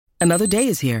Another day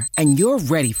is here, and you're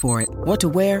ready for it. What to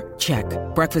wear? Check.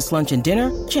 Breakfast, lunch, and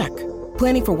dinner? Check.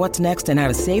 Planning for what's next and how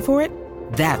to save for it?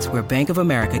 That's where Bank of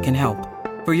America can help.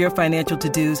 For your financial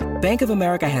to-dos, Bank of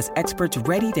America has experts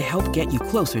ready to help get you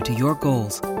closer to your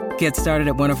goals. Get started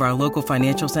at one of our local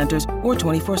financial centers or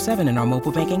 24/7 in our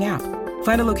mobile banking app.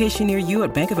 Find a location near you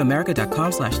at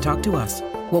bankofamerica.com/talktous.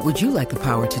 What would you like the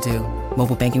power to do?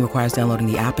 Mobile banking requires downloading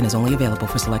the app and is only available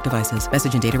for select devices.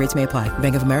 Message and data rates may apply.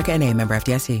 Bank of America N.A., member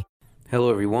FDIC. Hello,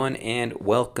 everyone, and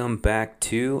welcome back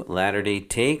to Latter-day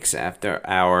Takes. After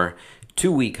our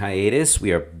 2-week hiatus,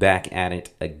 we are back at it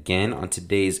again. On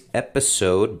today's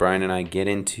episode, Brian and I get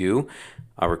into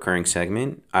a recurring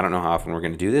segment. I don't know how often we're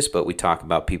going to do this, but we talk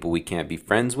about people we can't be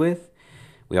friends with.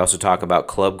 We also talk about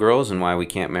club girls and why we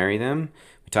can't marry them.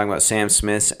 We talk about Sam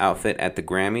Smith's outfit at the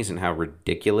Grammys and how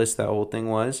ridiculous that whole thing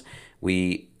was.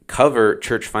 We cover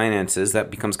church finances. That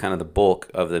becomes kind of the bulk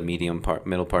of the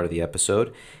middle part of the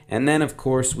episode. And then, of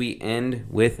course, we end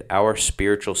with our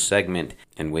spiritual segment.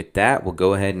 And with that, we'll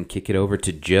go ahead and kick it over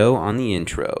to Joe on the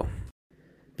intro.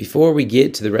 Before we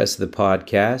get to the rest of the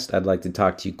podcast, I'd like to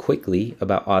talk to you quickly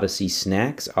about Odyssey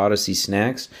Snacks. Odyssey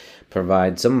Snacks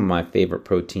provide some of my favorite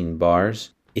protein bars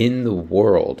in the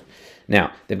world.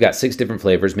 Now, they've got 6 different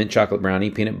flavors: mint chocolate brownie,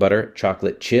 peanut butter,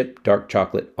 chocolate chip, dark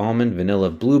chocolate almond, vanilla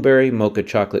blueberry, mocha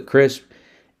chocolate crisp,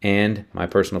 and my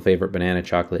personal favorite, banana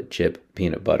chocolate chip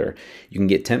peanut butter. You can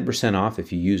get 10% off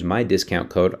if you use my discount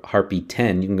code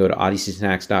HARPY10. You can go to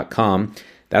odysseysnacks.com.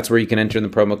 That's where you can enter in the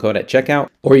promo code at checkout,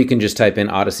 or you can just type in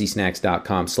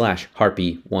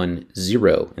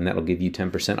odysseysnacks.com/harpy10, and that'll give you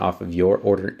 10% off of your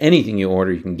order. Anything you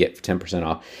order, you can get for 10%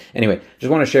 off. Anyway,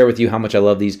 just want to share with you how much I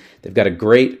love these. They've got a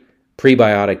great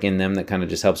prebiotic in them that kind of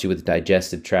just helps you with the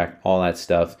digestive tract, all that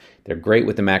stuff. They're great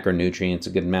with the macronutrients, a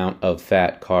good amount of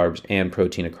fat, carbs, and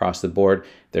protein across the board.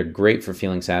 They're great for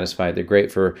feeling satisfied. They're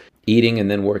great for eating and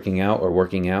then working out, or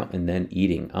working out and then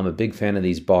eating. I'm a big fan of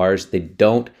these bars. They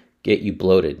don't get you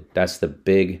bloated. That's the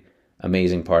big,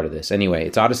 amazing part of this. Anyway,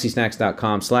 it's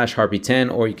odysseysnacks.com/harpy10,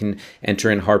 or you can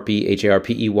enter in Harpy,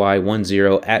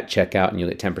 HARPEY10 at checkout, and you'll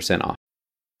get 10% off.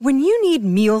 When you need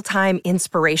mealtime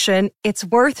inspiration, it's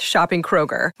worth shopping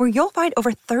Kroger, where you'll find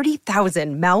over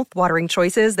 30,000 mouth-watering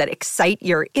choices that excite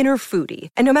your inner foodie.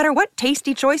 And no matter what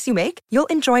tasty choice you make, you'll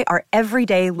enjoy our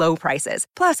everyday low prices,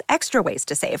 plus extra ways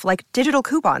to save, like digital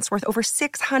coupons worth over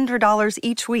 $600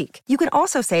 each week. You can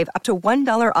also save up to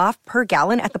 $1 off per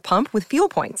gallon at the pump with fuel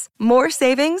points. More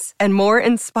savings and more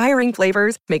inspiring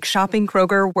flavors make shopping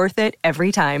Kroger worth it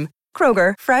every time.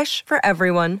 Kroger, fresh for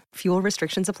everyone. Fuel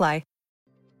restrictions apply.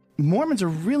 Mormons are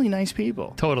really nice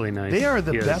people. Totally nice. They are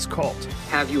the best cult.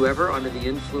 Have you ever, under the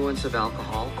influence of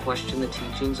alcohol, questioned the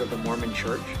teachings of the Mormon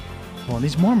Church? Well,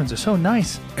 these Mormons are so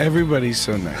nice. Everybody's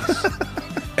so nice.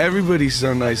 Everybody's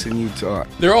so nice in Utah.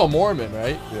 They're all Mormon,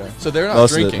 right? Yeah. So they're not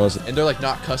drinking, and they're like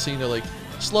not cussing. They're like,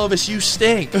 Slovis, you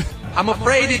stink. I'm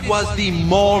afraid it was the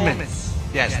Mormons.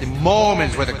 Yes, the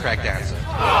Mormons were the correct answer.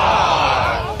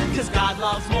 Because God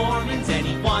loves Mormons and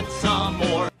he wants some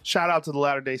more. Shout out to the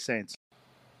Latter-day Saints.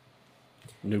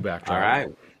 New backdrop. All right.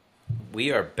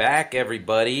 We are back,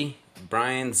 everybody.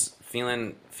 Brian's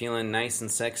feeling nice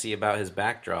and sexy about his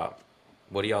backdrop.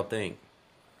 What do y'all think?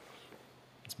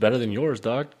 It's better than yours,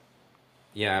 dog.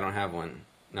 Yeah, I don't have one.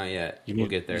 Not yet. We'll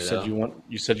get there, though.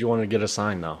 You said you wanted to get a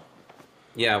sign, though.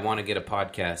 Yeah, I want to get a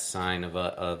podcast sign of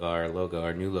our logo,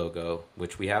 our new logo,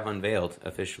 which we have unveiled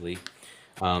officially.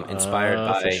 Inspired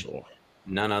by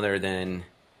none other than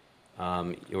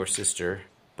your sister,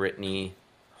 Brittany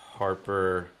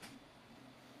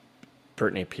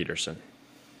Peterson.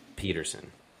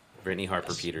 Brittany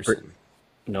Harper Peterson.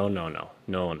 No.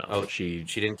 Oh, she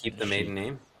didn't keep the maiden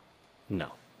name?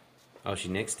 No. Oh, she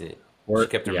nixed it. She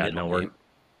kept her middle name.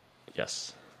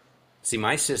 Yes. See,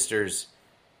 my sisters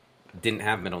didn't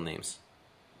have middle names,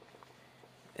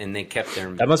 and they kept their.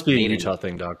 That must be a Utah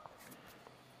thing, dog.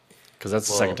 Because that's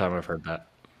the second time I've heard that.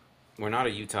 We're not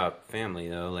a Utah family,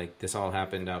 though. Like, this all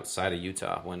happened outside of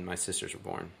Utah when my sisters were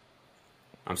born.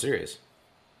 I'm serious.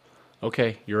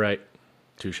 Okay, you're right.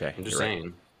 Touche. I'm just saying.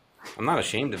 Right. I'm not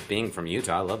ashamed of being from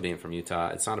Utah. I love being from Utah.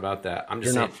 It's not about that. I'm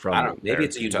just saying. Maybe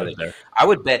it's a Utah thing. I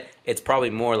would bet it's probably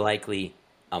more likely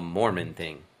a Mormon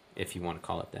thing, if you want to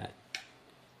call it that.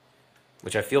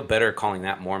 Which I feel better calling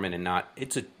that Mormon and not,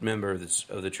 it's a member of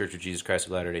the Church of Jesus Christ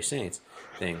of Latter-day Saints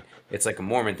thing. It's like a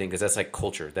Mormon thing because that's like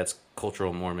culture. That's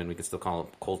cultural Mormon. We could still call it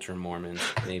culture Mormons,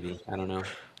 maybe. I don't know.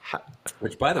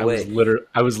 Which, by the way,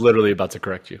 I was literally about to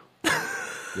correct you.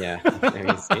 Yeah, there you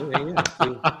go.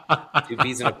 Two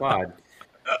peas in a pod.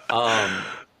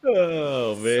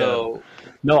 Oh man! So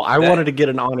I wanted to get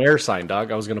an on-air sign,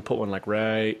 dog. I was gonna put one like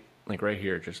right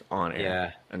here, just on air.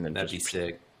 Yeah, and then that'd be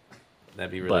sick.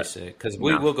 That'd be really But, sick. Because no,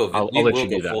 we will go. I'll We let will you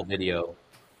go do that. full video.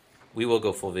 We will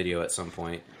go full video at some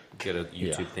point. Get a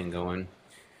YouTube thing going.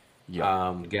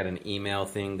 Yeah. Get an email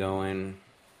thing going.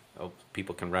 Oh,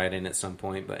 people can write in at some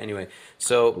point. But anyway,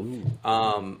 so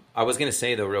I was gonna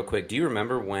say though, real quick. Do you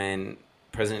remember when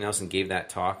President Nelson gave that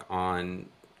talk on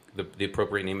the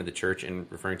appropriate name of the church and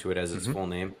referring to it as its full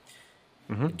name?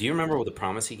 Do you remember what the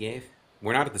promise he gave?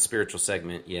 We're not at the spiritual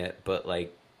segment yet, but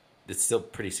like it's still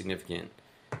pretty significant.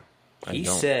 He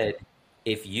said,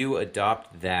 if you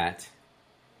adopt that,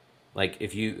 like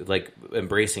if you like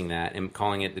embracing that and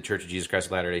calling it the Church of Jesus Christ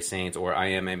of Latter-day Saints, or I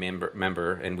am a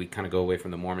member, and we kind of go away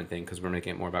from the Mormon thing because we're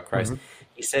making it more about Christ.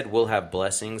 He said, we'll have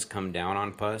blessings come down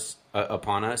on us,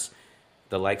 upon us,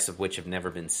 the likes of which have never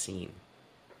been seen.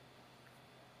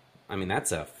 I mean,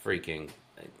 that's a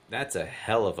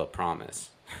hell of a promise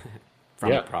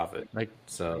from a prophet. I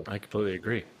completely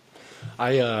agree.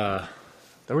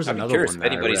 There was I'd be another curious one if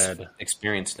that I anybody's read.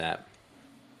 experienced that.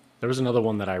 There was another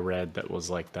one that I read that was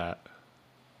like that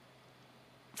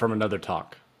from another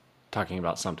talking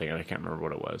about something, and I can't remember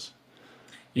what it was.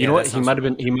 You know what? He might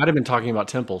have been talking about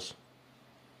temples.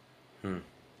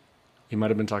 He might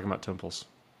have been talking about temples.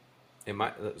 It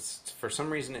might, for some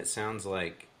reason, it sounds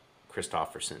like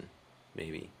Christofferson,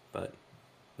 maybe, but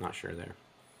I'm not sure there.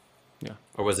 Yeah.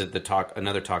 Or was it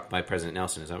another talk by President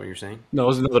Nelson? Is that what you're saying? No, it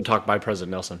was another talk by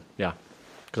President Nelson. Yeah,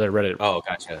 because I read it. Oh,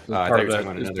 gotcha. It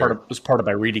was part of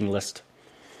my reading list.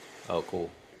 Oh, cool.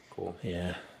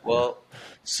 Yeah. Well,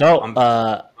 so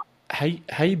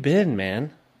how you been,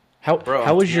 man?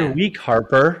 How was your week,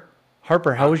 Harper?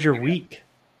 Harper, how was your week?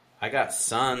 I got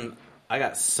sun,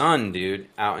 dude,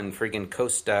 out in freaking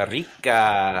Costa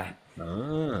Rica.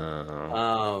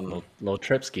 Little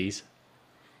trip skis.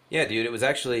 Yeah, dude, it was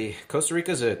actually, Costa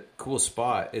Rica's a cool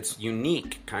spot. It's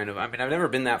unique, kind of. I mean, I've never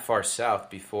been that far south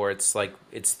before. It's like,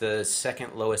 it's the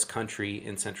second lowest country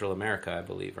in Central America, I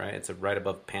believe, right? It's right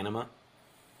above Panama.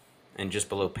 And just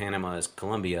below Panama is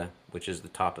Colombia, which is the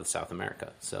top of South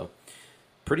America. So,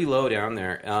 pretty low down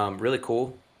there. Really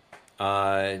cool.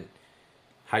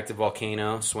 Hiked the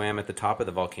volcano, swam at the top of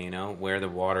the volcano where the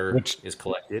water is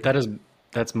collected.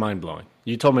 That's mind-blowing.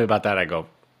 You told me about that, I go,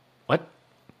 what?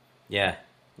 Yeah.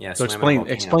 So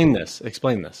explain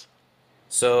this.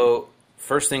 So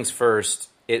first things first,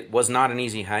 it was not an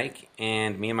easy hike,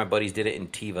 and me and my buddies did it in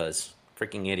Tivas.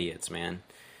 Freaking idiots, man.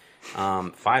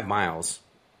 5 miles,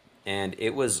 and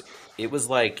it was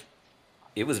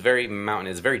very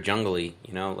mountainous, very jungly.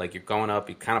 You know, like you're going up,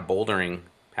 you're kind of bouldering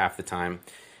half the time,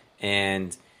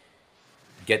 and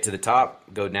get to the top,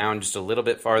 go down just a little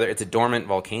bit farther. It's a dormant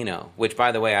volcano, which,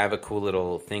 by the way, I have a cool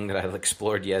little thing that I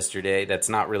explored yesterday that's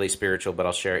not really spiritual, but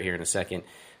I'll share it here in a second.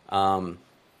 The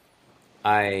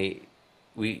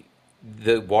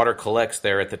water collects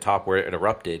there at the top where it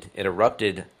erupted. It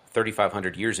erupted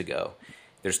 3,500 years ago.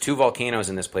 There's 2 volcanoes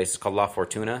in this place. It's called La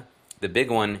Fortuna. The big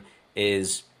one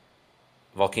is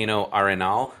Volcano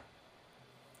Arenal,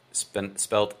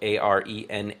 spelled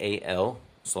Arenal,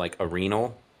 so like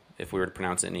arenal, if we were to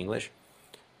pronounce it in English.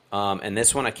 And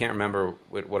this one, I can't remember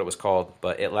what it was called,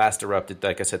 but it last erupted,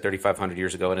 like I said, 3,500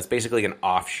 years ago, and it's basically an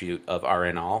offshoot of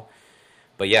Arenal.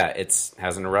 But yeah, it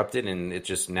hasn't erupted, and it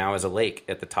just now is a lake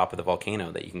at the top of the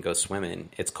volcano that you can go swim in.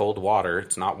 It's cold water.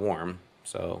 It's not warm,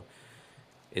 so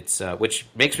it's which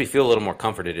makes me feel a little more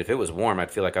comforted. If it was warm, I'd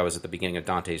feel like I was at the beginning of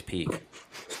Dante's Peak.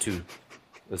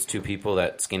 Those two people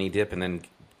that skinny dip and then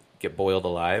get boiled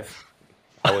alive.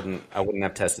 I wouldn't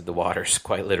have tested the waters,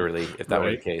 quite literally, if that were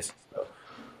the case.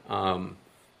 But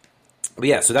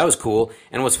yeah, so that was cool.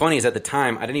 And what's funny is at the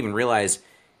time, I didn't even realize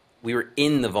we were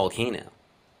in the volcano.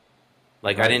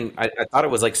 Like I thought it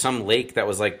was like some lake that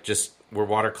was like just where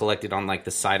water collected on like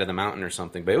the side of the mountain or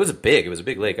something. But it was a big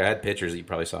lake. I had pictures that you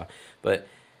probably saw. But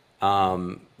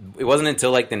it wasn't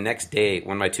until like the next day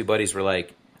when my 2 buddies were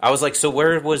like, I was like, so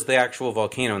where was the actual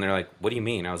volcano? And they're like, what do you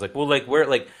mean? I was like, well, like where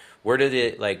did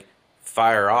it like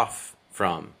fire off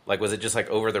from? Like, was it just like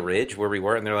over the ridge where we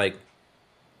were? And they're like,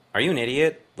 are you an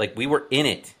idiot? Like, we were in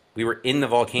it. We were in the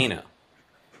volcano.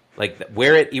 Like,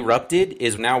 where it erupted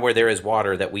is now where there is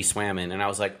water that we swam in. And I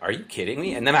was like, are you kidding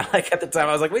me? And then I like, at the time,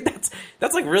 I was like, wait,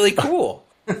 that's like really cool.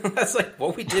 That's like,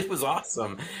 what we did was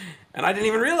awesome. And I didn't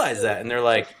even realize that. And they're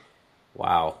like,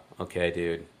 wow, okay,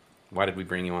 dude, why did we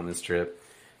bring you on this trip?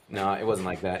 No, it wasn't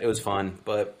like that. It was fun.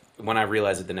 But when I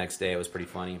realized it the next day, it was pretty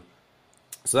funny.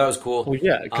 So that was cool. Well,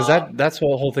 yeah, because that's the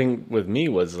whole thing with me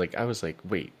was like, I was like,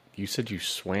 wait, you said you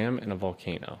swam in a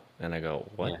volcano, and I go,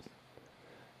 what? Yeah.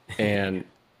 And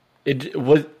it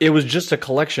was just a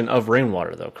collection of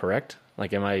rainwater, though, correct?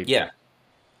 Like, am I? Yeah.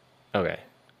 Okay.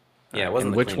 Yeah, it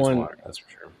wasn't the cleanest water, that's for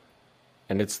sure.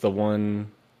 And it's the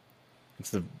one.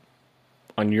 It's the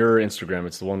on your Instagram,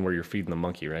 it's the one where you're feeding the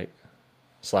monkey, right?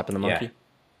 Slapping the monkey?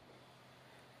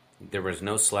 Yeah. There was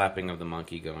no slapping of the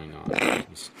monkey going on.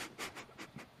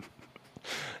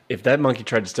 If that monkey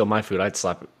tried to steal my food, I'd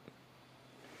slap it.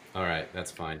 All right,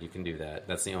 that's fine. You can do that.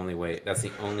 That's the only way. That's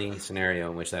the only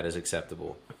scenario in which that is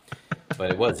acceptable.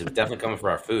 But it was definitely coming for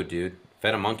our food, dude.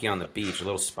 Fed a monkey on the beach, a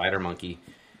little spider monkey.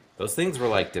 Those things were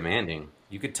like demanding.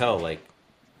 You could tell, like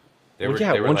they were.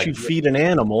 Once like, you feed an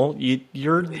animal,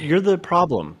 you're the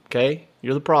problem. Okay,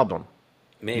 you're the problem.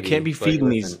 Maybe you can't be feeding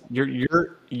these.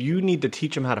 You need to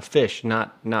teach them how to fish,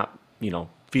 not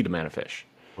feed a man a fish.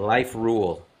 Life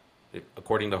rule,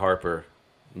 according to Harper.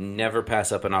 Never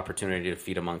pass up an opportunity to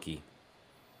feed a monkey.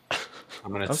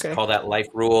 I'm going to call that life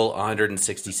rule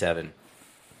 167.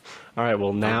 All right,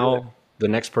 well, now the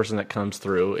next person that comes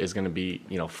through is going to be,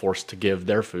 forced to give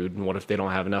their food. And what if they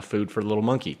don't have enough food for the little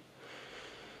monkey?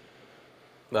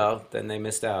 Well, then they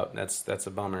missed out. That's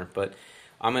a bummer. But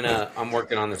I'm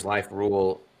working on this life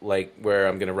rule, like where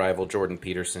I'm going to rival Jordan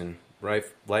Peterson.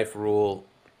 Life rule,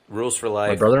 rules for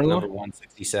life. My brother-in-law? Number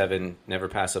 167, never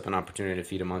pass up an opportunity to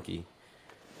feed a monkey.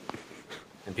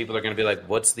 And people are going to be like,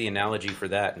 what's the analogy for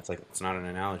that? And it's like, it's not an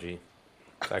analogy.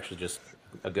 It's actually just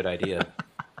a good idea.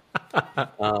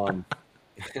 So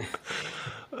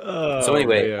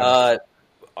anyway,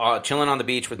 chilling on the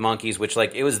beach with monkeys, which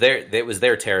like it was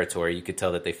their territory. You could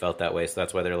tell that they felt that way. So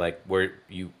that's why they're like,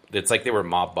 it's like they were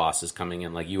mob bosses coming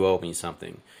in, like, you owe me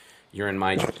something. You're in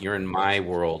my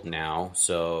world now.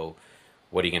 So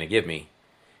what are you going to give me?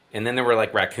 And then there were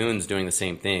like raccoons doing the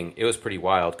same thing. It was pretty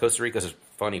wild. Costa Rica's a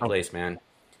funny place, man.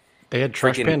 They had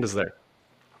trash pandas there.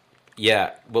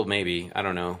 Yeah, well, maybe. I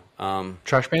don't know.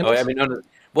 Trash pandas? Oh, I mean,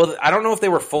 well, I don't know if they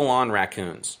were full-on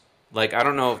raccoons. Like, I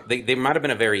don't know. They might have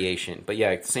been a variation. But,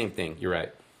 yeah, same thing. You're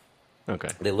right. Okay.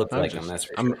 They looked like them, that's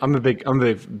for sure. I'm a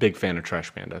big fan of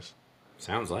trash pandas.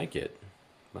 Sounds like it.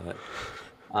 But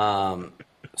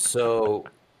so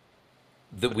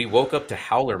we woke up to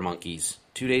howler monkeys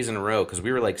 2 days in a row because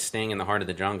we were, like, staying in the heart of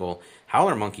the jungle.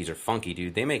 Howler monkeys are funky,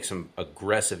 dude. They make some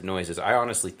aggressive noises. I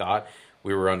honestly thought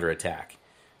we were under attack.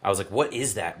 I was like, what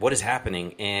is that? What is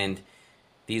happening? And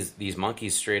these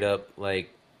monkeys straight up,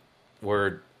 like,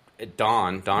 were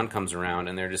Dawn comes around,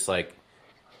 and they're just like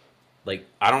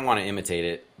I don't want to imitate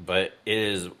it, but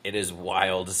it is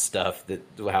wild stuff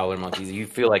that the howler monkeys. You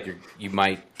feel like you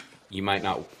might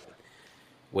not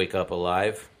wake up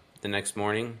alive the next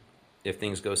morning if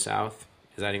things go south.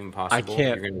 Is that even possible?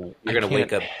 You're gonna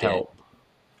wake up dead.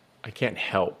 I can't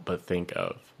help but think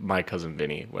of my cousin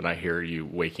Vinny when I hear you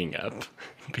waking up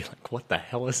and be like, what the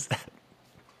hell is that?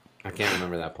 I can't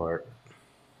remember that part.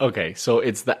 Okay, so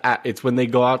it's when they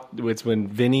go out. It's when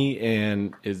Vinny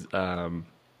and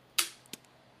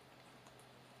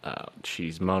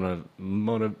she's Mona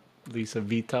Lisa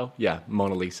Vito. Yeah,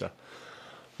 Mona Lisa.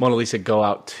 Mona Lisa go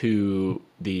out to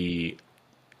the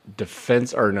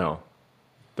the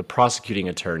prosecuting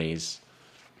attorney's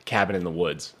cabin in the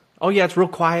woods. Oh yeah, it's real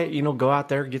quiet. Go out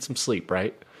there, get some sleep,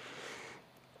 right?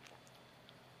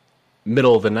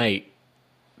 Middle of the night,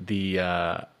 the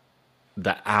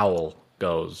owl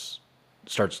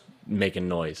starts making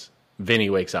noise. Vinny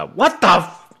wakes up. What the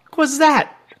fuck was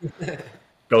that?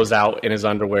 Goes out in his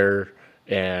underwear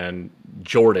and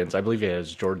Jordans. I believe he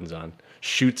has Jordans on.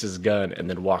 Shoots his gun and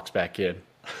then walks back in.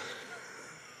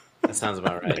 That sounds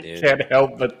about right, dude. I can't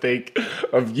help but think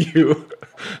of you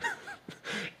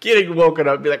getting woken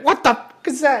up and be like, what the fuck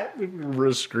is that?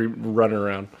 Scream, running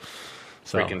around.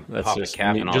 So freaking that's pop just a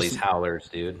cap me, and all these howlers,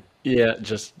 dude. Yeah,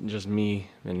 just me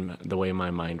and the way my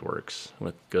mind works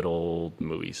with good old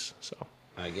movies. So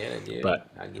I get it, dude. But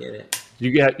I get it.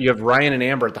 You have Ryan and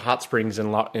Amber at the hot springs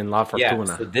in La Fortuna. Yeah,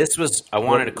 so this was I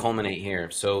wanted to culminate here.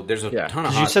 So there's a ton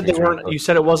of hot you said springs they weren't. You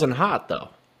said it wasn't hot though.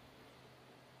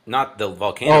 Not the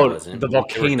volcano wasn't. The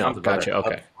volcano. Gotcha.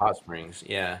 Okay. Hot springs.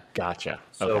 Yeah. Gotcha.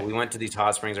 So we went to these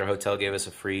hot springs. Our hotel gave us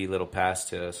a free little pass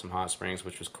to some hot springs,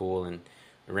 which was cool. And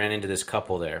we ran into this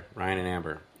couple there, Ryan and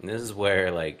Amber. And this is where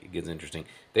it gets interesting.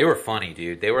 They were funny,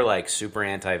 dude. They were like super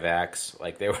anti-vax.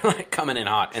 Like they were like coming in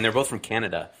hot, and they're both from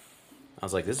Canada. I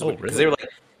was like, this is because they were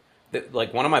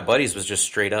like one of my buddies was just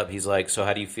straight up. He's like, so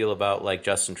how do you feel about like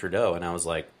Justin Trudeau? And I was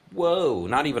like, whoa,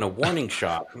 not even a warning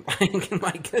shot.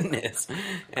 My goodness.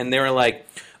 And they were like,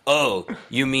 oh,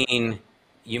 you mean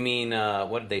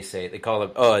what did they say? They call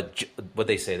him what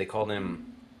they say? They called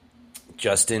him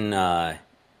Justin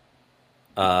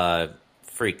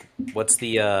freak. What's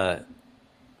the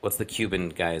Cuban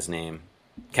guy's name?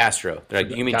 Castro. They're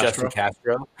like, you mean Castro? Justin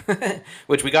Castro?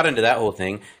 Which we got into that whole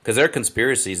thing because there are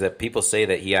conspiracies that people say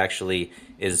that he actually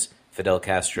is Fidel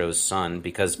Castro's son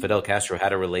because Fidel Castro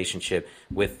had a relationship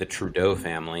with the Trudeau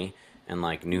family, and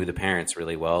like knew the parents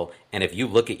really well. And if you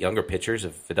look at younger pictures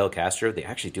of Fidel Castro, they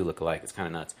actually do look alike. It's kind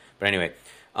of nuts. But anyway,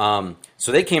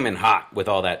 so they came in hot with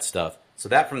all that stuff. So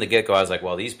that from the get-go, I was like,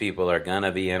 well, these people are going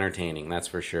to be entertaining, that's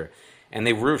for sure. And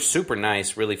they were super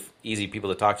nice, really easy people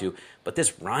to talk to. But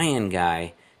this Ryan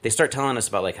guy, they start telling us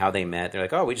about like how they met. They're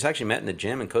like, oh, we just actually met in the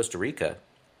gym in Costa Rica.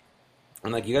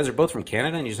 I'm like, you guys are both from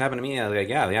Canada and you just happen to meet? I was like,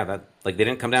 yeah. That, like, they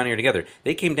didn't come down here together.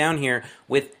 They came down here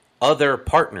with other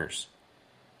partners.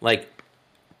 Like,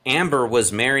 Amber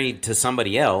was married to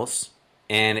somebody else,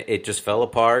 and it just fell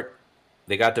apart.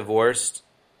 They got divorced.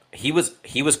 He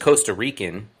was Costa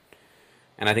Rican,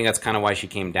 and I think that's kind of why she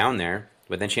came down there.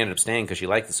 But then she ended up staying because she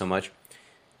liked it so much.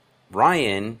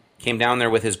 Ryan came down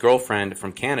there with his girlfriend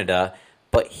from Canada,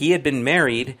 but he had been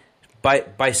married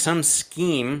by some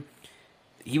scheme.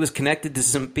 He was connected to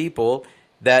some people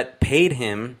that paid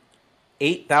him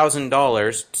 $8,000,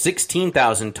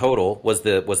 $16,000 total was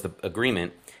the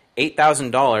agreement,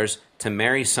 $8,000 to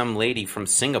marry some lady from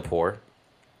Singapore,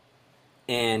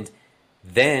 and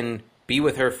then be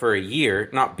with her for a year.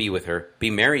 Not be with her, be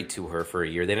married to her for a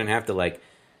year. They didn't have to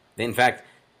in fact,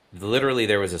 literally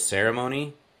there was a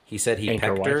ceremony. He said he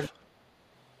pecked her,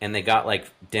 and they got like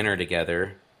dinner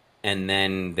together. And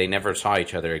then they never saw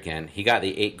each other again. He got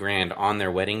the $8,000 on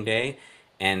their wedding day,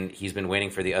 and he's been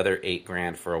waiting for the other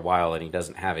 $8,000 for a while, and he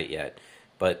doesn't have it yet.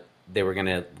 But they were going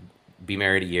to be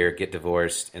married a year, get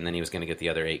divorced, and then he was going to get the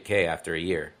other $8,000 after a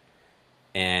year.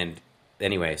 And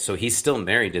anyway, so he's still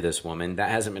married to this woman.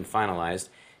 That hasn't been finalized.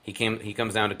 He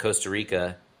comes down to Costa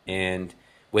Rica and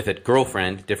with a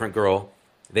girlfriend, different girl.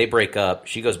 They break up.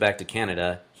 She goes back to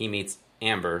Canada. He meets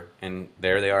Amber, and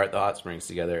there they are at the hot springs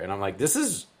together. And I'm like, this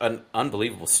is an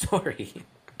unbelievable story.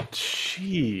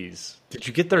 Jeez. Did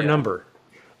you get their number?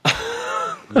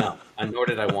 No, nor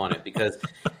did I want it, because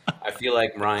I feel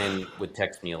like Ryan would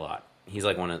text me a lot. He's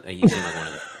like one of them.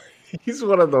 He's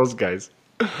one of those guys.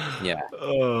 Yeah.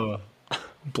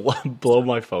 Blow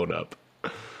my phone up.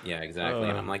 Yeah, exactly.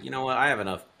 And I'm like, you know what? I have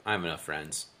enough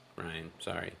friends, Ryan.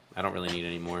 Sorry. I don't really need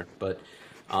any more. But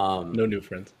no new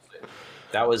friends.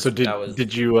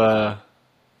 Did you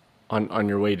on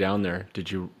your way down there?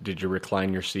 Did you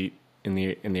recline your seat in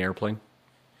the airplane?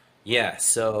 Yeah.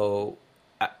 So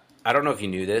I don't know if you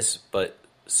knew this, but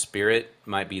Spirit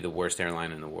might be the worst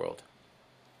airline in the world.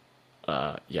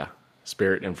 Yeah,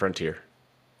 Spirit and Frontier.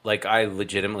 Like, I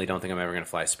legitimately don't think I'm ever going to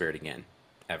fly Spirit again,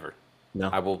 ever. No,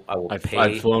 I will pay.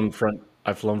 I've flown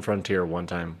Frontier one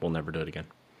time. We'll never do it again.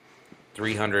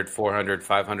 $300, $400,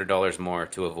 $500 more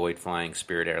to avoid flying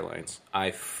Spirit Airlines.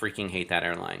 I freaking hate that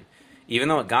airline. Even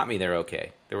though it got me there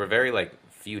okay. There were very,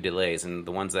 few delays, and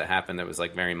the ones that happened that was,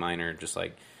 very minor, just,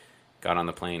 got on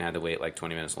the plane, had to wait,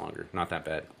 20 minutes longer. Not that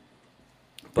bad.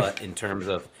 But in terms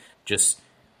of just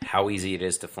how easy it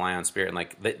is to fly on Spirit,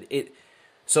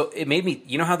 so it made me,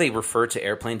 you know how they refer to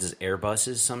airplanes as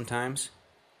Airbuses sometimes?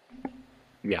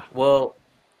 Yeah. Well,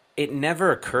 it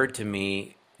never occurred to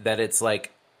me that it's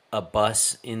a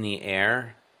bus in the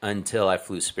air until I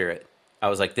flew Spirit. I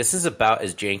was like, this is about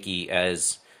as janky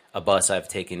as a bus I've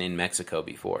taken in Mexico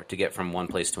before to get from one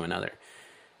place to another.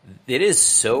 It is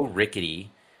so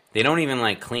rickety. They don't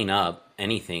even clean up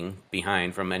anything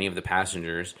behind from any of the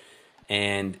passengers,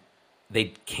 and they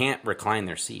can't recline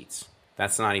their seats.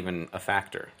 That's not even a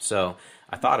factor. So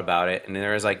I thought about it, and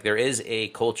there is a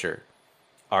culture.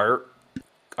 Are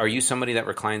you somebody that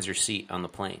reclines your seat on the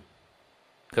plane?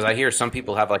 Because I hear some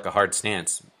people have a hard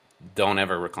stance. Don't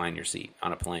ever recline your seat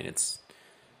on a plane. It's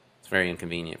very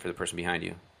inconvenient for the person behind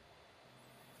you.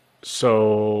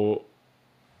 So,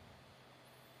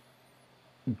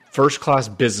 first class,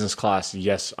 business class,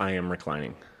 yes, I am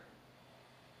reclining.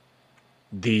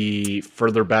 The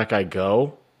further back I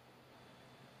go,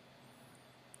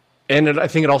 and I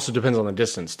think it also depends on the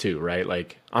distance too,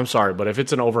 right? I'm sorry, but if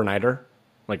it's an overnighter,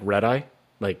 red eye,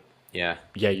 yeah,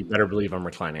 you better believe I'm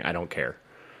reclining. I don't care.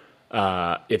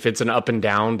 If it's an up and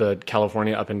down to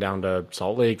California, up and down to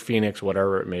Salt Lake, Phoenix,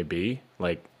 whatever it may be,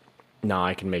 no,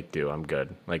 I can make do. I'm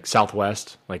good.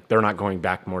 Southwest, they're not going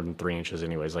back more than 3 inches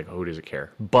anyways. Who does it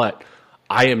care? But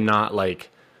I am not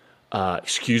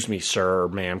excuse me, sir or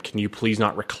ma'am, can you please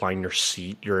not recline your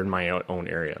seat? You're in my own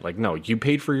area. No, you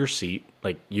paid for your seat.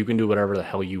 You can do whatever the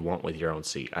hell you want with your own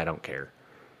seat. I don't care.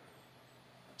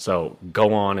 So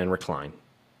go on and recline.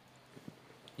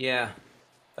 Yeah,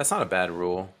 that's not a bad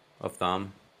rule of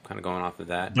thumb, kind of going off of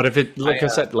that. But if it, I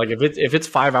said, if it's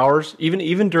 5 hours,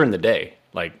 even during the day,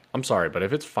 I'm sorry, but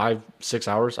if it's 5-6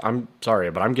 hours, I'm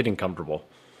sorry, but I'm getting comfortable.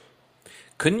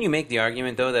 Couldn't you make the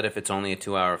argument though that if it's only a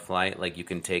 2-hour flight, you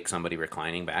can take somebody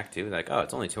reclining back too?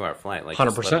 It's only a 2-hour flight.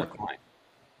 100%.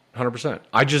 100%.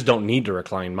 I just don't need to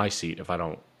recline my seat if I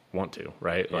don't want to,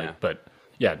 right? Yeah. Like, but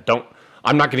yeah,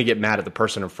 I'm not going to get mad at the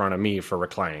person in front of me for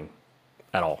reclining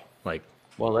at all. Like,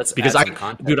 well, let's because add some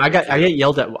context. dude, I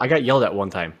got yelled at one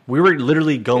time. We were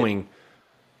literally going,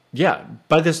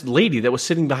 by this lady that was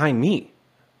sitting behind me.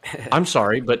 I'm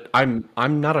sorry, but I'm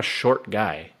not a short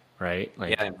guy, right?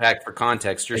 Like, yeah, in fact, for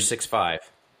context, you're 6'5",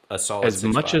 a solid as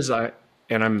 6'5". much as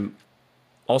I'm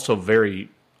also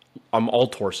I'm all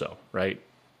torso, right?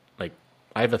 Like,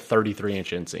 I have a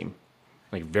 33-inch inseam,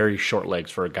 like very short legs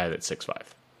for a guy that's 6'5".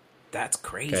 That's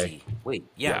crazy.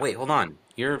 Okay. Wait, hold on.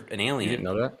 You're an alien. You didn't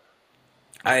know that?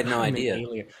 I had no I'm an idea.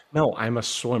 alien. No, I'm a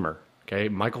swimmer. Okay,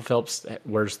 Michael Phelps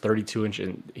wears 32-inch,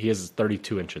 and he has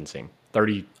 32-inch inseam,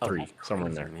 33 somewhere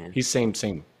in there. Man. He's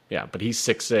same. Yeah, but he's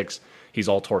 6'6". He's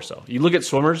all torso. You look at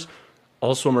swimmers,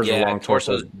 all swimmers are long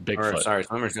torsos, big foot. Sorry,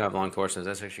 swimmers do have long torsos.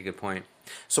 That's actually a good point.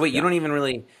 So wait, you don't even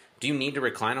really. Do you need to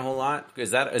recline a whole lot?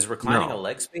 Is reclining a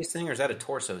leg space thing, or is that a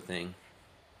torso thing?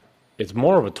 It's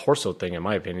more of a torso thing, in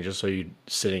my opinion, just so you're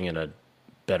sitting in a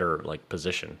better like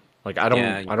position. Like I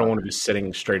don't want to be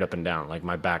sitting straight up and down. Like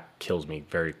my back kills me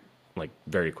very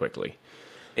quickly.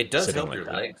 It does help your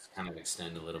legs kind of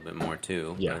extend a little bit more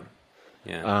too. Yeah,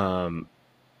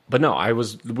 but no, I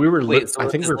think we were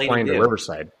flying to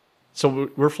Riverside. So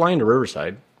we're flying to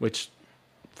Riverside, which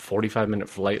 45-minute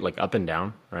flight, like up and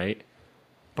down, right?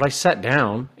 But I sat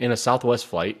down in a Southwest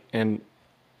flight and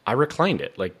I reclined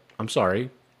it. Like, I'm sorry.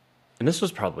 And this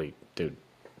was probably,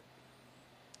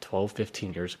 12,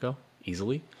 15 years ago,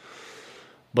 easily.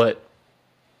 But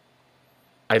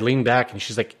I leaned back and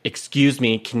she's like, "Excuse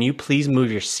me, can you please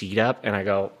move your seat up?" And I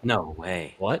go, "No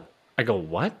way." What? I go,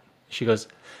 "What?" She goes,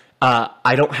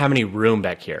 "I don't have any room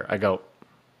back here." I go,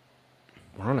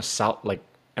 "We're on a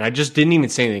and I just didn't even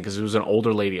say anything because it was an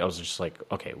older lady. I was just like,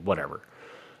 okay, whatever.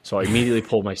 So I immediately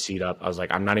pulled my seat up. I was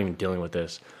like, I'm not even dealing with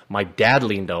this. My dad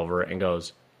leaned over and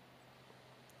goes,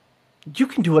 "You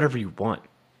can do whatever you want.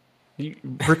 You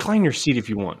recline your seat if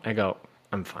you want." I go,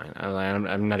 "I'm fine.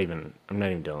 I'm not even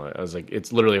dealing with it." I was like,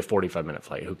 it's literally a 45-minute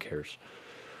flight. Who cares?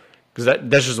 Because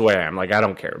that's just the way I am. Like, I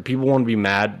don't care. People want to be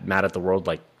mad at the world.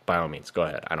 Like, by all means, go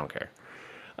ahead. I don't care.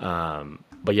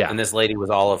 But yeah. And this lady was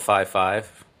all of 5'5".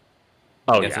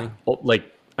 Oh yeah. Well,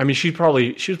 like, I mean, she was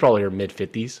probably her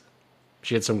mid-50s.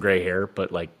 She had some gray hair,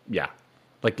 but like, yeah,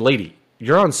 like, lady,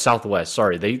 you're on Southwest.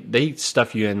 Sorry, they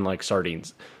stuff you in like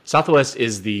sardines. Southwest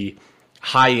is the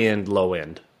high end, low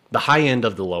end, the high end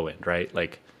of the low end, right?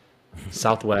 Like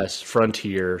Southwest,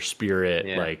 Frontier,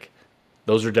 Spirit, like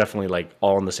those are definitely like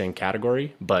all in the same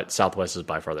category. But Southwest is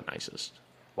by far the nicest.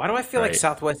 Why do I feel like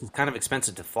Southwest is kind of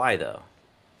expensive to fly though?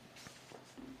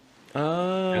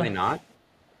 Really not?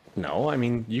 No, I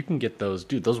mean, you can get those,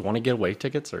 dude. Those want to get away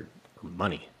tickets are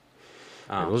money.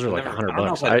 Those are like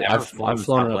 $100. I've flown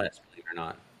Southwest, believe it or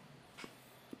not.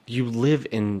 You live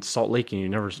in Salt Lake and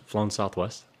you've never flown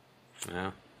Southwest?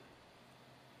 Yeah.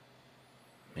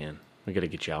 Man, we got to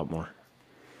get you out more.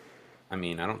 I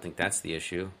mean, I don't think that's the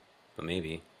issue, but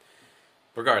maybe.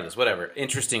 Regardless, whatever.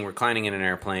 Interesting, reclining in an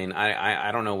airplane.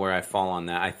 I don't know where I fall on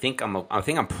that. I think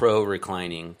I'm pro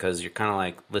reclining because you're kind of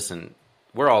like, listen,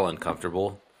 we're all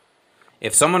uncomfortable.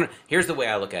 Here's the way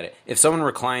I look at it. If someone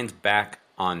reclines back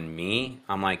on me,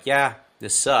 I'm like, yeah,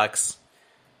 this sucks,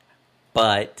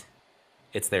 but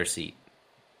it's their seat.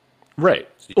 Right.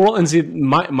 Well, and see,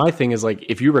 my thing is like,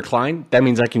 if you recline, that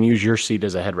means I can use your seat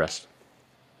as a headrest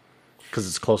because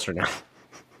it's closer now.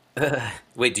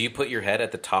 Wait, do you put your head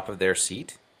at the top of their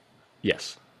seat?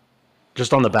 Yes.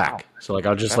 Just on the back. So like,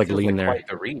 I'll just like lean there. Quite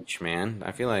the reach, man.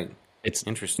 I feel like it's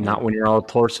interesting. Not when you're all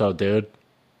torso, dude.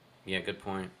 Yeah, good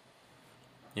point.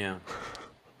 Yeah.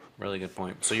 Really good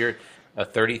point. So you're a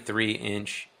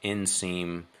 33-inch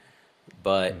inseam,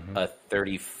 but a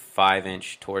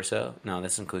 35-inch torso? No,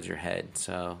 this includes your head.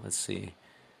 So let's see.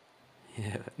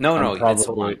 Yeah. No.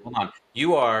 Hold on.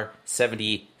 You are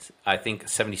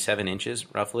 77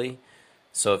 inches roughly.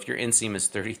 So if your inseam is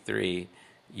 33,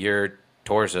 your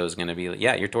torso is going to be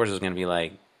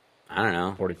like, I don't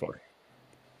know, 44.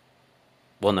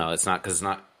 Well, no, it's not, because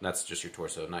that's just your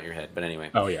torso, not your head. But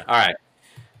anyway. Oh yeah. All right.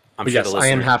 Yes, I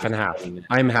am half and half.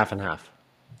 I am half and half.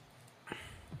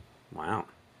 Wow.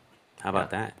 How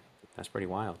about that? That's pretty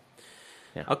wild.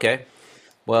 Yeah. Okay.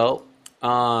 Well,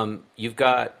 you've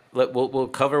got. We'll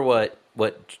cover what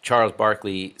Charles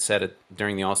Barkley said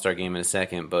during the All-Star game in a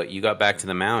second. But you got back to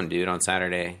the mound, dude, on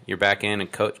Saturday. You're back in,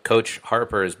 and Coach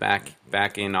Harper is back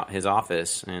in his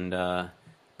office and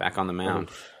back on the mound.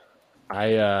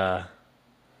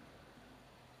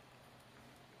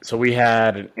 So we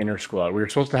had an inter-squad. We were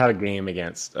supposed to have a game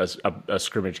against a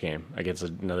scrimmage game against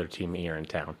another team here in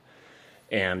town.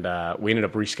 And we ended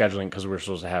up rescheduling because we were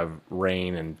supposed to have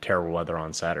rain and terrible weather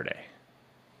on Saturday.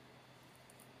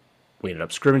 we ended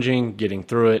up scrimmaging, getting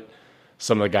through it.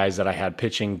 Some of the guys that I had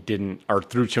pitching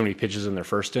threw too many pitches in their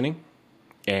first inning,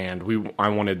 and I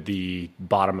wanted the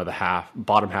bottom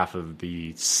half of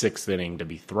the sixth inning to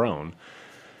be thrown.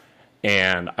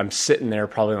 And I'm sitting there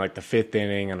probably in like the fifth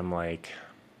inning, and I'm like,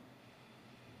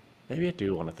 maybe I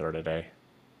do want to throw today.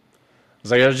 It's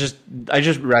like I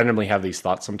just randomly have these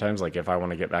thoughts sometimes, like if I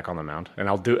want to get back on the mound, and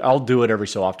I'll do it every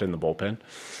so often in the bullpen,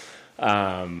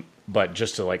 but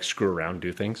just to like screw around,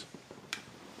 do things,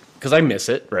 because I miss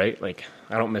it, right? Like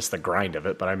I don't miss the grind of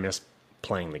it, but I miss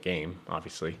playing the game,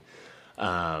 obviously.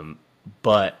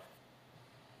 But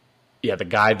yeah, the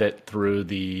guy that threw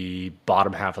the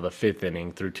bottom half of the fifth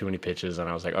inning threw too many pitches, and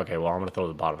I was like, okay, well I'm going to throw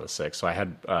the bottom of the sixth. So I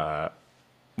had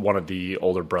one of the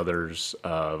older brothers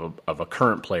of a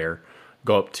current player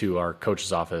go up to our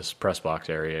coach's office press box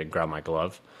area and grab my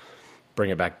glove, bring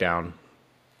it back down,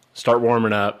 start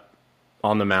warming up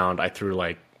on the mound. I threw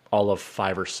like all of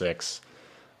 5 or 6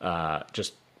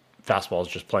 just fastballs,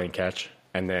 just playing catch,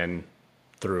 and then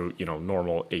threw,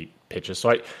 normal 8 pitches. So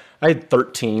I had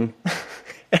 13.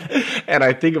 And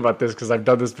I think about this because I've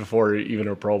done this before, even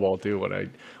in Pro Bowl too, when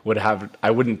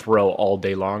I wouldn't throw all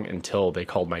day long until they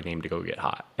called my name to go get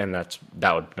hot. And that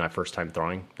would be my first time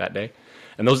throwing that day.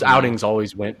 And those outings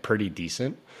always went pretty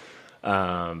decent.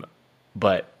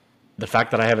 But the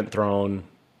fact that I haven't thrown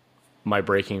my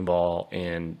breaking ball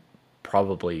in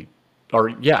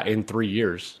in 3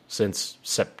 years since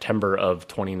September of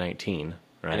 2019.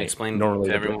 Right? And explain to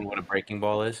everyone what a breaking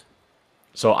ball is.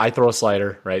 So I throw a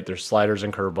slider, right? There's sliders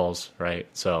and curveballs, right?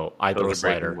 So I throw a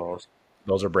slider.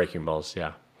 Those are breaking balls,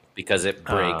 yeah. Because it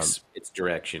breaks its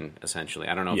direction, essentially.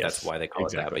 I don't know if that's why they call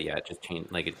it that, but yeah, it just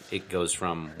changed. Like it goes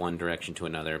from one direction to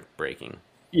another, breaking.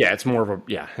 Yeah, it's more of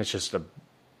it's just a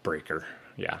breaker.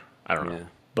 Yeah, I don't know,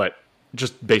 but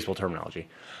just baseball terminology.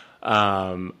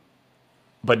 But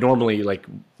normally, like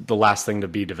the last thing to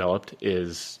be developed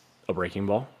is a breaking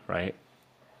ball, right?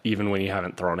 Even when you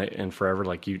haven't thrown it in forever,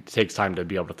 like it takes time to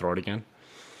be able to throw it again.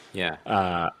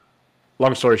 Yeah.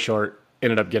 Long story short,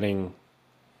 ended up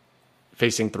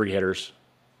facing 3 hitters,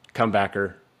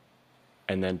 comebacker,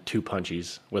 and then 2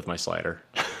 punchies with my slider.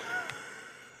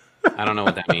 I don't know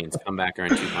what that means. Comebacker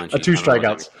and 2 punchies. 2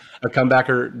 strikeouts. A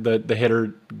comebacker, the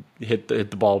hitter hit the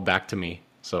ball back to me,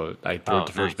 so I threw it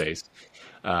to first base.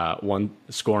 One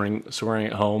scoring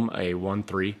at home, a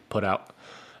 1-3 put out.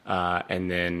 And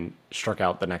then struck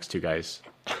out the next 2 guys.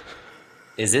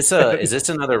 Is this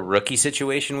another rookie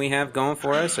situation we have going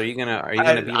for us? Are you gonna be?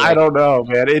 Like... I don't know,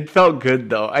 man. It felt good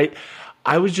though.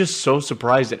 I was just so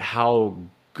surprised at how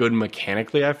good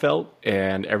mechanically I felt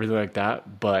and everything like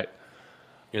that. But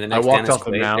you're the next I walked Dennis off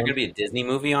the Quaid. mound. There's gonna be a Disney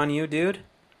movie on you, dude.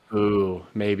 Ooh,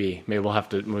 maybe we'll have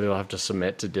to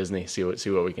submit to Disney, see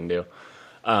what we can do.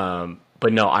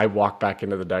 But no, I walked back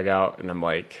into the dugout and I'm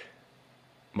like,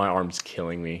 my arm's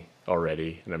killing me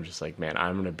already, and I'm just like, man,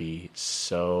 I'm gonna be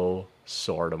so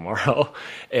sore tomorrow.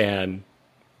 And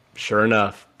sure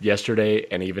enough, yesterday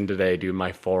and even today, dude,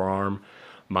 my forearm,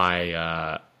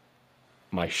 my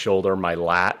shoulder, my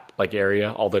lat like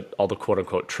area, all the quote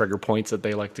unquote trigger points that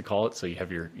they like to call it. So you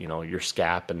have your your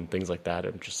scap and things like that.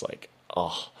 I'm just like,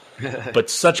 oh, but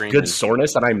such good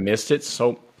soreness, and I missed it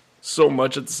so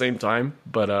much at the same time.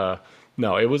 But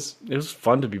no, it was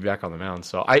fun to be back on the mound.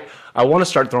 So I want to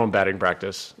start throwing batting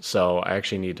practice. So I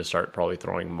actually need to start probably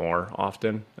throwing more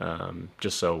often,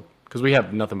 just so, because we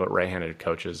have nothing but right-handed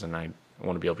coaches, and I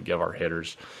want to be able to give our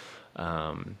hitters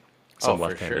some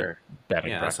left-handed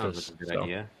batting practice. That sounds like a good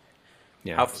idea.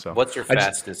 Yeah. What's your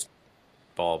fastest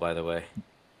ball, by the way?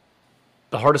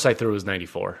 The hardest I threw was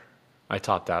 94. I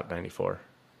topped out 94,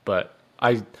 but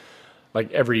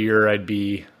every year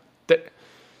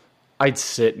I'd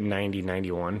sit 90,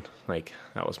 91. Like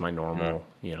that was my normal,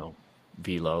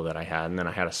 velo that I had. And then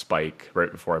I had a spike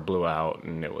right before I blew out,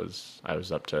 and I was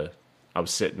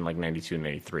sitting like 92,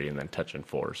 93 and then touching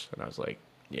 4s. And I was like,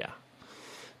 yeah,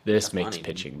 this makes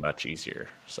pitching much easier.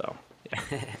 So, yeah.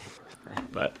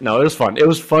 But no, it was fun. It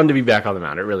was fun to be back on the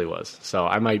mound. It really was. So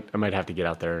I might have to get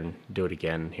out there and do it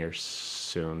again here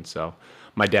soon. So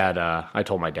my dad, I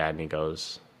told my dad, and he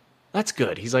goes, that's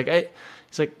good. He's like,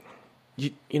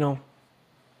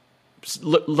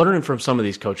 learning from some of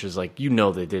these coaches, like, they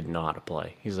didn't know how to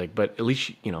play. He's like, but at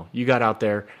least, you got out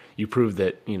there, you proved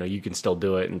that, you can still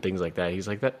do it and things like that. He's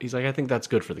like, I think that's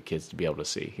good for the kids to be able to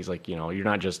see. He's like, you're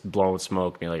not just blowing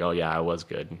smoke and be like, oh yeah, I was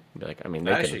good. And be like, I mean,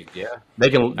 they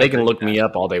can look me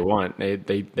up all they want.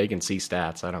 They can see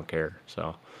stats. I don't care.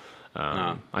 So,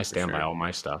 I stand by all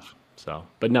my stuff. So,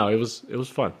 but no, it was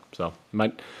fun. So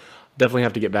might definitely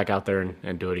have to get back out there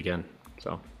and do it again.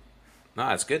 So. No,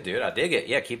 that's good, dude. I dig it.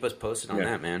 Yeah, keep us posted on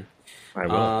that, man. I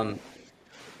will.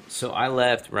 So I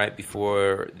left right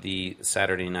before the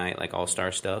Saturday night, like,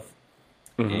 all-star stuff.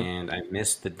 Mm-hmm. And I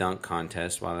missed the dunk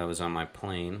contest while I was on my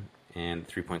plane and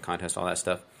three-point contest, all that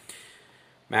stuff.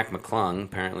 Mac McClung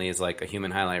apparently is like a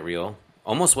human highlight reel.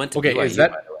 Almost went to BYU, is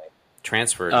that... by the way.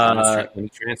 Transferred. When he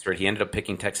transferred, he ended up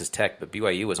picking Texas Tech, but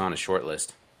BYU was on his short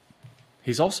list.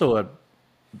 He's also a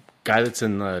guy that's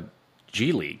in the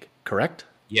G League, correct?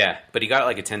 Yeah, but he got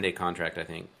like a 10-day contract, I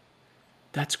think.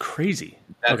 That's crazy.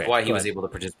 That's why he was able to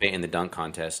participate in the dunk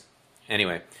contest.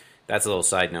 Anyway, that's a little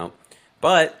side note.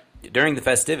 But during the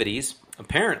festivities,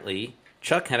 apparently,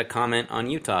 Chuck had a comment on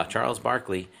Utah. Charles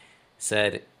Barkley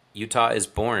said, Utah is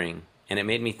boring. And it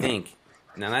made me think,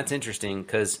 now that's interesting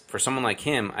because for someone like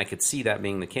him, I could see that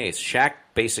being the case. Shaq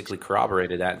basically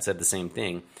corroborated that and said the same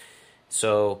thing.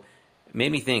 So it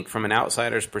made me think from an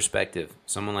outsider's perspective,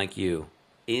 someone like you,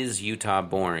 is Utah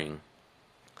boring?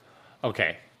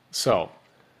 Okay, so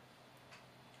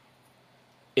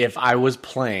if I was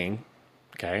playing,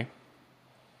 okay,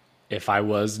 if I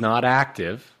was not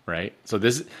active, right? So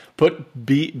this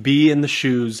be in the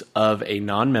shoes of a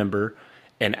non-member,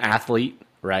 an athlete,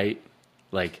 right?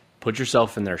 Like put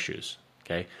yourself in their shoes,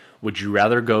 okay? Would you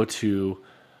rather go to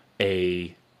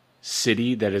a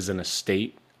city that is in a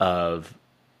state of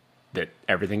that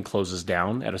everything closes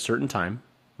down at a certain time,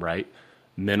 right?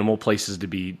 Minimal places to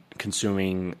be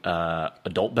consuming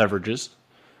adult beverages,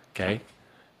 okay?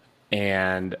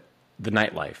 And the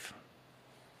nightlife,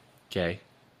 okay?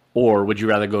 Or would you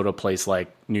rather go to a place like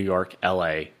New York,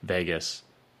 LA, Vegas,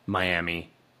 Miami,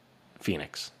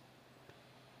 Phoenix,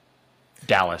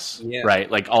 Dallas,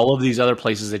 right? Like all of these other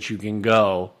places that you can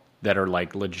go that are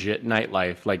like legit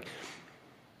nightlife. Like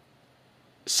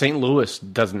St. Louis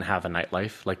doesn't have a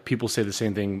nightlife. Like people say the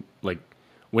same thing. Like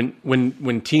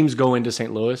when teams go into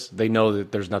St. Louis, they know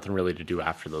that there's nothing really to do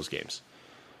after those games,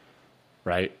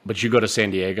 right? But you go to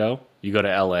San Diego, you go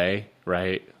to LA,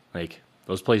 right? Like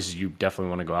those places you definitely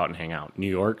want to go out and hang out. New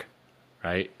York,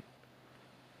 right?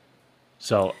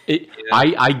 So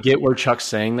I get where Chuck's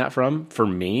saying that from. For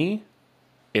me,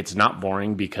 it's not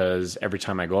boring because every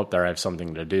time I go up there, I have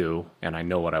something to do, and I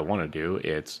know what I want to do.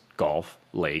 It's golf,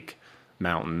 lake,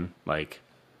 mountain, like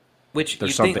which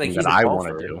there's something that I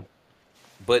want to do.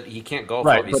 But he can't golf,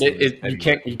 right? obviously.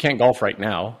 But you can't golf right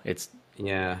now. It's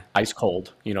ice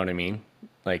cold. You know what I mean?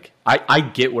 Like I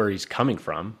get where he's coming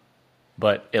from,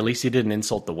 but at least he didn't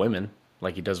insult the women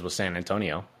like he does with San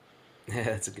Antonio. Yeah,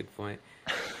 that's a good point.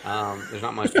 There's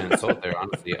not much to insult there,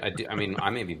 honestly. I mean, I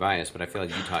may be biased, but I feel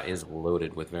like Utah is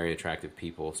loaded with very attractive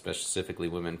people, specifically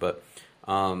women. But,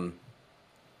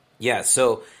 yeah,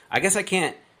 so I guess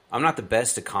I'm not the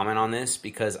best to comment on this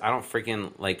because I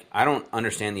don't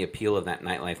understand the appeal of that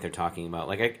nightlife they're talking about.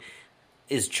 Like,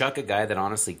 is Chuck a guy that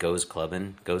honestly goes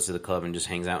to the club and just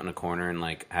hangs out in a corner and,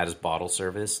 like, has bottle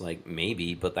service? Like,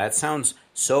 maybe, but that sounds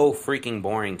so freaking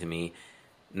boring to me.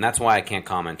 And that's why I can't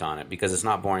comment on it, because it's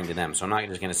not boring to them. So I'm not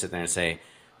just going to sit there and say,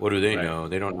 what do they know?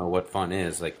 They don't know what fun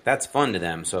is. Like, that's fun to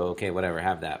them, so okay, whatever,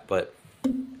 have that. But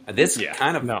this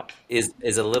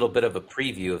is a little bit of a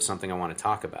preview of something I want to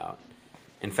talk about.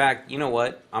 In fact, you know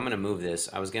what? I'm going to move this.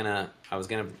 I was gonna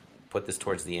put this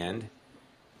towards the end,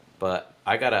 but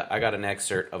I got an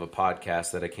excerpt of a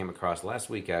podcast that I came across last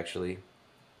week, actually,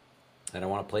 that I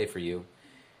want to play for you,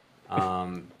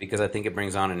 because I think it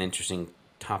brings on an interesting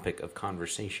topic of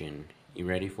conversation. You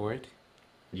ready for it?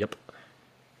 Yep.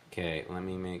 Okay, let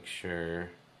me make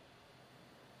sure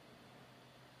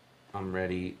I'm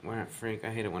ready. Where, freak,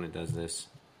 I hate it when it does this.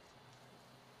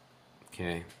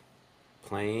 Okay.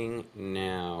 Playing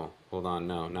now. Hold on,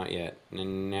 no, not yet.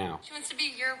 Now. She wants to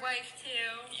be your wife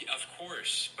too. Yeah, of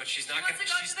course, but she's not going to go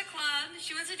to the club.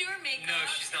 She wants to do her makeup. No,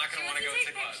 she's not going to want to go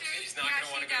to clubs. She's not going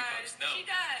to want to go to clubs. No, she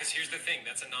does. Because here's the thing: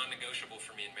 that's a non-negotiable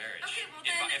for me in marriage. Okay, well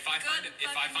then, if I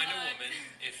find a woman,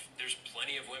 if there's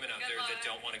plenty of women out there that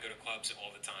don't want to go to clubs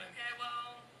all the time. Okay,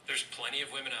 well. There's plenty of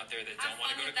women out there that don't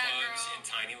want to go to clubs in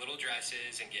tiny little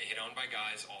dresses and get hit on by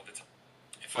guys all the time.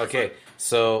 Okay,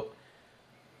 so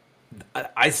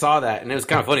I saw that, and it was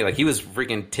kind of funny. Like, he was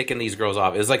freaking ticking these girls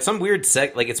off. It was like some weird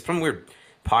it's some weird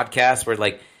podcast where,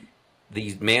 like,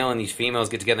 these male and these females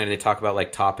get together and they talk about,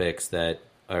 like, topics that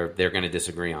they're going to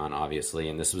disagree on, obviously.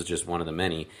 And this was just one of the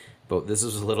many. But this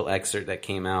was a little excerpt that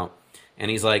came out.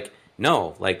 And he's like,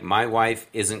 no, like, my wife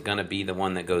isn't going to be the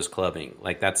one that goes clubbing.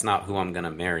 Like, that's not who I'm going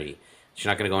to marry. She's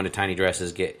not going to go into tiny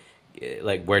dresses,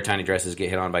 wear tiny dresses, get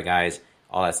hit on by guys,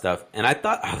 all that stuff. And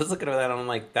I was looking at that and I'm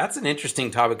like, that's an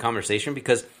interesting topic conversation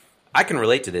because I can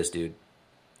relate to this, dude.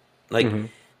 Like,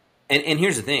 and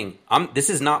here's the thing. This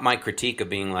is not my critique of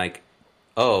being like,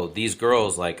 oh, these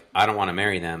girls, like, I don't want to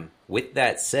marry them. With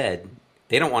that said,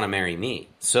 they don't want to marry me.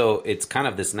 So it's kind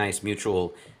of this nice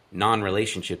mutual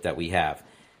non-relationship that we have.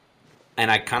 And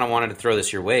I kind of wanted to throw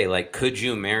this your way. Like, could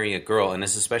you marry a girl? And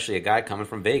this is especially a guy coming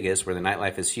from Vegas where the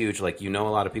nightlife is huge. Like, you know, a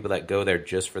lot of people that go there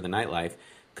just for the nightlife.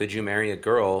 Could you marry a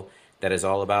girl that is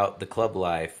all about the club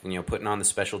life, you know, putting on the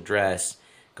special dress,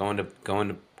 going to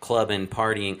clubbing,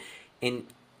 partying? And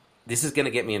this is going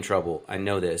to get me in trouble. I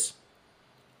know this.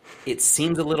 It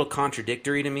seems a little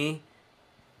contradictory to me,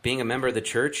 being a member of the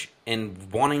church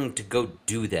and wanting to go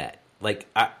do that. Like,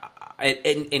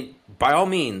 and by all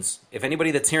means, if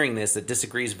anybody that's hearing this that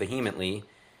disagrees vehemently,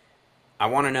 I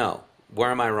want to know,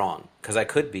 where am I wrong? Because I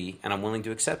could be, and I'm willing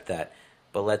to accept that.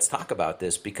 But let's talk about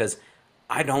this, because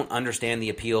I don't understand the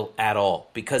appeal at all,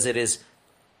 because it is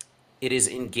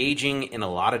engaging in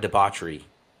a lot of debauchery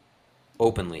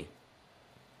openly.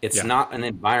 It's not an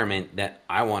environment that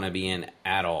I want to be in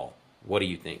at all. What do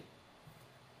you think?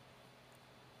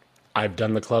 I've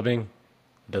done the clubbing,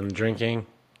 done the drinking,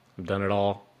 I've done it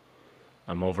all.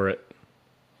 I'm over it.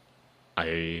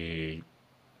 I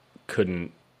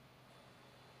couldn't.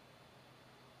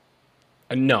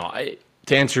 To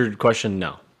answer your question,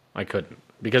 no, I couldn't,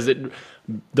 because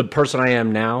the person I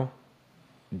am now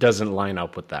doesn't line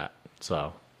up with that.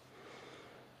 So,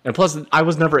 and plus, I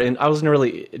was never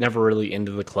really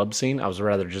into the club scene. I was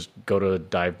rather just go to a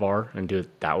dive bar and do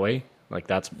it that way. Like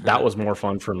that was more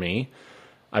fun for me.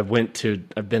 I've been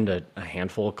to a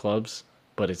handful of clubs,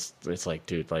 but it's like,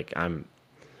 dude, like I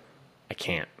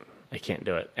can't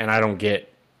do it. And I don't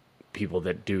get people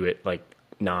that do it like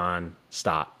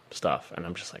non-stop stuff. And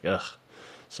I'm just like, ugh.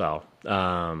 So,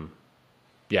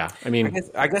 yeah, I mean,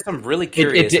 I guess I'm really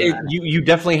curious. You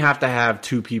definitely have to have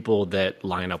two people that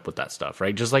line up with that stuff,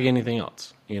 right? Just like anything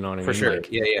else, you know what I mean? For sure. Like,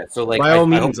 yeah. So like, by all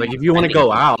means, like if you want to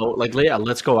go out, like, yeah,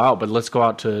 let's go out, but let's go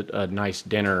out to a nice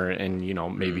dinner and, you know,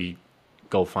 maybe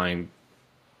go find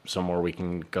somewhere we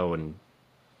can go and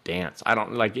dance. I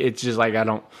don't like, it's just like, I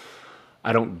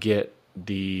don't get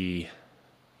the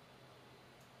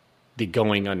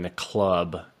going on the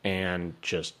club and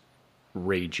just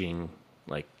raging,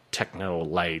 like techno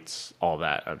lights, all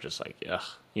that. I'm just like, ugh,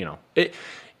 you know,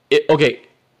 okay.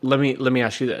 Let me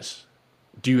ask you this.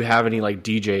 Do you have any like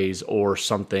DJs or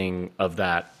something of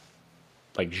that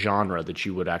like genre that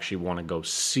you would actually want to go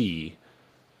see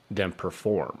them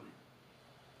perform?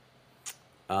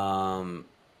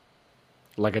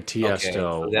 Like a Tiesto, okay.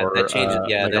 So that changes.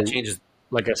 That changes.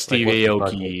 Like a Steve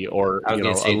Aoki, or you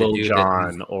know, a Lil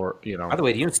Jon, or you know. By the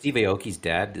way, do you know Steve Aoki's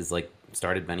dad is like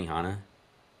started Benihana?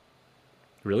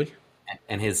 Really?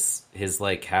 And his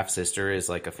like half sister is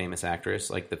like a famous actress.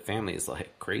 Like the family is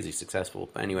like crazy successful.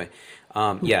 But anyway,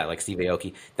 yeah, like Steve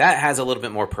Aoki. That has a little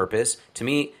bit more purpose to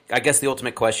me. I guess the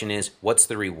ultimate question is, what's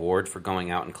the reward for going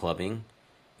out and clubbing?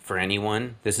 For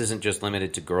anyone, this isn't just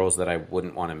limited to girls that I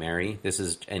wouldn't want to marry. This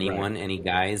is anyone, right. Any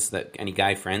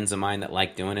guy friends of mine that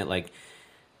like doing it. Like,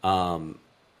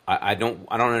 I don't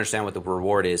understand what the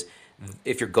reward is.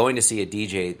 If you're going to see a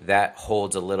DJ, that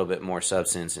holds a little bit more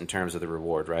substance in terms of the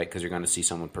reward, right? Because you're going to see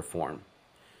someone perform.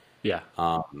 Yeah,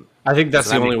 I think that's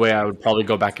the only way I would probably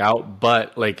go back out.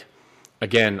 But like,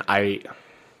 again, I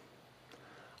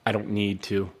don't need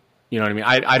to. You know what I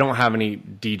mean? I don't have any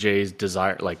DJs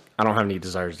desire, like I don't have any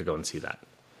desires to go and see that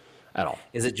at all.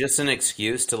 Is it just an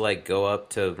excuse to like go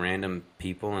up to random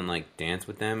people and like dance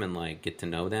with them and like get to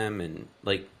know them and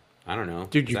like, I don't know.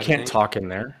 Dude, you can't talk in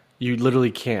there. You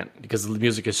literally can't because the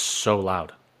music is so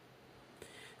loud.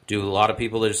 Do a lot of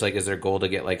people just like, is their goal to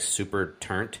get like super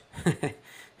turnt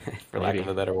for lack of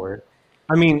a better word?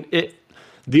 I mean,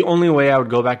 the only way I would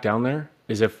go back down there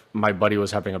is if my buddy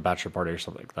was having a bachelor party or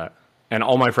something like that. And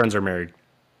all my friends are married,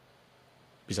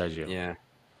 besides you. Yeah.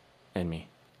 And me.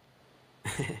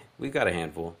 We've got a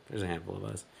handful. There's a handful of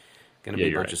us. Going to be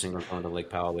a bunch of singles going to Lake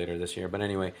Powell later this year. But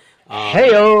anyway.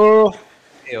 Heyo!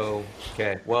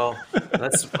 Okay. Well,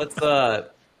 let's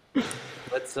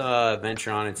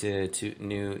venture on into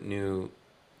new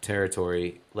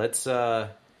territory. Let's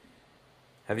did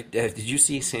you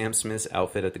see Sam Smith's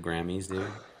outfit at the Grammys, dude?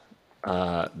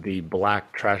 The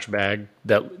black trash bag.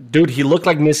 Dude, he looked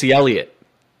like Missy Elliott.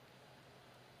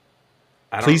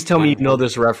 Please tell me you know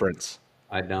this reference.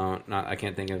 I don't. I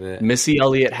can't think of it. Missy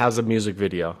Elliott has a music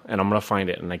video, and I'm gonna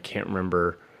find it, and I can't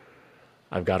remember.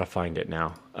 I've got to find it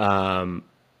now.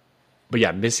 But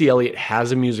yeah, Missy Elliott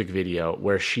has a music video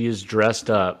where she is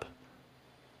dressed up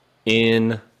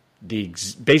in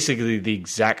basically the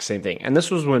exact same thing. And this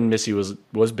was when Missy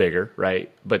was bigger, right?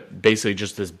 But basically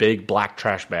just this big black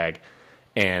trash bag.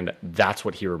 And that's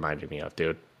what he reminded me of,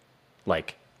 dude.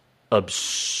 Like,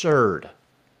 absurd.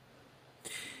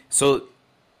 So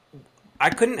I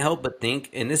couldn't help but think,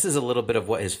 and this is a little bit of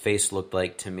what his face looked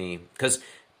like to me. Because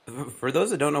for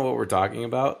those that don't know what we're talking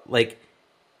about, like,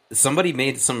 somebody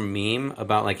made some meme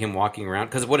about like him walking around,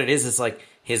 because what it is like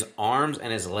his arms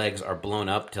and his legs are blown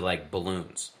up to like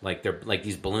balloons, like they're like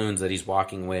these balloons that he's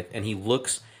walking with, and he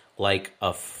looks like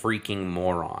a freaking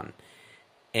moron.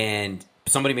 And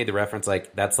somebody made the reference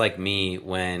like that's like me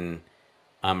when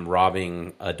I'm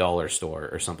robbing a dollar store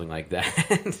or something like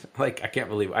that. Like I can't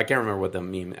remember what the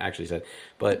meme actually said,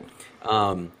 but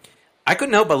I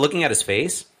couldn't help but looking at his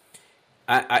face.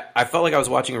 I felt like I was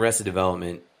watching Arrested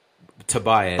Development.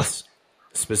 Tobias,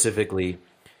 specifically,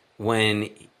 when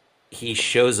he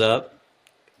shows up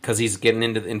because he's getting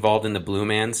involved in the Blue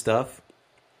Man stuff,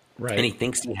 right? And he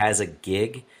thinks he has a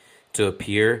gig to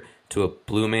appear to a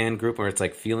Blue Man group where it's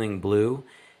like Feeling Blue,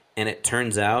 and it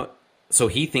turns out, so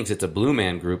he thinks it's a Blue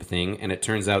Man group thing, and it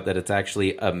turns out that it's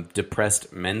actually a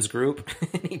depressed men's group.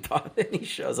 And he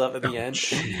shows up at the end,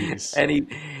 geez. And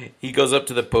he goes up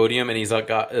to the podium, and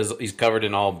he's covered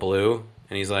in all blue,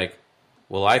 and he's like,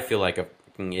 well, I feel like a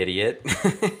fucking idiot.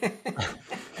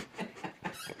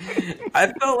 I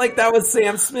felt like that was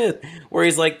Sam Smith, where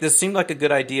he's like, this seemed like a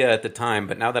good idea at the time,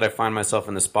 but now that I find myself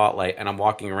in the spotlight and I'm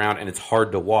walking around and it's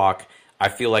hard to walk, I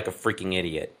feel like a freaking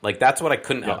idiot. Like, that's what I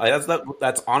couldn't... Yeah.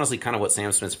 That's honestly kind of what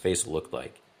Sam Smith's face looked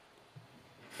like.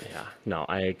 Yeah, no,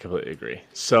 I completely agree.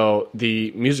 So,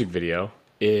 the music video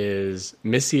is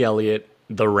Missy Elliott,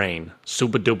 The Rain,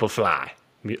 Super Duper Fly,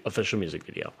 official music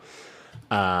video.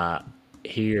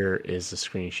 Here is the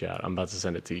screenshot. I'm about to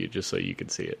send it to you just so you can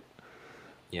see it.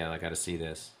 Yeah, I got to see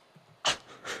this.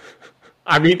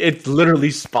 I mean, it's literally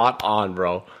spot on,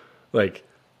 bro. Like,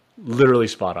 literally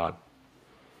spot on.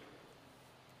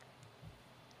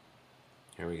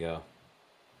 Here we go.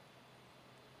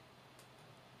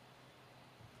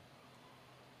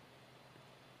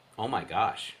 Oh my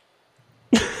gosh.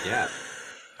 Yeah.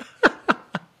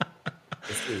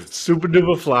 This is Super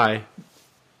Duper Fly.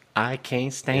 I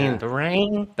can't stand the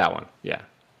rain. That one, yeah.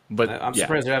 But I'm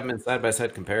surprised there haven't been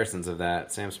side-by-side comparisons of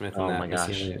that, Sam Smith and that. Oh my gosh.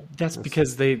 Missy. That's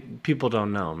because people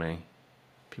don't know, man.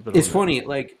 It's funny,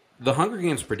 like, the Hunger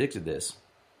Games predicted this.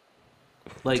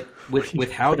 Like,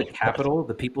 with how the Capitol,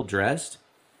 the people dressed.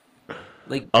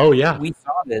 Like, oh yeah, we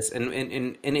saw this,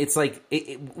 and it's like,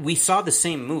 we saw the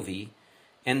same movie,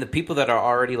 and the people that are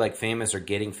already, like, famous or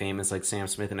getting famous, like Sam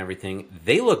Smith and everything,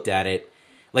 they looked at it,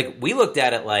 like, we looked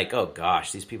at it like, oh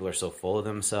gosh, these people are so full of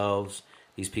themselves.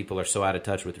 These people are so out of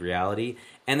touch with reality.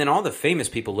 And then all the famous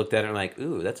people looked at it and were like,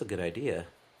 ooh, that's a good idea.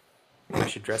 I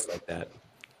should dress like that.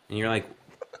 And you're like,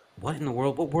 what in the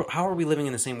world? How are we living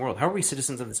in the same world? How are we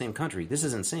citizens of the same country? This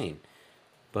is insane.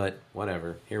 But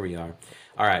whatever. Here we are.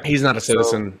 All right. He's not a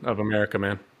citizen of America,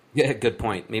 man. Yeah, good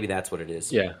point. Maybe that's what it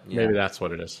is. Yeah, maybe that's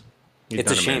what it is.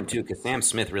 It's a shame, too, because Sam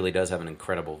Smith really does have an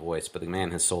incredible voice, but the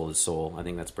man has sold his soul. I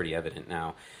think that's pretty evident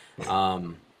now.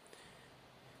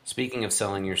 Speaking of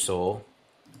selling your soul,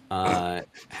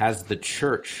 has the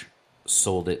church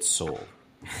sold its soul?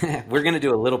 We're going to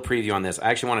do a little preview on this. I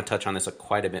actually want to touch on this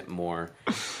quite a bit more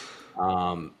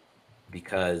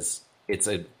because it's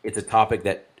a topic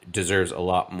that deserves a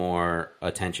lot more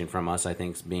attention from us, I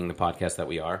think, being the podcast that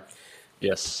we are.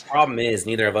 Yes. The problem is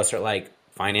neither of us are like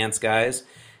finance guys,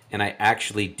 and I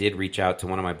actually did reach out to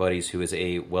one of my buddies who is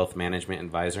a wealth management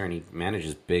advisor, and he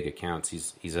manages big accounts.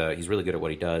 He's really good at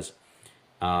what he does.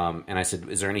 And I said,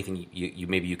 is there anything you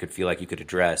maybe you could feel like you could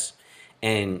address?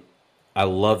 And I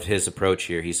loved his approach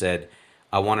here. He said,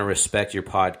 I want to respect your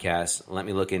podcast. Let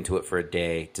me look into it for a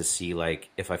day to see like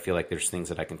if I feel like there's things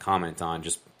that I can comment on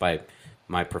just by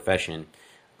my profession.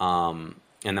 And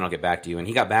then I'll get back to you. And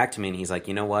he got back to me and he's like,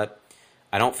 you know what?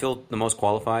 I don't feel the most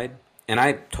qualified. And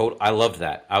I loved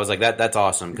that. I was like, that's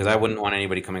awesome, because I wouldn't want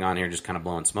anybody coming on here just kind of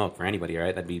blowing smoke for anybody,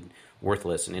 right? That'd be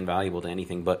worthless and invaluable to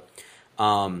anything. But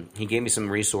he gave me some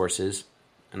resources,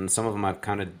 and some of them I've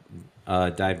kind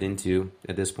of dived into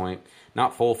at this point.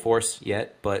 Not full force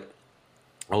yet, but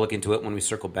I'll look into it when we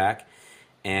circle back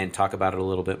and talk about it a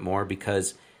little bit more,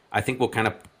 because I think we'll kind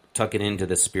of tuck it into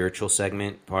the spiritual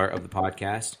segment part of the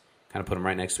podcast, kind of put them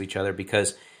right next to each other,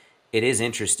 because it is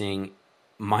interesting.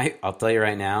 I'll tell you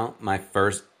right now, my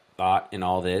first thought in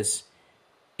all this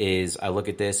is I look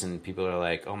at this and people are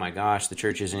like, oh my gosh, the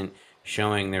church isn't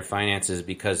showing their finances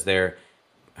because they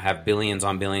have billions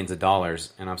on billions of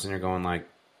dollars. And I'm sitting there going like,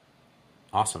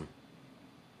 awesome.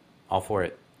 All for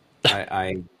it.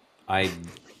 In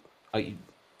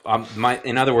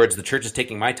other words, the church is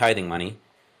taking my tithing money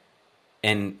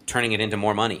and turning it into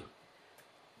more money.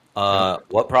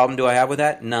 What problem do I have with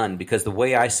that? None, because the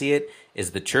way I see it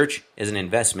is the church is an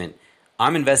investment.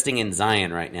 I'm investing in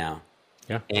Zion right now.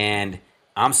 Yeah. And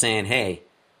I'm saying, hey,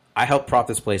 I helped prop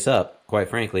this place up, quite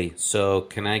frankly. So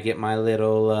can I get my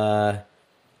little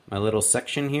my little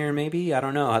section here, maybe. I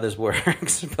don't know how this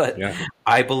works, but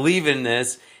I believe in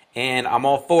this, and I'm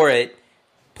all for it.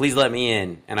 Please let me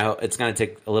in. And it's going to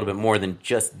take a little bit more than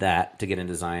just that to get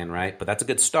into Zion, right? But that's a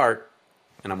good start,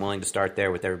 and I'm willing to start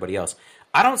there with everybody else.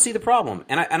 I don't see the problem,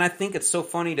 and I think it's so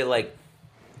funny to like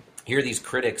hear these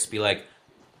critics be like,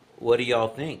 "What do y'all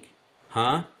think?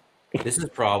 Huh? This is a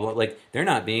problem. Like they're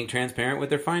not being transparent with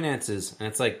their finances." And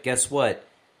it's like, guess what?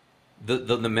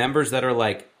 The members that are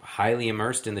like highly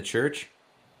immersed in the church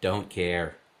don't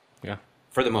care. Yeah,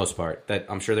 for the most part. That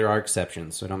I'm sure there are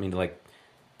exceptions, so I don't mean to like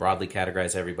broadly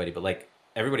categorize everybody, but like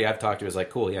everybody I've talked to is like,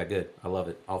 "Cool, yeah, good, I love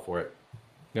it, all for it."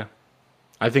 Yeah,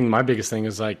 I think my biggest thing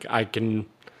is like I can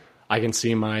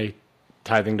see my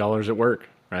tithing dollars at work,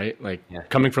 right? Like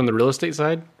coming from the real estate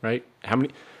side, right?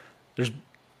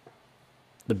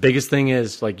 The biggest thing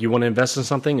is like you want to invest in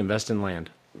something, invest in land,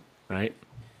 right?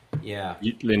 Yeah.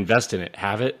 You invest in it,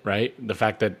 have it, right? The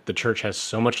fact that the church has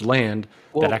so much land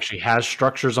that actually has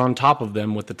structures on top of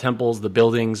them with the temples, the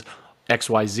buildings,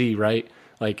 XYZ, right?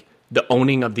 Like the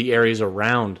owning of the areas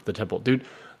around the temple. Dude,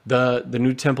 the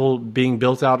new temple being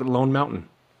built out at Lone Mountain,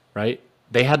 right?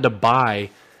 They had to buy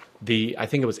I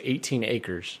think it was 18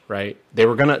 acres, right?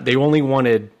 They only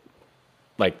wanted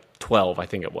like 12, I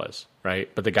think it was, right?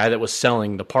 But the guy that was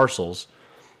selling the parcels,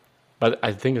 but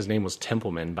I think his name was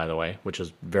Templeman, by the way, which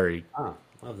is very,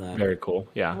 love that. Very cool.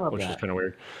 Yeah, which is kind of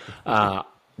weird.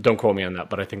 Don't quote me on that,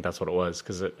 but I think that's what it was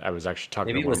because I was actually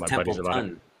talking to one of my buddies about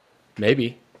it.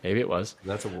 Maybe it was.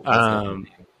 That's a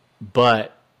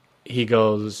but he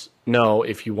goes, no,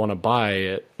 if you want to buy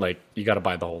it, like you got to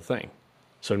buy the whole thing.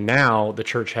 So now the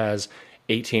church has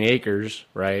 18 acres,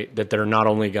 right, that they're not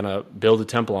only going to build a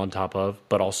temple on top of,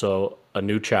 but also a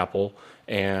new chapel.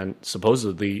 And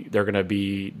supposedly they're going to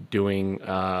be doing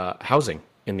housing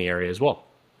in the area as well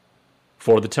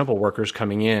for the temple workers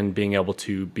coming in, being able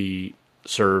to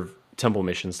serve temple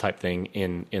missions type thing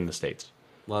in the States.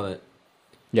 Love it.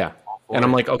 Yeah. And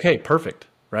I'm like, okay, perfect.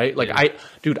 Right. Like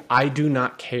I do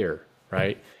not care.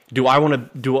 Right. Would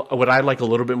I like a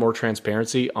little bit more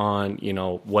transparency on,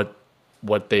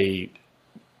 what they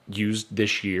used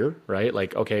this year, right?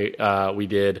 Like, okay, we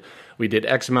did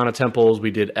X amount of temples,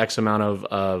 we did X amount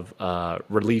of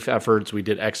relief efforts, we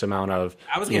did X amount of.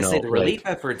 I was going to say the relief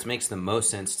efforts makes the most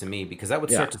sense to me because that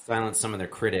would start to silence some of their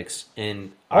critics,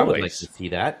 and I would like to see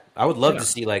that. I would love to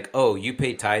see like, oh, you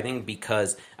pay tithing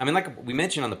because I mean, like we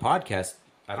mentioned on the podcast,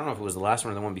 I don't know if it was the last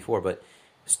one or the one before, but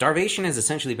starvation has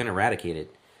essentially been eradicated.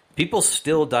 People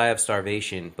still die of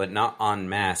starvation, but not en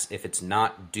masse if it's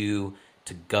not due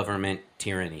to government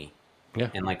tyranny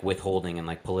and like withholding and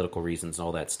like political reasons and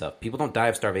all that stuff. People don't die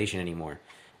of starvation anymore.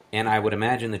 And I would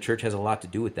imagine the church has a lot to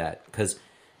do with that because,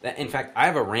 in fact, I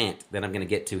have a rant that I'm going to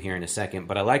get to here in a second,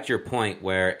 but I liked your point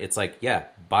where it's like, yeah,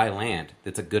 buy land.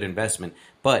 It's a good investment,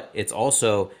 but it's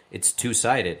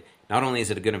two-sided. Not only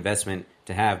is it a good investment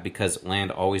to have because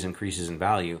land always increases in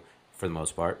value for the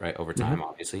most part, right, over time,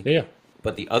 obviously. Yeah.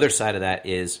 But the other side of that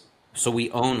is, so we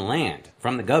own land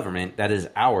from the government that is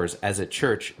ours as a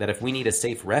church, that if we need a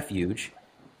safe refuge,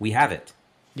 we have it.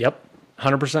 Yep,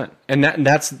 100%. And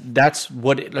that's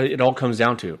what it all comes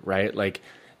down to, right? Like,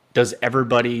 does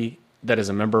everybody that is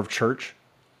a member of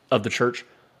the church,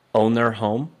 own their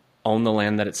home, own the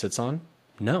land that it sits on?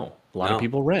 No. A lot of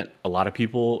people rent. A lot of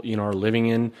people, are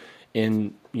living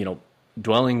in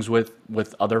dwellings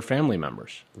with other family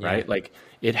members, right? Like,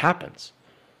 it happens.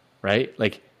 Right?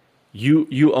 Like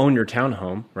you own your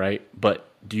townhome, right? But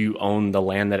do you own the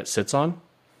land that it sits on?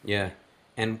 Yeah.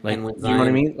 And like, with you know what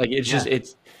I mean? Like it's just,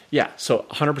 so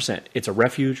 100%, it's a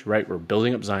refuge, right? We're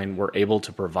building up Zion. We're able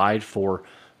to provide for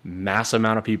mass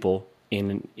amount of people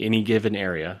in any given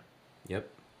area. Yep.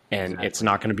 And it's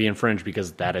not going to be infringed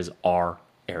because that is our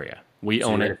area. We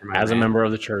own it as a member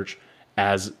of the church,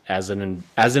 as an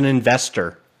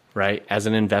investor. Right, as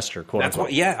an investor, quote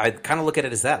unquote. I kind of look at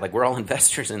it as that. Like we're all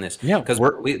investors in this. Yeah, because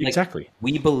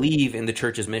we believe in the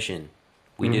church's mission.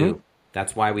 We do.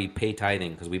 That's why we pay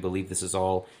tithing because we believe this is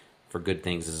all for good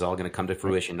things. This is all going to come to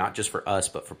fruition, not just for us,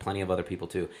 but for plenty of other people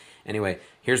too. Anyway,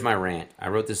 here's my rant. I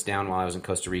wrote this down while I was in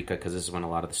Costa Rica because this is when a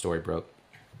lot of the story broke.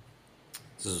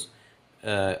 This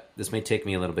may take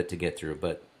me a little bit to get through,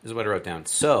 but this is what I wrote down.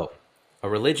 So, a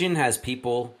religion has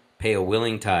people pay a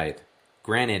willing tithe.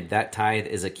 Granted, that tithe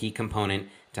is a key component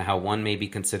to how one may be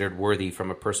considered worthy from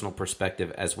a personal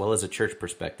perspective as well as a church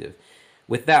perspective.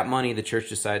 With that money, the church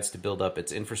decides to build up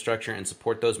its infrastructure and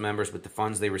support those members with the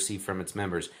funds they receive from its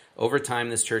members. Over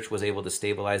time, this church was able to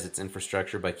stabilize its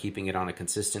infrastructure by keeping it on a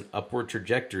consistent upward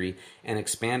trajectory and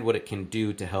expand what it can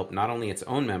do to help not only its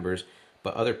own members,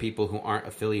 but other people who aren't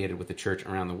affiliated with the church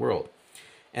around the world.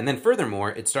 And then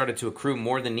furthermore, it started to accrue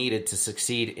more than needed to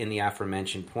succeed in the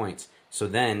aforementioned points. So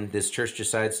then this church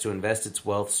decides to invest its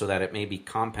wealth so that it may be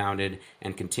compounded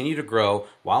and continue to grow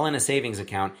while in a savings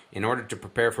account in order to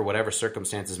prepare for whatever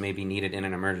circumstances may be needed in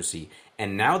an emergency.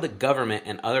 And now the government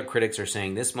and other critics are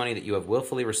saying this money that you have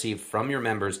willfully received from your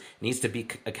members needs to be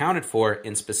accounted for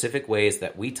in specific ways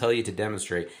that we tell you to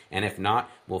demonstrate, and if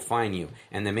not, we'll fine you.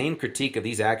 And the main critique of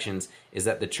these actions is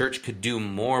that the church could do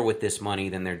more with this money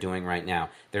than they're doing right now.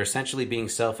 They're essentially being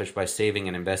selfish by saving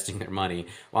and investing their money,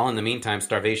 while in the meantime,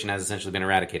 starvation has essentially been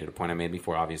eradicated, a point I made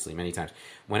before, obviously, many times.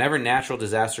 Whenever natural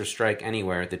disasters strike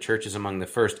anywhere, the church is among the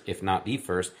first, if not the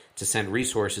first, to send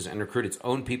resources and recruit its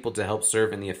own people to help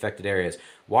serve in the affected areas.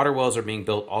 Water wells are being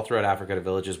built all throughout Africa to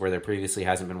villages where there previously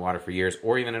hasn't been water for years,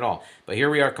 or even at all. But here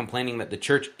we are complaining that the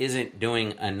church isn't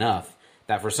doing enough,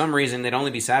 that for some reason they'd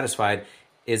only be satisfied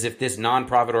is if this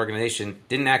non-profit organization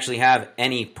didn't actually have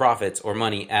any profits or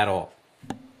money at all.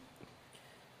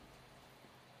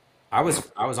 I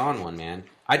was on one, man.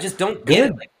 I just don't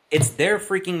get it. Like, it's their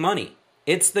freaking money.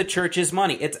 It's the church's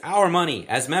money. It's our money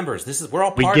as members. We're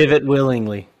all part of it. We give it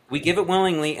willingly. We give it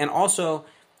willingly, and also,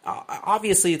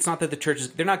 obviously, it's not that the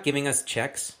churches, they're not giving us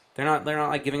checks. They're not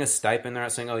like giving us stipend. They're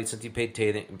not saying, oh, since you paid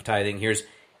tithing,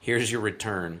 here's your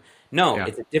return. No,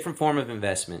 It's a different form of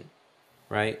investment,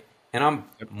 right? And I'm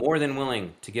more than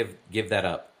willing to give that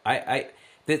up.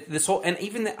 This whole, and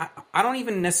even I don't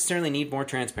even necessarily need more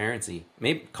transparency.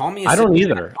 Maybe call me. I don't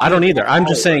either. I'm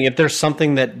just saying, if there's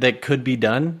something that could be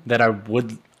done that I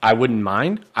wouldn't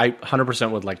mind. I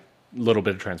 100% would like a little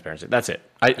bit of transparency. That's it.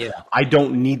 I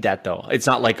don't need that though. It's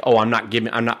not like, oh, I'm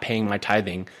not paying my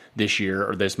tithing this year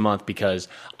or this month because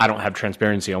I don't have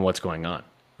transparency on what's going on.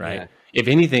 Right. Yeah. If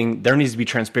anything, there needs to be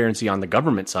transparency on the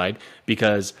government side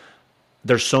because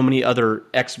there's so many other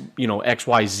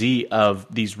XYZ of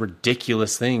these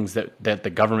ridiculous things that the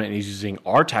government is using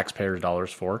our taxpayers'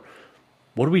 dollars for.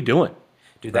 What are we doing?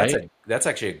 Dude, that's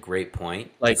actually a great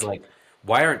point. Like,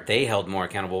 why aren't they held more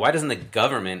accountable? Why doesn't the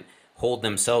government hold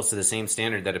themselves to the same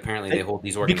standard that apparently they hold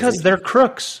these organizations? Because they're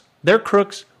crooks. They're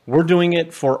crooks. We're doing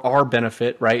it for our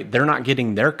benefit, right? They're not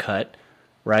getting their cut,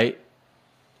 right?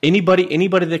 Anybody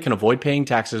that can avoid paying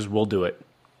taxes will do it.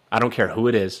 I don't care who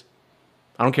it is.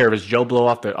 I don't care if it's Joe Blow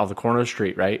off the corner of the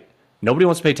street, right? Nobody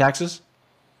wants to pay taxes.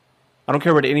 I don't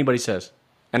care what anybody says.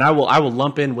 And I will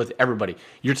lump in with everybody.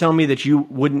 You're telling me that you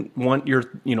wouldn't want your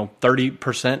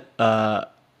 30%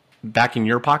 back in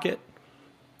your pocket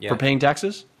for paying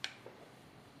taxes?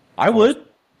 I would.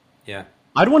 Yeah.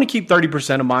 I'd want to keep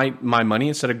 30% of my money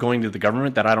instead of going to the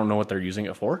government that I don't know what they're using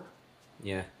it for.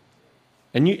 Yeah.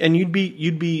 And you'd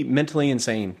be mentally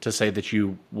insane to say that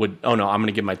you would, oh no, I'm going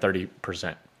to give my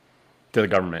 30% to the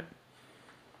government.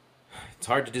 It's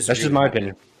hard to disagree. That's just my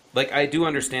opinion. Like, I do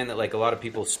understand that, like, a lot of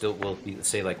people still will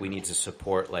say, like, we need to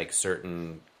support, like,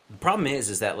 certain... The problem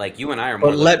is that, like, you and I are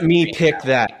more... But let me pick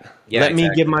that. Yeah, let me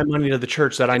give my money to the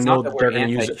church that I know that they're going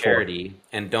to use it for.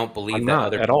 And don't believe that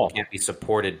other people can't be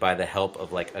supported by the help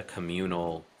of, like, a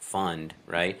communal fund,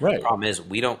 right? Right. The problem is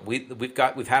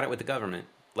we've had it with the government.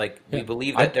 Like, we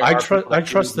believe that I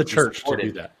trust the church to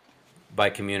do that. By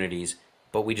communities,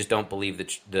 but we just don't believe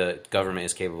that the government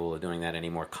is capable of doing that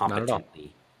anymore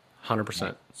competently.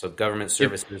 100%. So government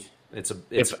services,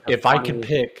 if I could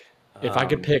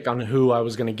pick on who I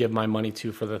was going to give my money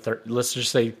to for let's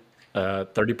just say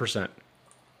 30%,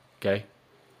 okay?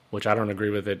 Which I don't agree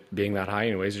with it being that high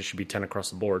anyways. It should be 10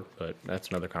 across the board, but that's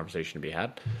another conversation to be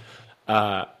had.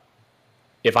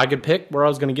 If I could pick where I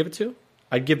was going to give it to,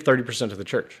 I'd give 30% to the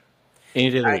church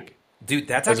any day of the week. Dude,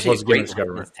 that's actually a great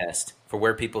litmus test for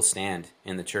where people stand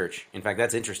in the church. In fact,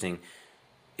 that's interesting.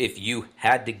 If you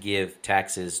had to give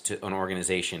taxes to an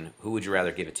organization, who would you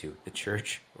rather give it to, the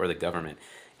church or the government?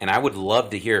 And I would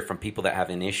love to hear from people that have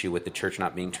an issue with the church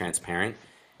not being transparent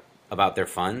about their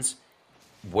funds.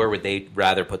 Where would they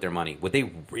rather put their money? Would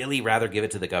they really rather give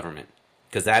it to the government?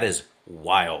 Because that is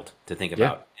wild to think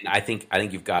about. And I think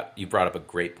you brought up a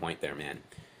great point there, man.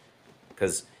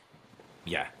 Because,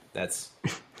 that's...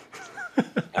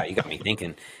 you got me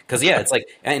thinking. Because, it's like...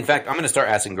 In fact, I'm going to start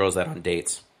asking girls that on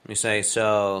dates. Let me say,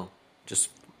 so... Just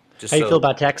how you feel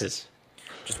about taxes?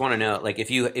 Just want to know, like, if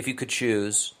you could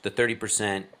choose the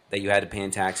 30% that you had to pay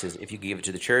in taxes, if you could give it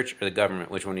to the church or the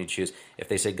government, which one do you choose? If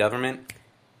they say government,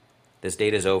 this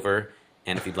date is over,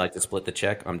 and if you'd like to split the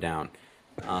check, I'm down.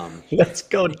 Let's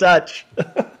go Dutch.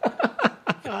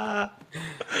 I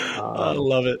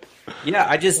love it. Yeah,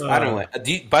 I don't know.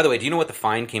 By the way, do you know what the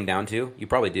fine came down to? You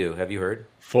probably do. Have you heard?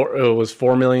 It was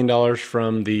 $4 million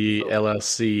from the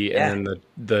LLC, and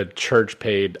the church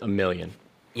paid $1 million.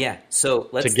 Yeah, so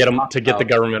let's to get the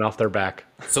government off their back.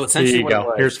 So essentially, here you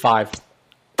go. Here's $5.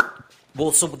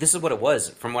 Well, so this is what it was,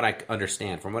 from what I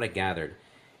understand, from what I gathered,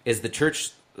 is the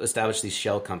church established these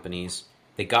shell companies.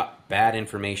 They got bad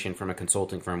information from a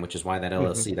consulting firm, which is why that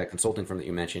LLC, that consulting firm that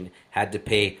you mentioned, had to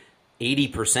pay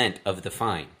 80% of the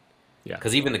fine. Yeah.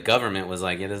 Because even the government was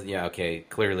like, yeah, okay,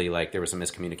 clearly like there was some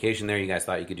miscommunication there. You guys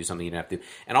thought you could do something you didn't have to.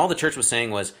 And all the church was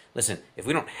saying was, listen, if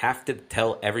we don't have to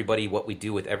tell everybody what we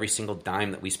do with every single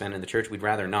dime that we spend in the church, we'd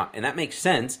rather not. And that makes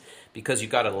sense because you've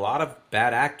got a lot of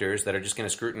bad actors that are just going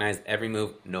to scrutinize every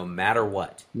move no matter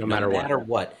what. No matter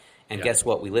what. And guess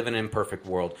what? We live in an imperfect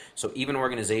world. So even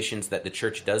organizations that the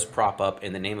church does prop up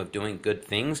in the name of doing good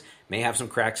things may have some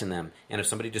cracks in them. And if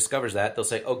somebody discovers that, they'll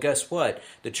say, oh, guess what?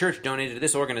 The church donated to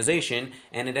this organization,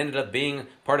 and it ended up being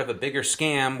part of a bigger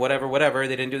scam, whatever.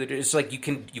 They didn't do it. It's like you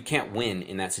can't win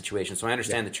in that situation. So I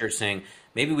understand the church saying,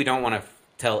 maybe we don't want to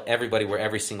tell everybody where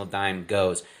every single dime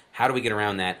goes. How do we get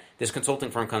around that? This consulting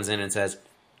firm comes in and says,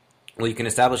 well, you can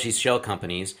establish these shell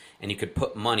companies, and you could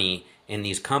put money in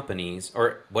these companies,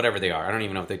 or whatever they are. I don't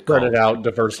even know if they'd call spread it out,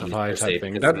 diversify type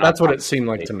thing. That's what it seemed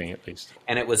like to me, at least.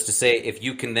 And it was to say, if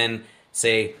you can then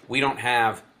say, we don't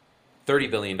have $30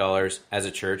 billion as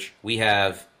a church, we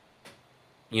have,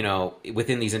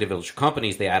 within these individual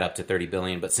companies, they add up to $30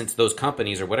 billion. But since those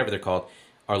companies, or whatever they're called,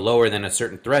 are lower than a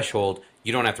certain threshold,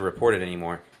 you don't have to report it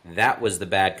anymore. That was the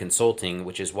bad consulting,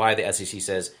 which is why the SEC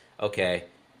says, okay,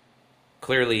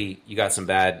 clearly you got some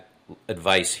bad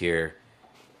advice here.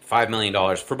 $5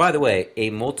 million for, by the way, a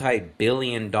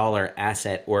multi-billion-dollar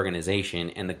asset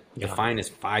organization, and the fine is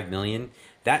 $5 million.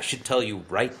 That should tell you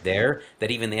right there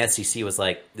that even the SEC was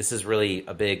like, this is really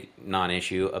a big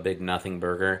non-issue, a big nothing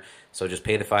burger. So just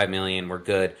pay the $5 million. We're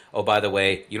good. Oh, by the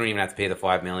way, you don't even have to pay the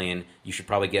 $5 million. You should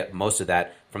probably get most of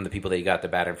that from the people that you got the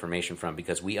bad information from,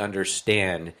 because we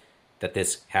understand that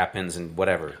this happens and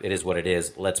whatever. It is what it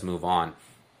is. Let's move on.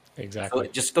 Exactly. So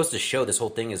it just goes to show this whole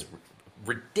thing is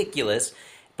ridiculous.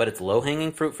 But it's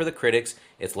low-hanging fruit for the critics.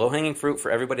 It's low-hanging fruit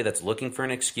for everybody that's looking for an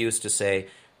excuse to say,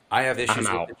 I have issues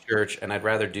with the church, and I'd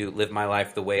rather live my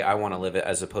life the way I want to live it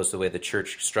as opposed to the way the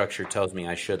church structure tells me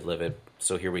I should live it.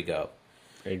 So here we go.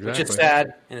 Exactly. Which is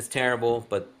sad, and it's terrible,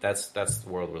 but that's the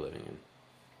world we're living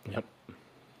in. Yep.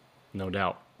 No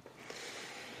doubt.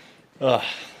 All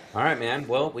right, man.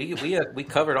 Well, we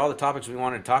covered all the topics we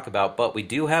wanted to talk about, but we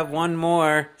do have one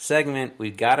more segment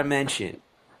we've got to mention.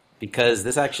 Because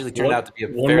this actually turned out to be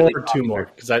one more or two more.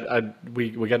 Because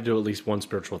we got to do at least one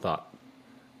spiritual thought.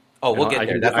 Oh, we'll get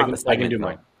there. That's not the segment. I can do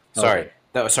mine. Sorry,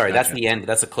 okay. Sorry. That's the end.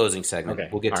 That's a closing segment. Okay.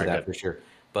 We'll get to that for sure.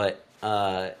 But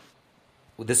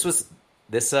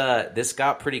this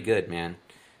got pretty good, man.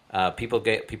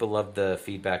 People loved the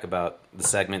feedback about the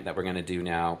segment that we're going to do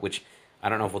now. Which I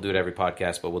don't know if we'll do it every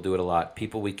podcast, but we'll do it a lot.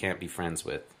 People we can't be friends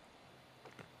with.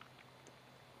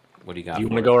 What do you got? Do you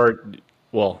want to go or?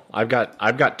 Well, I've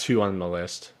got two on the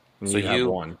list. So you have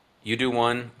one. You do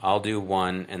one, I'll do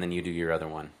one, and then you do your other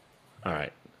one. All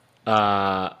right.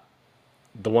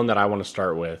 The one that I want to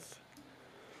start with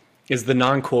is the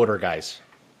non-quarter guys.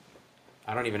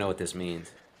 I don't even know what this means.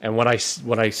 And what I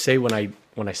say when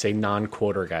I say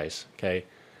non-quarter guys, okay?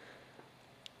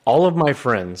 All of my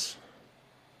friends,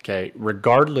 okay,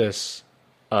 regardless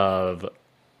of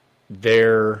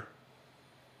their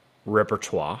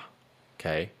repertoire,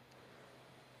 okay,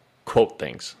 quote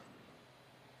things,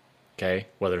 okay,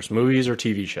 whether it's movies or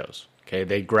TV shows, okay,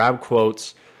 they grab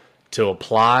quotes to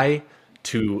apply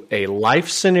to a life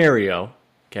scenario,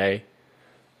 okay,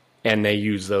 and they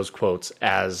use those quotes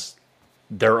as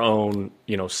their own,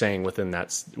 saying within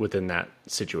that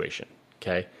situation,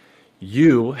 okay.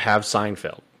 You have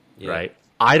Seinfeld, right?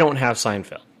 I don't have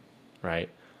Seinfeld, right?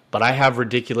 But I have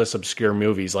ridiculous, obscure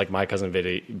movies like My Cousin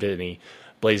Vinny,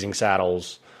 Blazing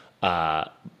Saddles,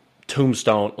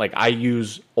 Tombstone. Like, I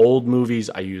use old movies,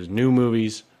 I use new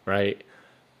movies, right?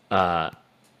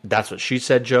 That's What She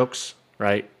Said jokes,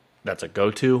 right? That's a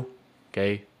go-to,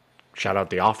 okay? Shout out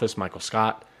The Office, Michael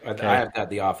Scott. Okay? I have got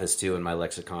The Office too in my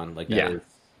lexicon. Like, that is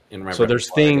in my so there's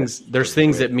things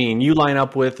that me and you line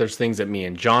up with. There's things that me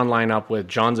and John line up with.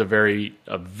 John's a very,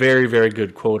 very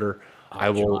good quoter. I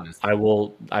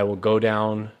will go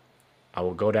down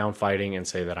fighting and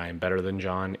say that I am better than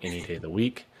John any day of the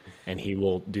week, and he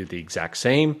will do the exact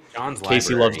same.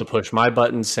 Casey loves to push my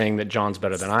buttons saying that John's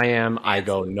better than I am. I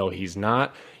go, no, he's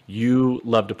not. You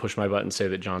love to push my buttons, say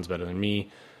that John's better than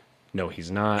me. No,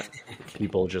 he's not.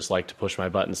 People just like to push my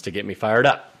buttons to get me fired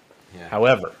up. Yeah.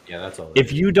 However, that's all.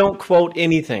 If you don't quote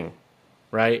anything,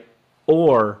 right,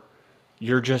 or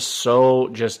you're just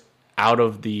out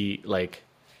of the, like,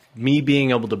 me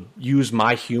being able to use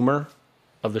my humor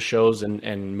of the shows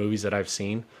and movies that I've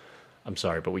seen, I'm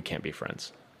sorry, but we can't be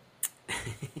friends.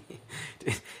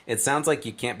 It sounds like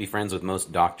you can't be friends with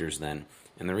most doctors then.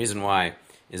 And the reason why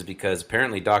is because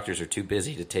apparently doctors are too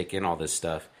busy to take in all this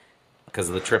stuff. Because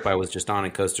of the trip I was just on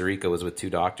in Costa Rica was with 2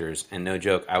 doctors. And no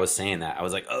joke, I was saying that. I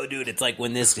was like, oh, dude, it's like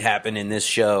when this happened in this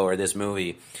show or this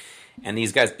movie. And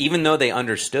these guys, even though they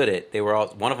understood it, they were all,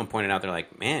 one of them pointed out, they're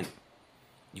like, man,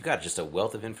 you got just a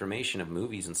wealth of information of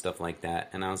movies and stuff like that.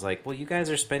 And I was like, well, you guys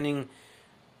are spending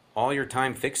all your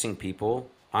time fixing people.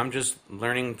 I'm just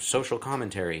learning social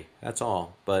commentary. That's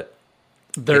all. But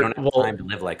they don't have time to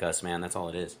live like us, man. That's all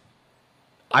it is.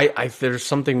 There's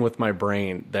something with my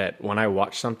brain that when I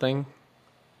watch something,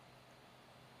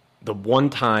 the one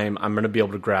time I'm going to be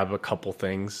able to grab a couple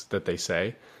things that they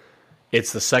say,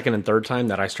 it's the second and third time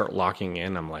that I start locking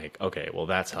in. I'm like, okay, well,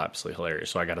 that's absolutely hilarious.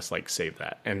 So I got to like save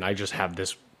that. And I just have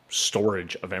this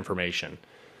storage of information.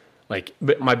 Like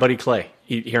my buddy Clay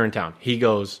here in town, he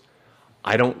goes,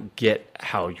 I don't get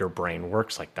how your brain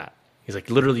works like that. He's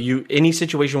like, literally, any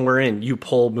situation we're in, you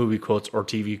pull movie quotes or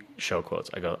TV show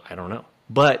quotes. I go, I don't know.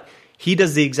 But he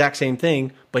does the exact same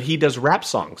thing, but he does rap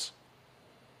songs.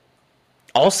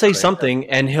 I'll say something,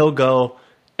 and he'll go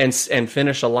and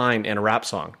finish a line in a rap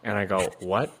song. And I go,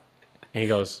 what? And he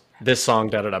goes, this song,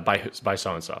 da-da-da, by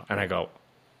so-and-so. And I go,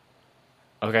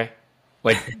 okay.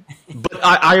 Like, but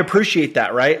I appreciate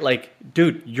that, right? Like,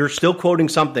 dude, you're still quoting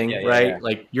something, right? Yeah.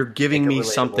 Like, you're giving me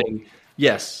something.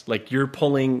 Yes, like you're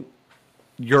pulling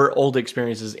your old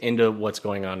experiences into what's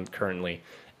going on currently,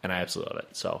 and I absolutely love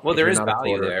it. So, well, there is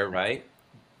value there, right?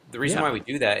 The reason why we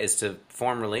do that is to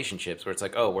form relationships where it's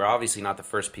like, oh, we're obviously not the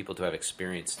first people to have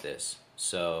experienced this.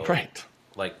 So, right.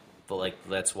 Like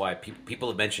that's why people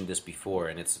have mentioned this before,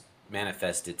 and it's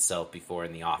manifested itself before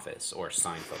in The Office or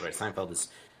Seinfeld, right? Seinfeld is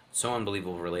so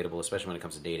unbelievable relatable, especially when it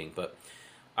comes to dating. But,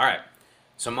 all right,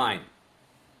 so mine.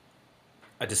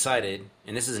 I decided,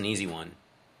 and this is an easy one.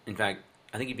 In fact,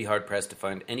 I think you'd be hard-pressed to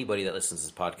find anybody that listens to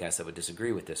this podcast that would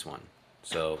disagree with this one.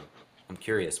 So I'm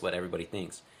curious what everybody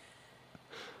thinks.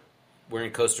 We're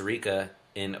in Costa Rica,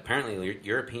 and apparently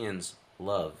Europeans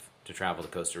love to travel to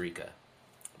Costa Rica.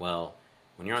 Well,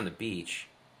 when you're on the beach,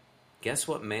 guess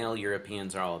what male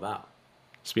Europeans are all about?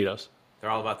 Speedos. They're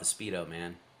all about the Speedo,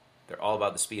 man. They're all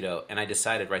about the Speedo. And I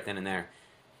decided right then and there,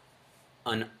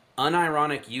 an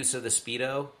unironic use of the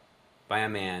Speedo by a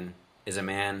man is a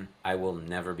man I will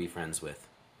never be friends with.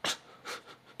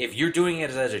 If you're doing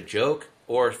it as a joke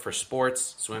or for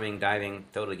sports, swimming, diving,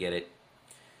 totally get it.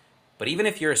 But even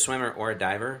if you're a swimmer or a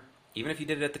diver, even if you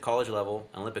did it at the college level,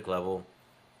 Olympic level,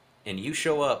 and you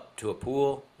show up to a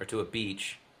pool or to a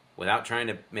beach without trying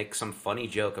to make some funny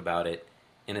joke about it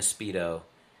in a Speedo,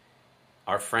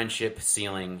 our friendship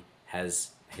ceiling had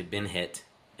been hit,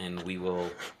 and we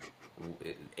will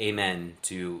amen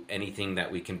to anything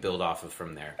that we can build off of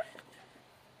from there.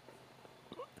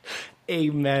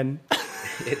 Amen.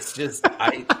 It's just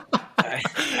I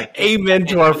amen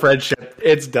to our friendship.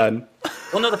 It's done.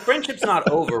 Well, no, the friendship's not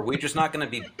over. We're just not going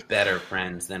to be better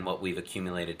friends than what we've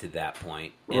accumulated to that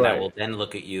point. And right. I will then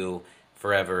look at you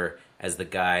forever as the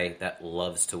guy that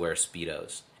loves to wear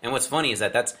Speedos. And what's funny is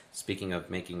that's, speaking of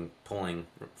pulling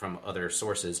from other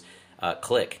sources,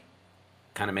 Click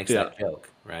kind of makes that joke,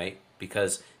 right?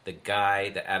 Because the guy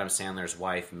that Adam Sandler's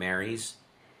wife marries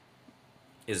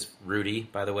is Rudy,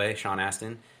 by the way, Sean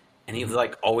Astin. And he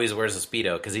like always wears a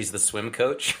Speedo because he's the swim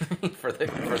coach for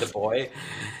the boy.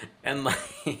 And like,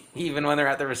 even when they're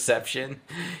at the reception,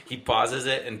 he pauses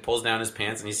it and pulls down his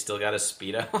pants, and he's still got a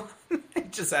Speedo. He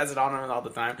just has it on him all the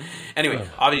time. Anyway,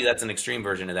 obviously that's an extreme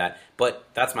version of that. But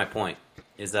that's my point,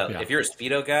 is that if you're a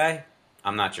Speedo guy,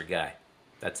 I'm not your guy.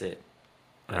 That's it.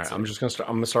 All right, I'm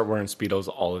gonna start wearing Speedos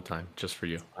all the time, just for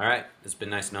you. All right, it's been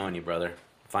nice knowing you, brother.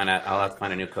 I'll have to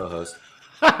find a new co-host.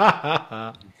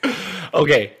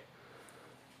 Okay.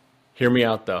 Hear me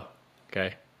out, though,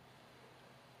 okay?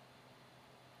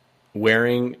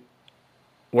 Wearing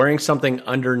something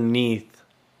underneath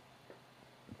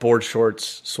board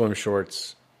shorts, swim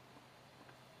shorts,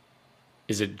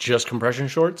 is it just compression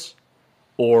shorts?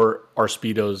 Or are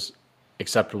Speedos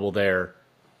acceptable there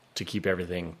to keep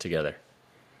everything together?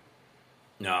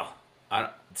 No.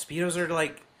 Speedos are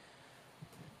like...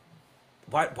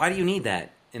 Why do you need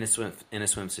that in a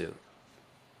swimsuit?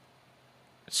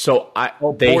 So I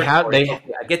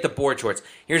get the board shorts.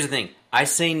 Here's the thing. I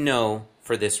say no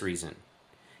for this reason.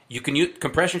 You can use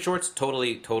compression shorts,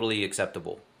 totally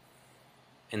acceptable.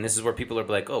 And this is where people are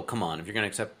like, oh, come on. If you're going to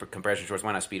accept compression shorts,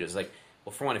 why not Speedos? It's like,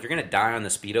 well, for one, if you're going to die on the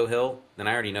Speedo hill, then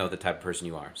I already know the type of person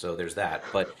you are. So there's that.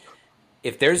 But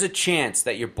if there's a chance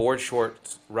that your board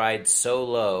shorts ride so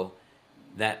low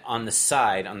that on the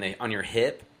side, on your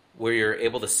hip, where you're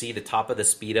able to see the top of the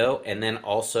Speedo and then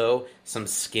also some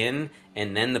skin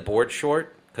and then the board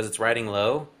short because it's riding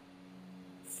low,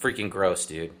 freaking gross,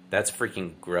 dude. That's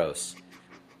freaking gross.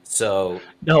 So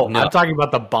no, I'm talking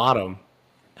about the bottom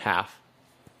half.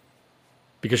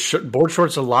 Because board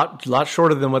shorts are a lot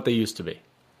shorter than what they used to be,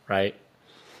 right?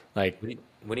 Like,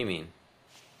 what do you mean?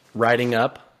 Riding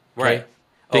up, right?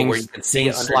 Things, where you can see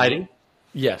it sliding.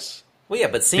 Yes. Well, yeah,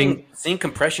 but seeing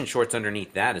compression shorts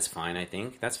underneath that is fine. I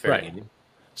think that's fair game.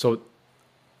 So,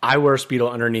 I wear a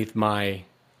Speedo underneath my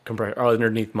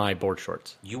underneath my board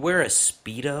shorts. You wear a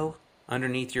Speedo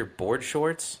underneath your board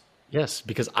shorts? Yes,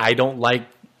 because I don't like.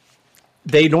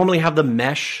 They normally have the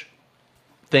mesh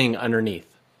thing underneath.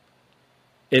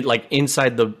 It like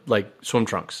inside the swim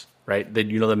trunks, right? The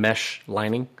mesh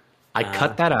lining. I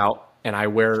cut that out and I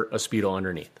wear a Speedo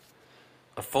underneath.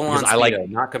 A full-on Speedo,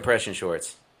 not compression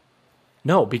shorts.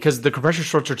 No, because the compression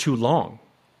shorts are too long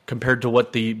compared to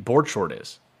what the board short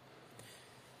is.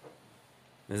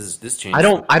 This changes.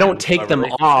 I don't take them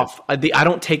off. I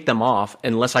don't take them off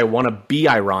unless I want to be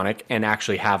ironic and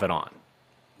actually have it on.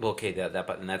 Well, okay,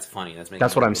 that's funny.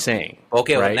 That's what I'm saying.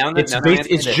 Okay, right? Well,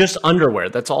 it's just underwear.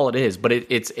 That's all it is. But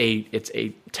it's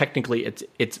technically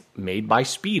it's made by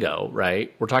Speedo,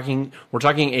 right? We're talking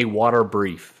a water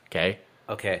brief. Okay.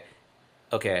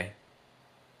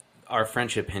 Our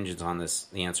friendship hinges on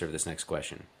the answer of this next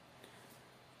question.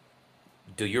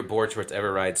 Do your board shorts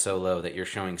ever ride so low that you're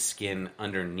showing skin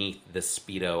underneath the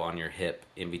Speedo on your hip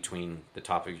in between the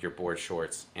top of your board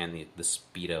shorts and the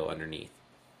Speedo underneath?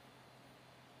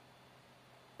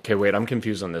 Okay, wait, I'm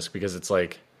confused on this because it's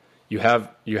like you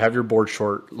have your board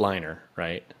short liner,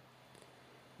 right?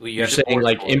 Well, you're saying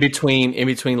like in between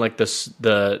like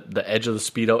the edge of the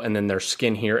Speedo and then there's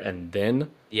skin here and then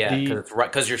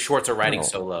because your shorts are riding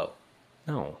so low.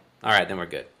 No. All right, then we're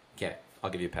good. Okay,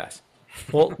 I'll give you a pass.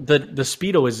 Well, the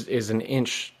Speedo is an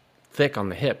inch thick on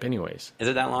the hip, anyways. Is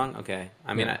it that long? Okay.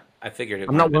 I mean, I figured it.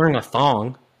 I'm not wearing a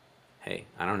thong. Hey,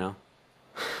 I don't know.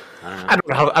 I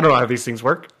don't know how these things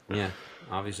work. Yeah.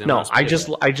 Obviously, no. I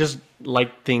just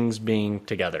like things being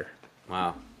together.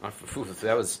 Wow,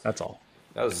 that's all.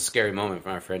 That was a scary moment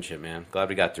for our friendship, man. Glad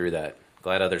we got through that.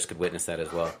 Glad others could witness that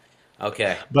as well.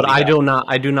 Okay, but I do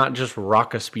not just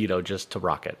rock a Speedo just to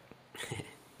rock it.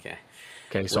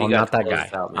 Okay. So I'm not that guy.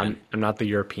 I'm not the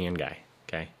European guy.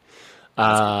 Okay.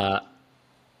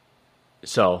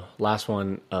 So last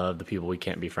one of the people we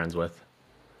can't be friends with.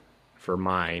 For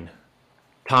mine,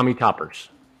 Tommy Toppers.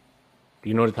 Do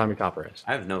you know what a Tommy Topper is?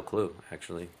 I have no clue,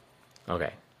 actually.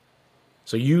 Okay.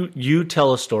 So you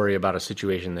tell a story about a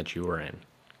situation that you were in,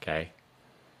 okay?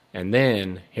 And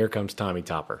then here comes Tommy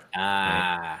Topper.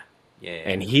 Right? Yeah.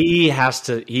 And he has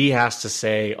to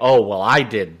say, "Oh, well, I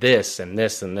did this and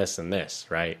this and this and this,"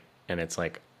 right? And it's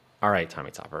like, "All right,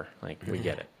 Tommy Topper, like we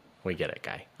get it. We get it,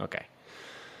 guy. Okay."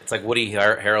 It's like Woody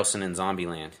Harrelson in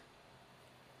Zombieland.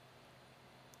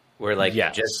 Where like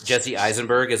Jesse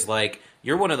Eisenberg is like,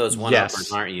 "You're one of those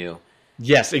one-uppers, aren't you?"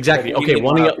 Yes, exactly. Okay,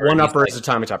 one-upper is a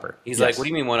Tommy Topper. He's like, "What do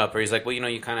you mean one-upper?" He's like, "Well,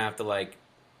 you kind of have to like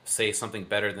say something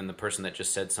better than the person that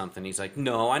just said something." He's like,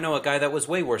 "No, I know a guy that was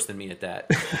way worse than me at that."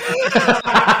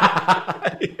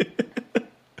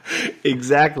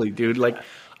 Exactly, dude. Like,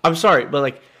 I'm sorry, but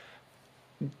like,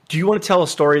 do you want to tell a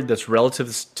story that's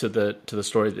relative to the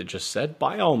story that just said?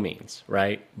 By all means,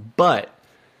 right? But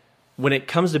when it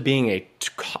comes to being a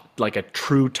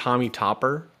true Tommy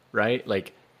Topper, right?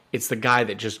 Like, it's the guy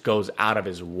that just goes out of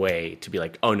his way to be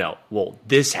like, "Oh no, well,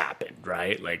 this happened,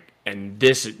 right? Like, and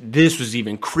this was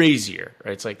even crazier,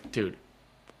 right?" It's like, dude,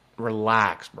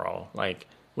 relax, bro. Like,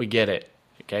 we get it,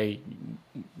 okay?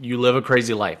 You live a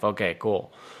crazy life, okay,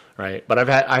 cool, right? But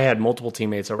I had multiple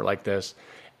teammates that were like this,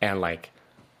 and like,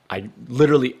 I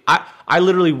literally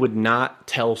would not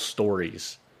tell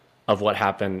stories of what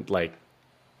happened, like,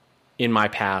 in my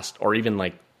past or even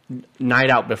like night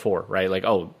out before, right? Like,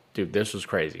 "Oh, dude, this was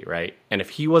crazy," right? And if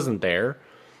he wasn't there,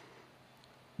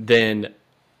 then,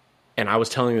 and I was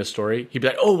telling the story, he'd be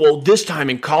like, "Oh, well, this time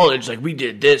in college, like, we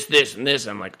did this, this, and this."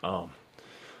 I'm like, "Oh,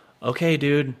 okay,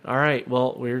 dude. All right.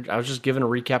 Well, I was just giving a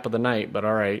recap of the night, but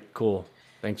all right, cool.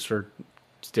 Thanks for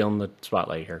stealing the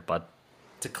spotlight here, bud."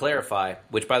 To clarify,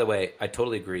 which, by the way, I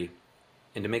totally agree,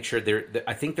 and to make sure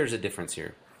I think there's a difference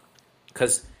here,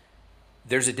 because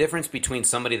there's a difference between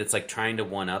somebody that's like trying to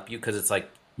one up you, because it's like,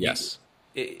 yes,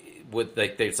 with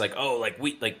like, it's like, "Oh, like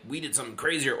we did something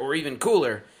crazier or even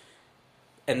cooler,"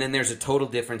 and then there's a total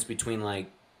difference between like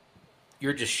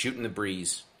you're just shooting the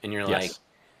breeze and you're like,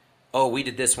 "Oh, we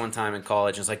did this one time in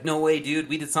college," and it's like, "No way, dude,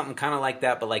 we did something kind of like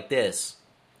that, but like this,"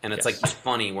 and it's like just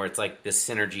funny where it's like this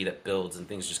synergy that builds and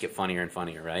things just get funnier and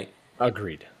funnier, right?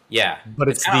 Agreed. Yeah, but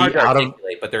it's the hard to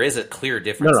articulate, but there is a clear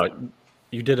difference. No,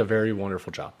 you did a very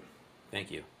wonderful job. Thank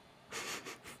you.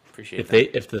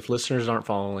 Appreciate if the listeners aren't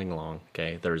following along,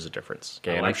 okay, there is a difference.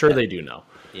 Okay, and I'm like sure that. they do know.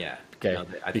 Yeah. Okay, No, I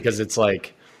think because it's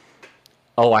like,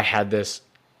 oh, I had this.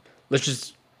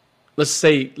 Let's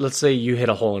say you hit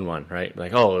a hole in one, right?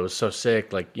 Like, oh, it was so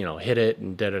sick, like, you know, hit it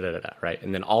and da da da da, right?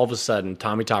 And then all of a sudden,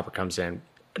 Tommy Topper comes in.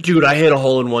 Dude, I hit a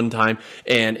hole in one time,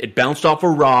 and it bounced off a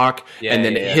rock, and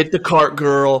then it hit the cart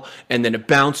girl, and then it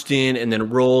bounced in, and then it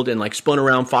rolled, and like spun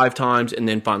around 5 times, and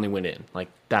then finally went in. Like,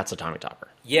 that's a Tommy Topper.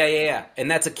 Yeah. And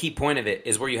that's a key point of it,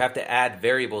 is where you have to add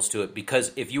variables to it.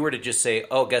 Because if you were to just say,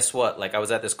 oh, guess what? Like, I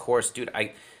was at this course, dude,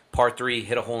 par 3,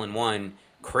 hit a hole in one,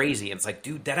 crazy. And it's like,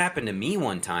 dude, that happened to me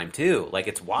one time, too. Like,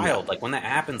 it's wild. Like, when that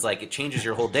happens, like, it changes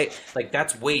your whole day. Like,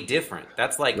 that's way different.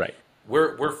 That's like... Right.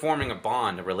 We're forming a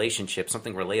bond, a relationship,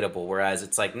 something relatable, whereas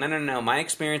it's like, no, my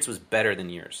experience was better than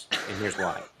yours, and here's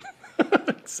why.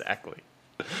 Exactly.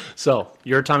 So,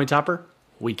 you're a Tommy Topper?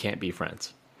 We can't be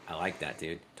friends. I like that,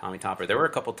 dude. Tommy Topper. There were a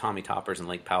couple Tommy Toppers in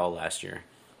Lake Powell last year.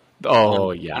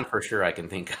 Oh, yeah. One for sure I can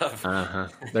think of. Uh-huh.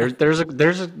 There's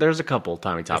a couple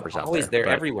Tommy Toppers out there. They're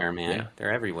everywhere, man. Yeah.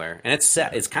 They're everywhere. And it's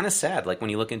sad. It's kind of sad. Like, when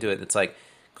you look into it, it's like,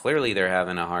 clearly they're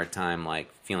having a hard time,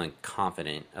 like, feeling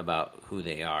confident about who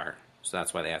they are. So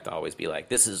that's why they have to always be like,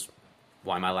 this is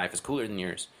why my life is cooler than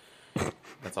yours.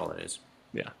 That's all it is.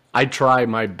 Yeah. I try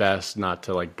my best not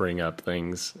to, like, bring up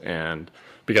things, and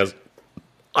because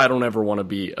I don't ever want to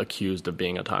be accused of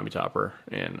being a Tommy Topper,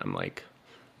 and I'm, like,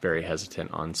 very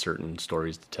hesitant on certain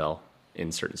stories to tell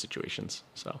in certain situations.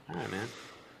 So, all right, man.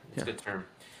 That's a good term.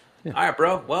 Yeah. All right,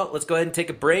 bro. Well, let's go ahead and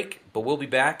take a break, but we'll be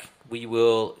back. We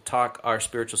will talk our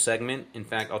spiritual segment. In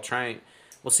fact,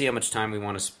 we'll see how much time we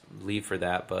want to leave for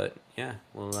that, but yeah,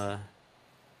 we'll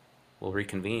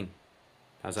reconvene.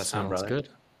 How's that sound, brother? Sounds good.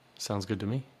 Sounds good to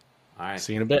me. All right.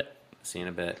 See you in a bit. See you in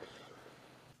a bit.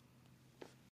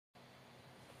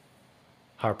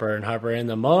 Harper and Harper in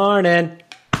the morning.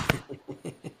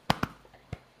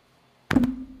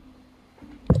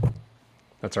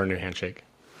 That's our new handshake.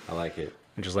 I like it.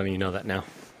 I'm just letting you know that now.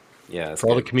 Yeah. For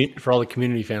all the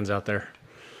community fans out there.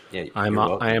 Yeah, I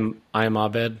am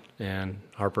Abed, and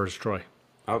Harper's Troy.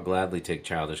 I'll gladly take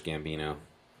Childish Gambino.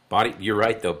 You're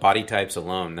right though. Body types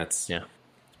alone, it's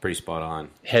pretty spot on.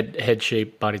 Head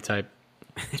shape, body type,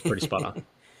 it's pretty spot on.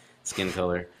 Skin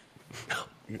color.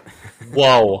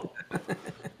 Whoa,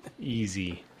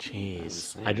 easy,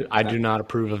 jeez. I do not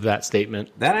approve of that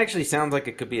statement. That actually sounds like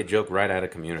it could be a joke right out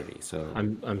of Community. So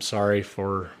I'm sorry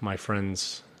for my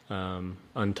friends'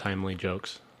 untimely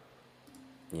jokes.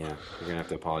 Yeah, you're going to have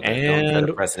to apologize. Don't set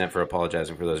a precedent for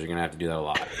apologizing for those. You're going to have to do that a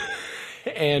lot.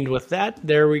 And with that,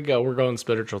 there we go. We're going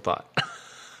spiritual thought.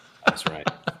 That's right.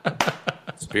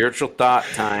 Spiritual thought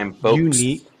time, folks.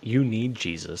 You need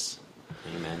Jesus.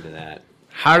 Amen to that.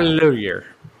 Hallelujah.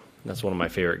 That's one of my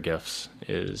favorite gifts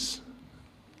is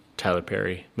Tyler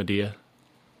Perry, Medea.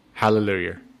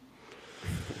 Hallelujah.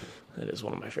 That is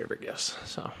one of my favorite gifts.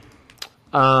 So,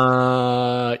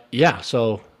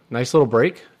 so nice little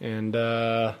break, and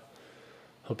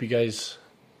hope you guys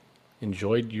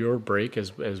enjoyed your break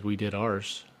as we did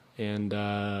ours. And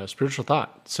spiritual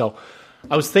thought. So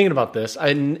I was thinking about this.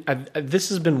 This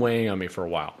has been weighing on me for a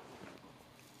while.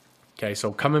 Okay,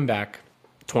 so coming back,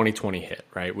 2020 hit,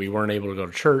 right? We weren't able to go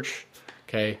to church.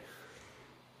 Okay,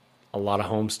 a lot of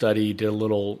home study. Did a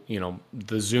little,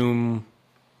 the Zoom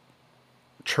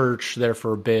church there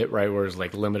for a bit, right, where there's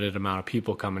like limited amount of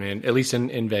people coming in, at least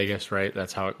in Vegas, right?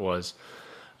 That's how it was.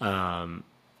 And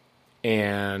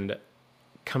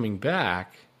coming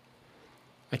back,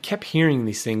 I kept hearing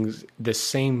these things, this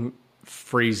same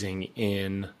phrasing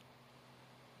in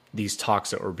these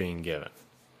talks that were being given.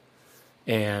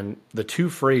 And the two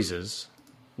phrases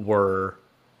were,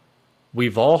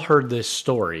 we've all heard this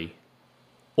story,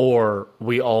 or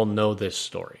we all know this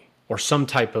story. Or some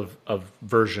type of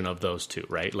version of those two,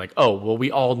 right? Like, oh, well, we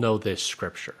all know this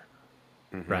scripture,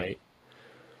 right?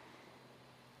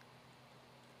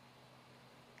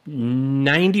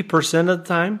 90% of the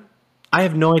time, I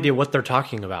have no idea what they're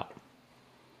talking about.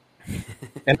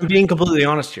 And I'm being completely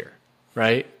honest here,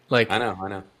 right? Like, I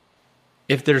know.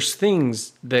 If there's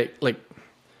things that, like,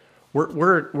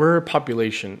 we're a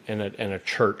population in a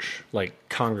church, like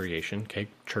congregation, okay,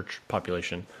 church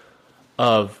population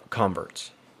of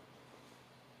converts.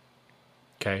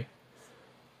 Okay.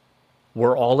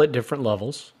 We're all at different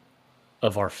levels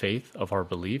of our faith, of our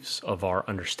beliefs, of our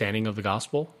understanding of the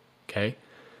gospel. Okay.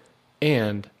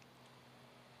 And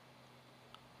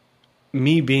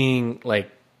me being like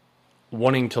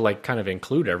wanting to like kind of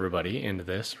include everybody into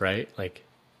this, right? Like,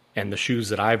 and the shoes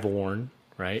that I've worn,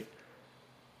 right?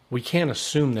 We can't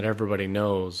assume that everybody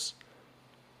knows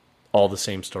all the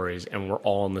same stories and we're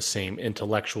all on the same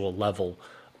intellectual level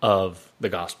of the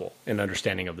gospel and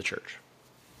understanding of the church.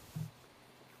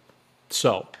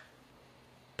 So,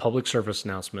 public service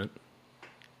announcement,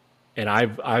 and I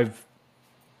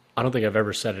don't think I've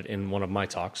ever said it in one of my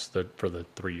talks for the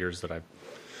 3 years that I've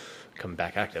come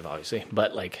back active, obviously,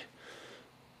 but like,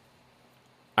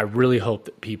 I really hope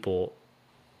that people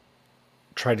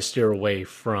try to steer away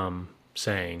from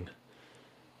saying,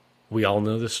 we all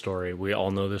know this story, we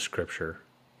all know this scripture,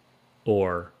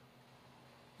 or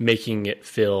making it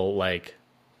feel like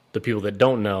the people that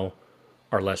don't know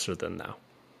are lesser than thou.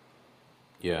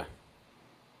 Yeah.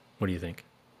 What do you think?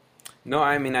 No,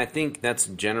 I mean, I think that's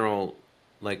general,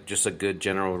 like just a good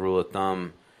general rule of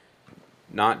thumb,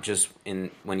 not just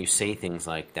in when you say things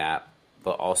like that,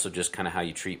 but also just kind of how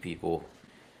you treat people.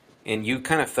 And you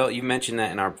kind of you mentioned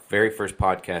that in our very first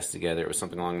podcast together. It was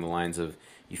something along the lines of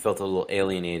you felt a little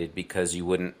alienated because you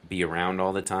wouldn't be around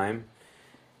all the time.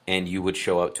 And you would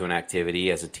show up to an activity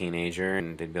as a teenager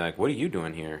and they'd be like, what are you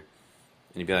doing here?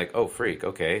 And you'd be like, oh, freak,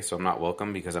 okay, so I'm not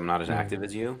welcome because I'm not as active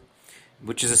as you.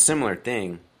 Which is a similar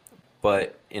thing,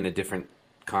 but in a different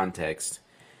context.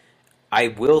 I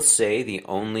will say the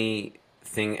only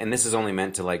thing, and this is only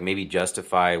meant to like maybe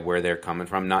justify where they're coming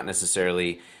from, not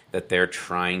necessarily that they're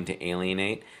trying to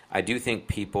alienate. I do think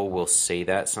people will say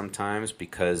that sometimes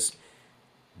because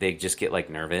they just get like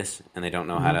nervous and they don't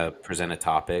know how to present a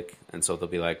topic. And so they'll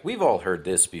be like, we've all heard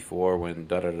this before when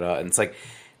da-da-da. And it's like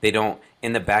they don't,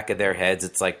 in the back of their heads,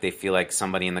 it's like they feel like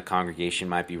somebody in the congregation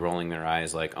might be rolling their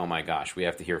eyes like, oh my gosh, we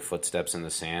have to hear footsteps in the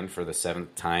sand for the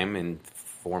 7th time in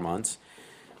 4 months.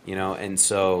 You know, and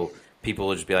so people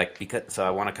will just be like, so I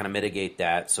want to kind of mitigate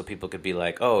that so people could be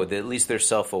like, oh, at least they're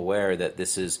self-aware that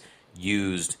this is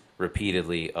used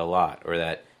repeatedly a lot, or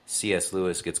that C.S.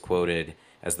 Lewis gets quoted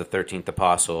as the 13th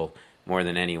apostle more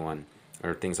than anyone,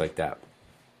 or things like that.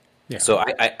 Yeah. So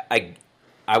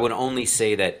I would only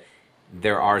say that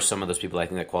there are some of those people I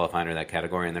think that qualify under that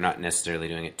category, and they're not necessarily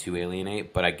doing it to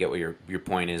alienate, but I get what your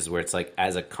point is, where it's like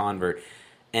as a convert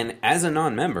and as a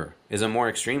non-member is a more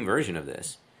extreme version of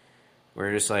this.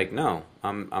 We're just like, no,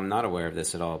 I'm not aware of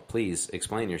this at all. Please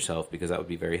explain yourself because that would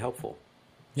be very helpful.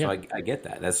 Yeah. So I get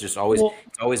that. That's just always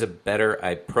it's always a better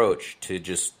approach to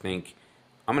just think,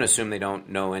 I'm going to assume they don't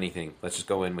know anything. Let's just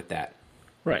go in with that.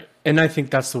 Right. And I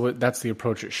think that's the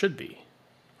approach it should be,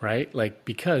 right? Like,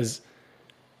 because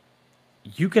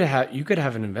you could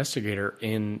have an investigator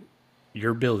in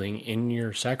your building, in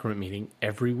your sacrament meeting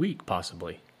every week,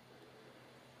 possibly.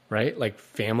 Right? Like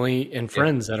family and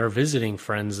friends that are visiting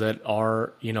friends that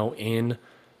are, that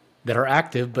are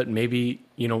active, but maybe,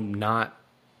 not,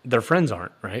 their friends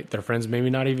aren't, right? Their friends maybe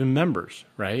not even members,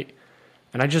 right?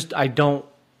 And I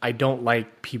don't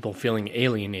like people feeling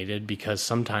alienated because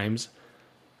sometimes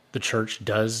the church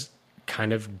does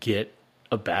kind of get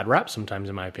a bad rap sometimes,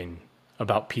 in my opinion,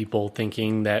 about people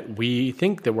thinking that we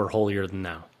think that we're holier than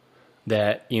thou.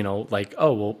 That, like,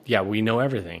 oh, well, yeah, we know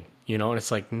everything, and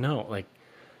it's like, no, like,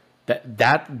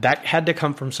 that had to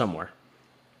come from somewhere,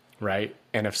 right?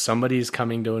 And if somebody's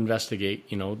coming to investigate,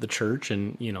 the church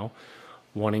and,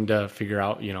 wanting to figure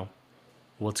out,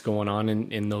 what's going on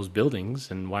in those buildings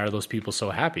and why are those people so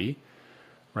happy,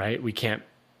 right? We can't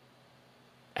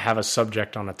have a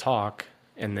subject on a talk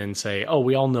and then say, oh,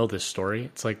 we all know this story.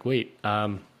 It's like, wait,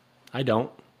 I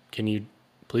don't. Can you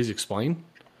please explain?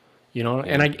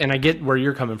 And I get where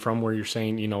you're coming from, where you're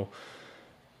saying,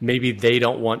 maybe they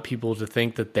don't want people to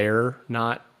think that they're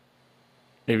not,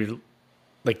 maybe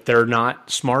like they're not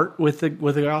smart with the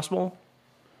gospel,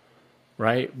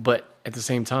 right? But at the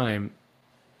same time,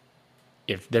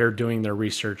 if they're doing their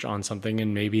research on something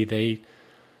and maybe they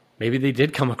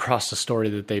did come across a story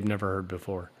that they've never heard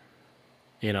before,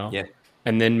 Yeah.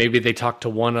 And then maybe they talked to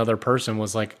one other person,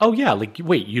 was like, oh yeah, like,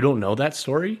 wait, you don't know that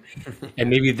story?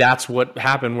 And maybe that's what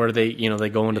happened, where they, they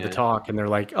go into the talk and they're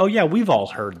like, oh yeah, we've all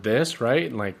heard this, right?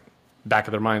 And like back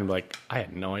of their mind, like, I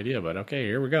had no idea, but okay,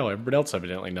 here we go. Everybody else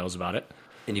evidently knows about it.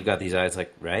 And you've got these eyes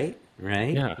like, right?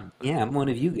 Yeah. Yeah, I'm one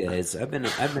of you guys. I've been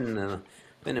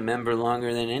a member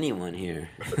longer than anyone here.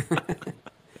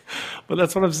 But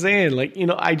that's what I'm saying. Like,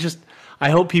 I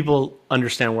hope people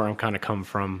understand where I'm kind of come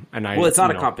from. And it's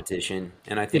not a competition,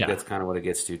 and I think that's kind of what it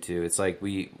gets to too. It's like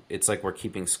we're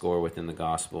keeping score within the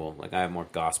gospel. Like, I have more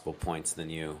gospel points than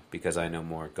you because I know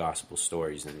more gospel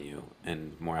stories than you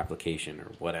and more application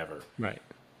or whatever. Right.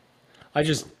 I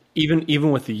just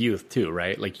even with the youth too,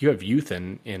 right? Like, you have youth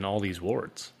in all these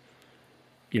wards.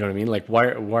 You know what I mean? Like, why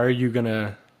are you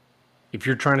gonna, if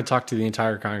you're trying to talk to the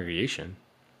entire congregation,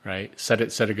 right? Set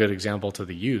a good example to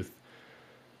the youth.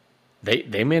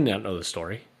 They may not know the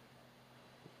story.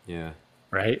 Yeah.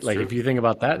 right? Like if you think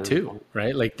about that too,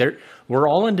 right? Like we're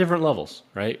all in different levels,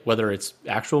 right? Whether it's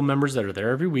actual members that are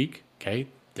there every week, okay,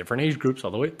 different age groups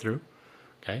all the way through,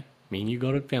 okay. Me and you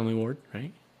go to Family Ward,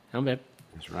 right? I'm bad.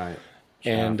 That's right.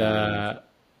 And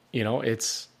you know,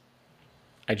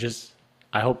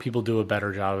 I hope people do a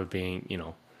better job of being, you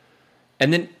know,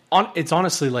 and then it's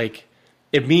honestly like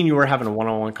if me and you were having a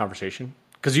one-on-one conversation,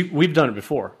 because we've done it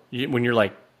before. When you're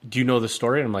like, do you know this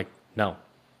story? And I'm like, no.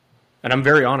 And I'm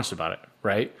very honest about it,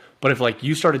 right? But if like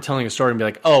you started telling a story and be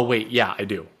like, oh wait, yeah, I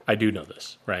do know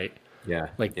this, right? Yeah.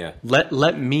 Like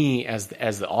let me as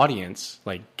the audience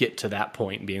like get to that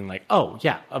point and being like, oh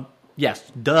yeah, yes,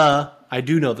 duh, I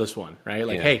do know this one, right?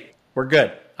 Like, hey, we're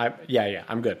good.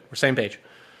 I'm good. We're same page.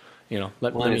 You know,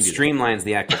 let me it streamlines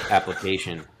the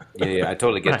application. Yeah, I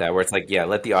totally get that. Where it's like,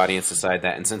 let the audience decide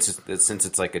that, and since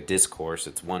it's like a discourse,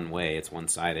 it's one way, it's one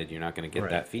sided. You're not going to get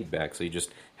that feedback, so you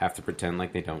just have to pretend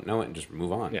like they don't know it and just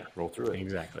move on. Yeah, roll through it.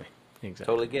 Exactly.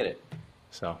 Totally get it.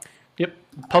 So, yep,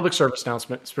 public service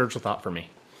announcement, spiritual thought for me.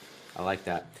 I like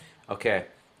that. Okay,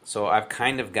 so I've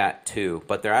kind of got two,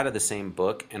 but they're out of the same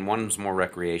book, and one's more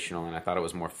recreational, and I thought it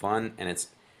was more fun, and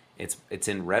it's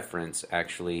in reference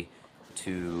actually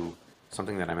to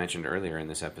something that I mentioned earlier in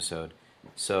this episode.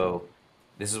 So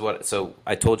this is so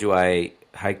I told you I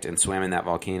hiked and swam in that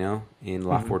volcano in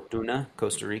La Fortuna,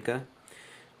 Costa Rica.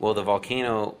 Well, the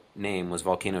volcano name was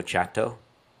Volcano Chato.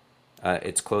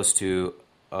 It's close to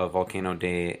Volcano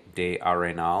de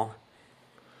Arenal.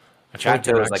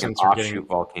 Chato is like an offshoot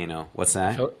volcano. What's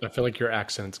that? I feel like your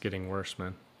accent's getting worse,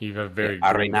 man. You have a very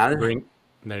Arenal? green.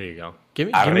 There you go. Give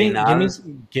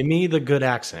me the good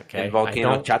accent, okay?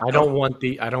 I don't want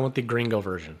the gringo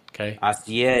version, okay?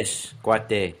 Así es,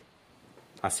 cuate.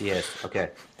 Así es.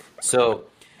 Okay. So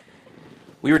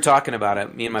we were talking about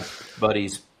it, me and my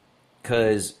buddies,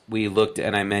 because we looked,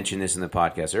 and I mentioned this in the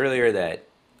podcast earlier, that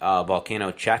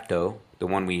Volcano Chato, the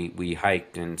one we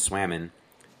hiked and swam in,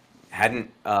 hadn't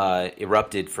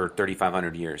erupted for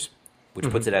 3,500 years, which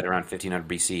puts it at around 1500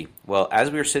 BC. Well, as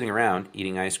we were sitting around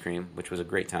eating ice cream, which was a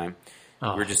great time, we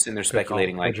were just sitting there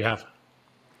speculating. What'd you have?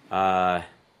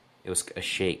 It was a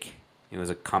shake. It was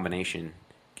a combination.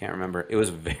 Can't remember. It was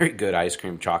a very good ice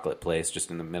cream chocolate place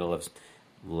just in the middle of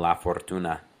La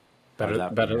Fortuna. Better than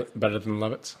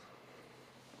Lovitz?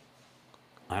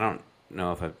 I don't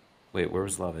know if wait, where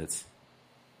was Lovitz?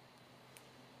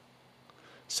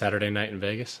 Saturday night in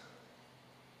Vegas?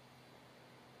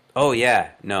 Oh, yeah.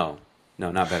 No,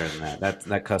 not better than that.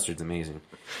 That custard's amazing.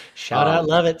 Shout out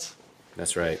Lovitz.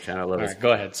 That's right. Shout out Lovitz. All right,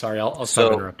 go ahead. Sorry, I'll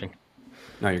stop interrupting.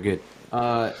 No, you're good.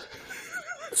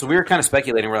 So we were kind of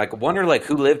speculating. We're like, wonder like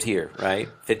who lived here, right?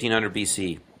 1500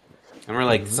 BC. And we're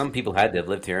like, some people had to have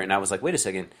lived here. And I was like, wait a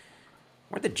second.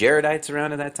 Weren't the Jaredites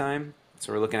around at that time?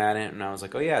 So we're looking at it, and I was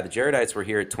like, oh, yeah, the Jaredites were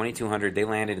here at 2200. They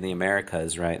landed in the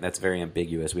Americas, right? That's very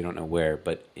ambiguous. We don't know where.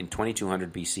 But in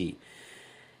 2200 BC.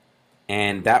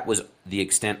 And that was the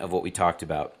extent of what we talked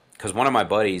about. Because one of my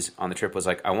buddies on the trip was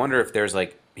like, I wonder if there's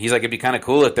like, he's like, it'd be kind of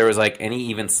cool if there was like any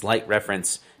even slight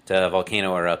reference to a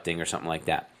volcano erupting or something like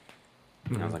that.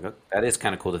 And I was like, oh, that is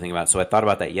kind of cool to think about. So I thought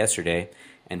about that yesterday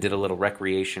and did a little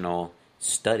recreational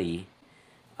study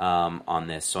on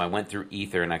this. So I went through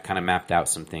Ether and I kind of mapped out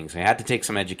some things. I had to take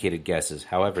some educated guesses.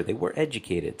 However, they were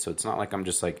educated. So it's not like I'm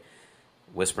just like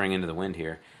whispering into the wind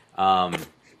here.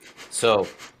 So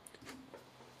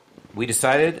we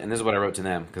decided, and this is what I wrote to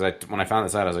them, because when I found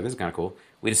this out, I was like, this is kind of cool.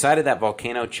 We decided that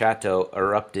Volcano Chato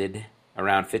erupted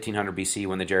around 1500 BC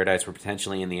when the Jaredites were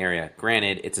potentially in the area.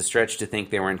 Granted, it's a stretch to think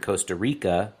they were in Costa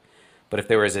Rica, but if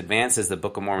they were as advanced as the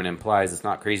Book of Mormon implies, it's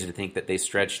not crazy to think that they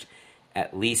stretched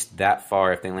at least that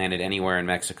far if they landed anywhere in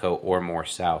Mexico or more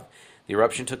south. The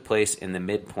eruption took place in the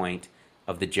midpoint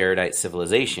of the Jaredite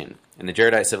civilization, and the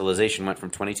Jaredite civilization went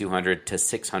from 2200 to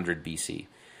 600 BC,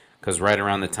 because right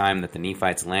around the time that the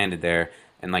Nephites landed there,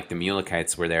 and like the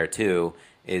Mulekites were there too,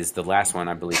 is the last one,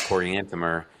 I believe,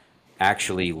 Coriantumr,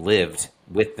 actually lived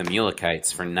with the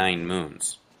Mulekites for 9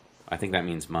 moons. I think that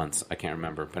means months. I can't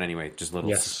remember. But anyway, just a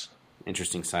little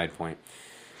interesting side point.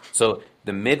 So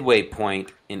the midway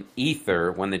point in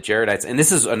Ether, when the Jaredites... And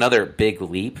this is another big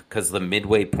leap, because the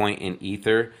midway point in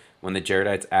Ether, when the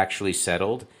Jaredites actually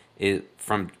settled,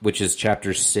 which is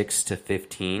chapters 6 to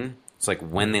 15. It's like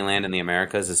when they land in the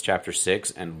Americas is chapter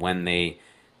 6, and when they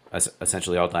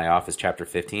essentially all die off is chapter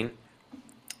 15.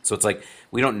 So it's like,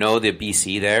 we don't know the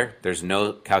BC there. There's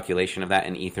no calculation of that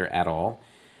in Ether at all.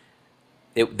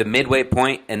 The midway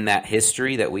point in that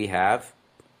history that we have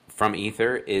from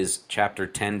Ether is chapter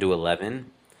 10 to 11.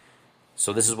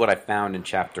 So this is what I found in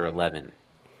chapter 11.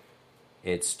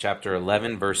 It's chapter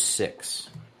 11, verse 6.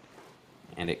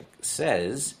 And it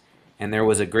says, And there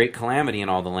was a great calamity in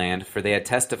all the land, for they had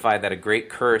testified that a great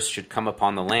curse should come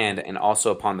upon the land and also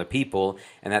upon the people,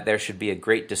 and that there should be a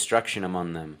great destruction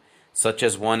among them, such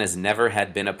as one as never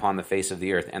had been upon the face of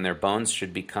the earth, and their bones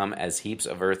should become as heaps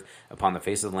of earth upon the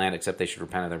face of the land, except they should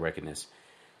repent of their wickedness.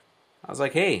 I was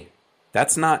like, hey,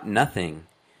 that's not nothing.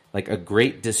 Like a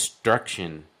great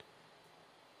destruction.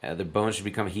 Their bones should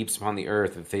become heaps upon the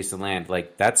earth and the face of the land.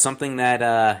 Like, that's something that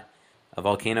a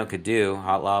volcano could do,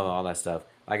 hot lava, all that stuff.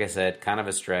 Like I said, kind of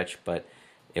a stretch, but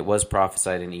it was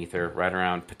prophesied in Ether right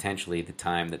around potentially the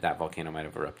time that that volcano might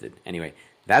have erupted. Anyway,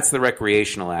 that's the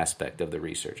recreational aspect of the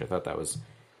research. I thought that was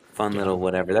fun little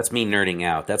whatever. That's me nerding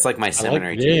out. That's like my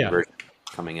seminary version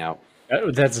coming out.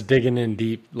 That's digging in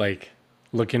deep, like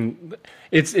looking.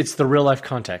 It's the real life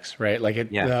context, right? Like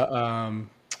which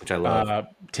I love.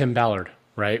 Tim Ballard,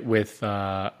 right? With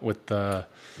the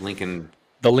Lincoln.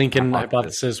 The Lincoln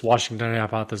hypothesis, Washington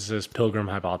hypothesis, Pilgrim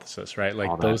hypothesis, right?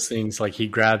 Like those things, like he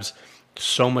grabs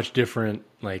so much different,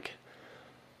 like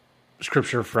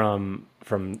scripture from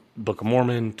Book of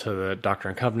Mormon to the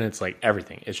Doctrine and Covenants, like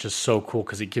everything. It's just so cool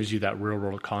because it gives you that real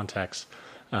world context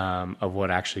of what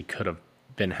actually could have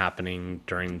been happening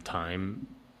during the time,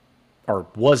 or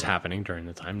was happening during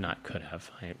the time, not could have.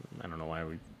 I don't know why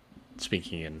we're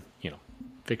speaking in,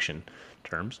 fiction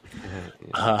terms.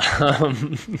 But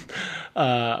I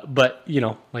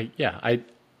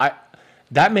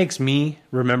that makes me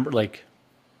remember, like,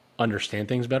 understand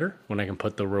things better when I can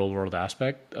put the real world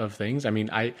aspect of things. I mean,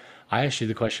 I asked you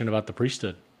the question about the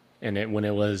priesthood and when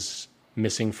it was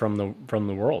missing from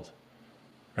the world,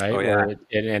 right? Oh, yeah.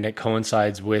 And it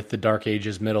coincides with the Dark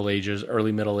Ages, Middle Ages,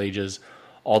 early Middle Ages,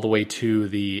 all the way to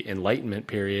the Enlightenment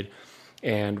period.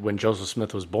 And when Joseph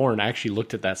Smith was born, I actually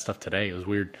looked at that stuff today. It was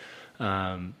weird.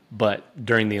 But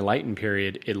during the Enlightenment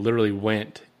period, it literally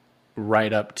went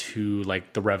right up to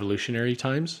like the revolutionary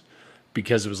times,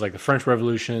 because it was like the French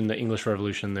Revolution, the English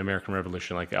Revolution, the American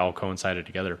Revolution, like they all coincided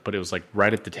together. But it was like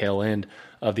right at the tail end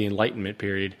of the Enlightenment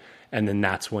period. And then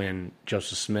that's when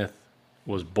Joseph Smith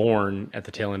was born, at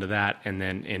the tail end of that, and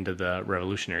then into the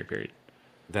revolutionary period.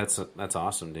 That's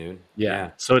awesome, dude.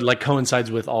 Yeah. So it like coincides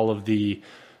with all of the,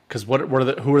 because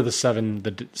who are the seven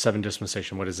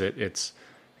dispensation? What is it? It's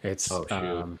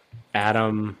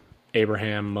Adam,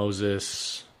 Abraham,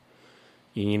 Moses,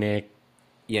 Enoch.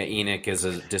 Yeah, Enoch is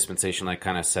a dispensation like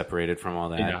kind of separated from all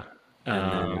that. Yeah.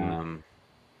 And then,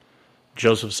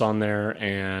 Joseph's on there,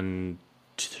 and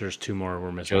there's two more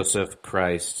we're missing. Joseph,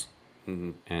 Christ,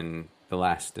 and the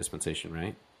last dispensation,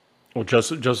 right? Well,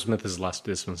 Joseph Smith is the last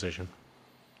dispensation.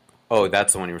 Oh,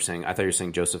 that's the one you were saying. I thought you were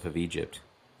saying Joseph of Egypt.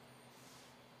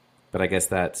 But I guess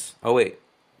that's... Oh, wait.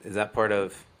 Is that part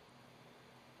of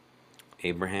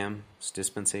Abraham's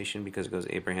dispensation? Because it goes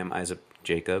Abraham, Isaac,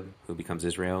 Jacob, who becomes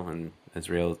Israel, and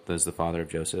Israel is the father of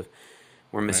Joseph.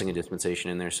 We're missing a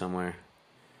dispensation in there somewhere.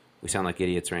 We sound like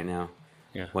idiots right now.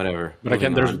 Yeah. Whatever. But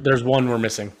again, there's one we're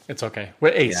missing. It's okay.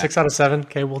 Wait, hey, 6 out of 7.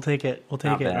 Okay, we'll take it. We'll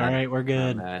take it. All right, we're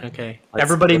good. Okay.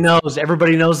 Everybody knows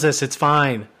this. It's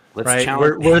fine. Right?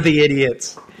 We're the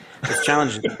idiots. Let's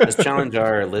challenge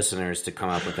our listeners to come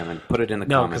up with them and put it in the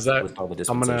comments with all the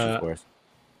dispensations for us.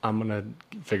 I'm gonna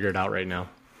figure it out right now.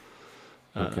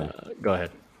 Okay. Go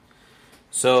ahead.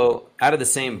 So, out of the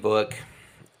same book,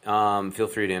 feel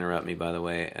free to interrupt me, by the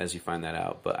way, as you find that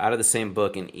out. But out of the same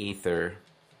book in Ether,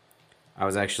 I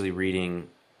was actually reading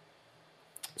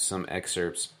some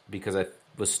excerpts because I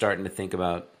was starting to think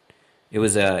about. It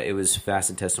was Fast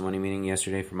and Testimony meeting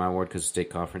yesterday for my ward because state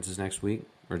conference is next week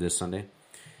or this Sunday.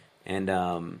 And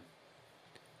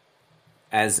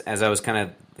as I was kind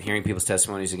of hearing people's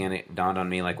testimonies again, it dawned on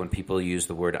me, like, when people use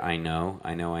the word I know.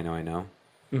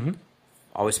 Mm-hmm.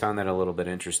 Always found that a little bit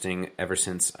interesting ever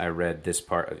since I read this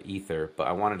part of Ether, but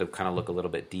I wanted to kind of look a little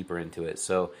bit deeper into it.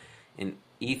 So in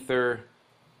Ether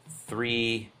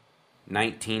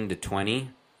 3:19-20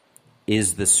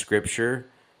 is the scripture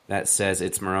that says,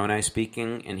 it's Moroni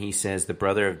speaking, and he says, the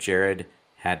brother of Jared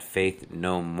had faith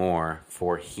no more,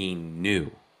 for he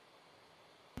knew.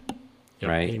 Yep,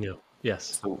 right? He knew.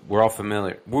 Yes. So we're all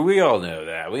familiar. We all know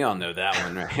that. We all know that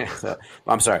one, right? So,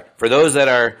 I'm sorry. For those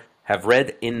that have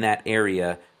read in that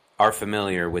area, are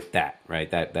familiar with that, right?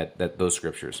 That those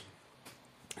scriptures.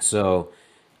 So,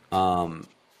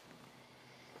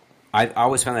 I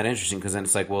always found that interesting, because then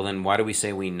it's like, well, then why do we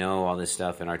say we know all this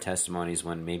stuff in our testimonies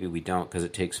when maybe we don't? Because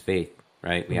it takes faith,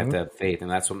 right? We have to have faith, and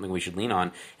that's something we should lean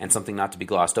on, and something not to be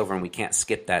glossed over, and we can't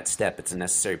skip that step. It's a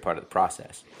necessary part of the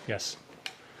process. Yes.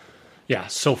 Yeah,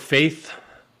 so faith,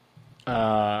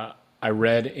 I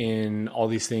read in all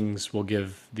these things will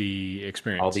give the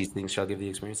experience. All these things shall give the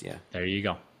experience, yeah. There you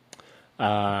go.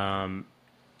 And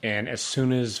as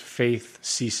soon as faith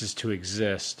ceases to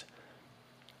exist,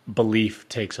 belief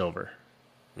takes over,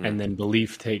 and then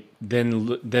belief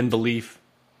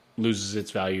loses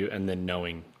its value, and then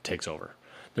knowing takes over.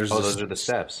 Those are the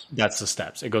steps. That's the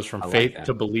steps. It goes from faith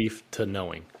to belief to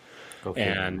knowing.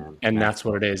 And that's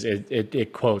what it is.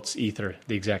 It quotes Ether,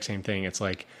 the exact same thing. It's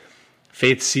like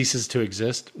faith ceases to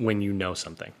exist when you know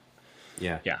something.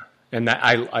 Yeah. Yeah. And that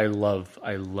I love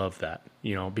that,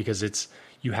 because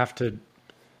you have to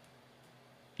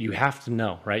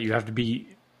know, right? You have to be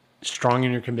strong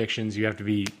in your convictions. You have to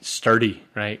be sturdy,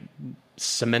 right?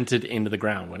 Cemented into the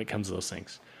ground when it comes to those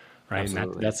things. Right.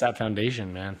 Absolutely. And that's that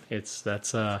foundation, man.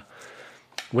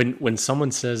 When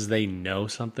someone says they know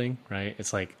something, right?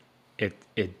 It's like it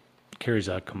carries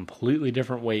a completely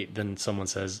different weight than someone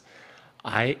says,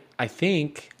 I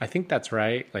think that's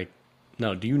right. Like,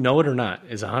 no, do you know it or not?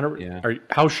 Is 100? Yeah.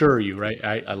 How sure are you? Right.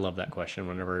 I love that question.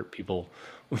 Whenever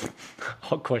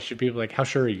I'll question people like, how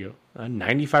sure are you?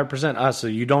 95%. So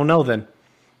you don't know then.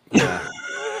 Yeah.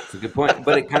 It's a good point,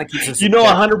 but it kind of keeps us.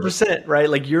 100%, right?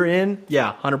 Like you're in,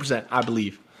 100%. I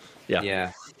believe,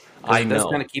 yeah. It does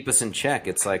kind of keep us in check.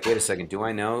 It's like, wait a second, do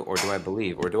I know, or do I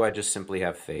believe, or do I just simply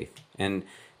have faith? And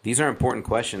these are important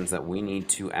questions that we need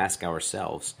to ask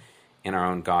ourselves in our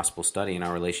own gospel study, in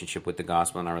our relationship with the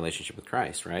gospel, and our relationship with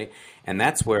Christ, right? And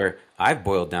that's where I've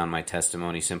boiled down my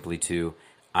testimony simply to: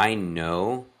 I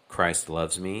know Christ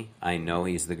loves me, I know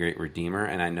He's the great Redeemer,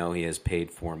 and I know He has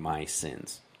paid for my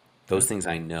sins. Those things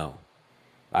I know.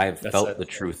 I have felt the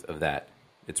truth of that.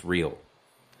 It's real.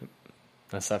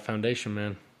 That's that foundation,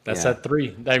 man. That's that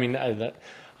 3. I mean,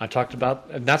 I talked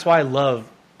about, and that's why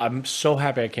I'm so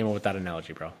happy I came up with that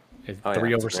analogy, bro. It's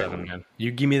 3 over 7, man.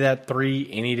 You give me that 3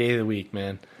 any day of the week,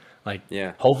 man. Like,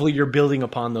 hopefully you're building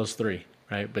upon those 3,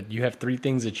 right? But you have 3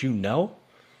 things that you know.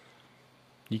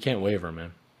 You can't waver,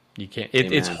 man. You can't.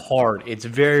 It's hard. It's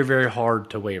very, very hard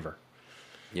to waver.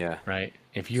 Yeah. Right.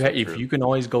 If you can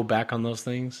always go back on those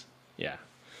things, yeah.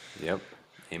 Yep.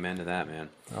 Amen to that, man.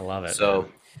 I love it. So,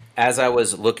 as I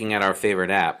was looking at our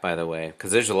favorite app, by the way,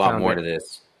 because there's a lot more to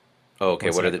this. Oh,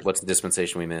 okay. What's the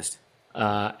dispensation we missed?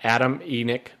 Adam,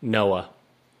 Enoch, Noah.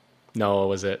 Noah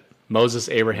was it? Moses,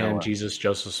 Abraham, Noah. Jesus,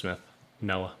 Joseph Smith.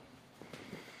 Noah.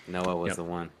 Noah was the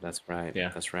one. That's right.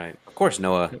 Yeah. That's right. Of course,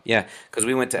 Noah. Yeah, because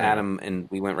we went to Adam and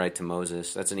we went right to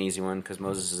Moses. That's an easy one because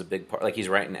Moses is a big part. Like he's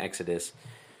right in Exodus.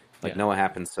 Like Noah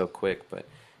happened so quick, but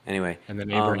anyway. And then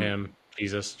Abraham,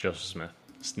 Jesus, Joseph Smith.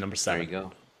 It's number 7.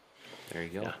 There you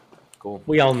go. Yeah. Cool.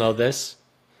 We all know this.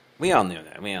 We all knew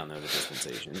that. We all know the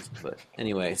dispensations. But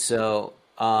anyway, so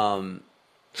I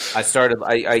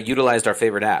utilized our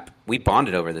favorite app. We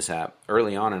bonded over this app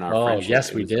early on in our friendship. Oh,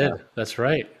 yes, we did. That's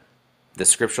right. The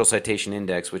Scriptural Citation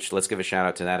Index, which let's give a shout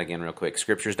out to that again real quick.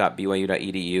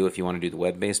 Scriptures.byu.edu if you want to do the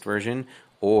web-based version,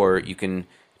 or you can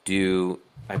do,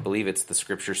 I believe it's the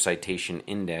Scripture Citation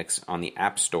Index on the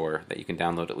App Store that you can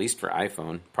download at least for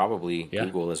iPhone, probably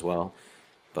Google as well.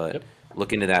 But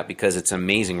look into that because it's an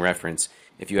amazing reference.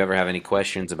 If you ever have any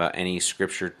questions about any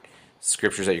scriptures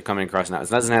that you're coming across now, it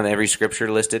doesn't have every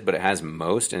scripture listed, but it has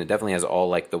most, and it definitely has all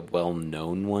like the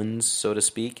well-known ones, so to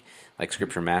speak, like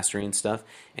Scripture Mastery and stuff.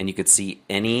 And you could see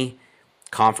any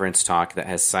conference talk that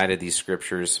has cited these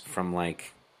scriptures from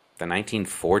like the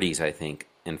 1940s, I think,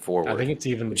 and forward. I think it's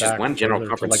even which back is when General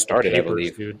Conference like started, papers, I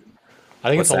believe. Dude. I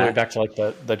think it's all the way back to like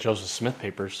the Joseph Smith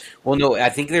papers. Well, no, I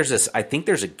think there's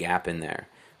a gap in there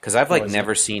because I've like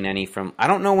never seen any from. I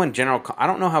don't know when I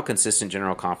don't know how consistent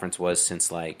General Conference was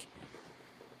since like,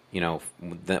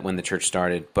 when the church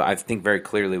started, but I think very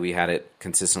clearly we had it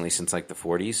consistently since like the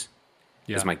 40s.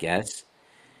 Is my guess.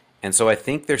 And so I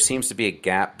think there seems to be a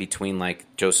gap between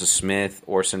like Joseph Smith,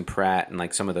 Orson Pratt, and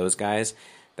like some of those guys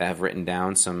that have written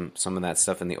down some of that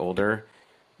stuff in the older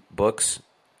books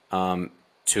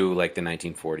to like the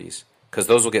 1940s. Because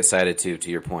those will get cited too, to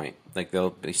your point. Like they'll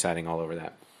be citing all over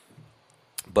that.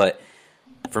 But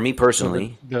for me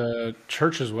personally... So the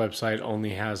church's website only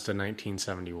has the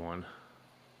 1971.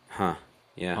 Huh.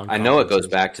 Yeah. I know it goes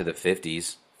back to the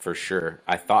 50s for sure.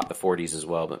 I thought the 40s as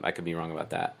well, but I could be wrong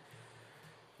about that.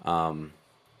 But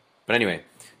anyway,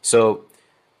 so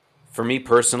for me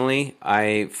personally,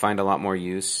 I find a lot more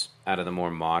use out of the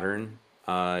more modern,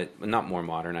 not more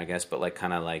modern, I guess, but like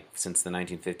kind of like since the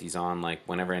 1950s on, like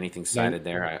whenever anything's cited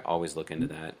there, I always look into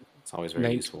that. It's always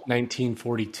very useful.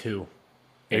 1942.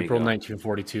 April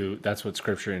 1942. That's what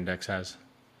Scripture Index has.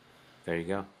 There you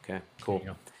go. Okay, cool.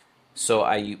 So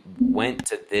I went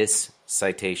to this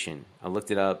citation. I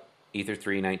looked it up, Ether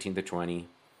 3, 19-20,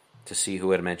 to see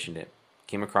who had mentioned it.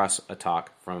 Came across a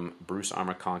talk from Bruce R.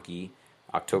 McConkie,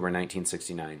 October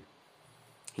 1969.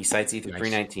 He cites Ether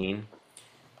 3:19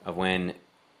 of when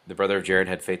the brother of Jared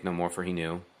had faith no more, for he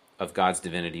knew of God's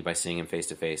divinity by seeing him face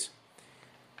to face.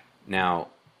 Now,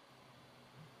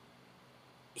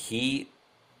 he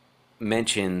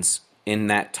mentions in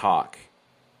that talk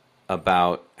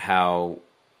about how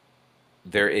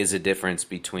there is a difference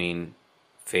between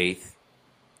faith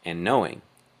and knowing.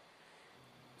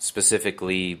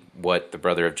 Specifically, what the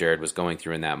brother of Jared was going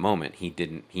through in that moment.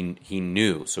 He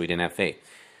knew, so he didn't have faith.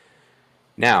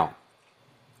 Now,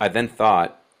 I then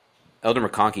thought Elder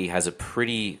McConkie has a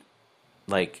pretty,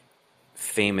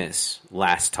 famous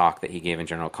last talk that he gave in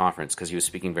General Conference because he was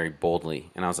speaking very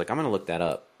boldly. And I was like, I'm going to look that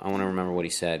up. I want to remember what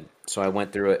he said. So I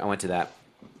went through it. I went to that.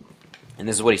 And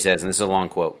this is what he says, and this is a long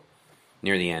quote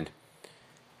near the end.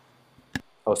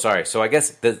 Oh, sorry. So I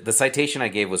guess the citation I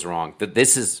gave was wrong.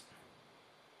 This is...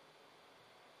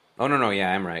 Oh, no,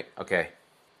 yeah, I'm right. Okay.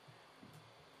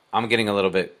 I'm getting a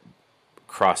little bit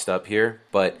crossed up here,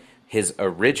 but his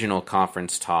original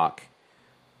conference talk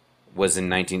was in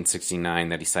 1969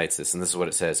 that he cites this, and this is what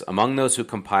it says. Among those who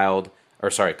complied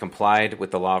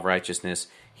with the law of righteousness,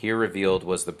 here revealed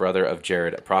was the brother of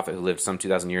Jared, a prophet who lived some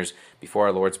 2,000 years before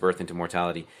our Lord's birth into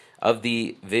mortality. Of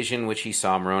the vision which he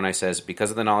saw, Moroni says, because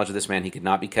of the knowledge of this man, he could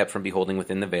not be kept from beholding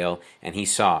within the veil, and he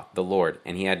saw the Lord,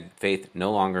 and he had faith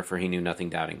no longer, for he knew nothing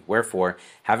doubting. Wherefore,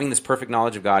 having this perfect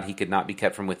knowledge of God, he could not be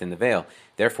kept from within the veil.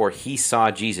 Therefore, he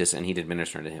saw Jesus, and he did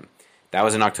minister unto him. That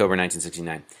was in October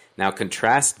 1969. Now,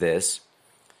 contrast this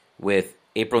with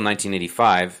April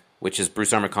 1985, which is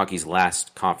Bruce R. McConkie's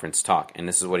last conference talk, and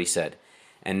this is what he said.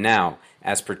 And now,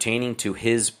 as pertaining to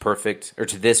this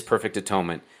perfect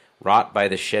atonement, wrought by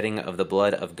the shedding of the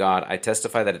blood of God, I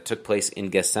testify that it took place in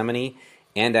Gethsemane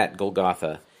and at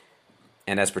Golgotha.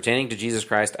 And as pertaining to Jesus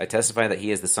Christ, I testify that he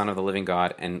is the Son of the living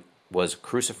God and was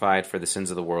crucified for the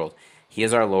sins of the world. He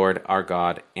is our Lord, our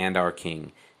God, and our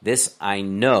King. This I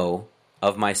know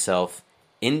of myself,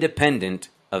 independent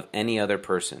of any other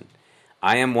person.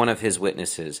 I am one of his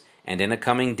witnesses, and in a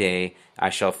coming day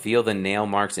I shall feel the nail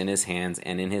marks in his hands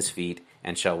and in his feet,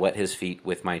 and shall wet his feet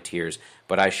with my tears.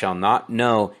 But I shall not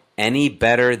know any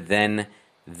better this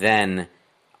is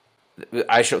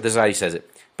how he says it.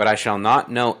 But I shall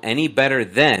not know any better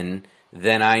than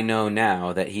I know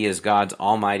now, that he is God's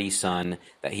almighty Son,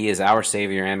 that he is our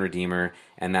Savior and Redeemer,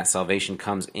 and that salvation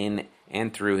comes in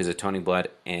and through his atoning blood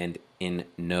and in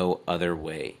no other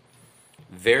way.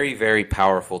 Very, very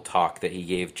powerful talk that he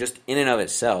gave just in and of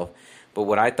itself. But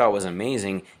what I thought was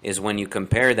amazing is when you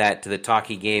compare that to the talk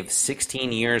he gave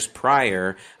 16 years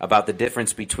prior about the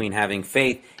difference between having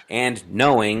faith and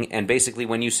knowing. And basically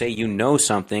when you say you know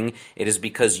something, it is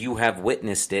because you have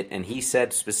witnessed it. And he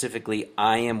said specifically,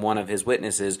 I am one of his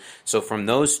witnesses. So from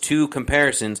those two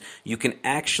comparisons, you can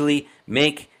actually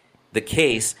make the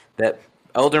case that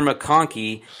Elder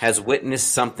McConkie has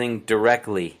witnessed something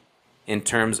directly in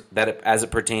terms that as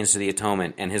it pertains to the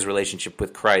atonement, and his relationship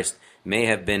with Christ may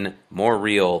have been more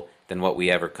real than what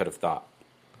we ever could have thought.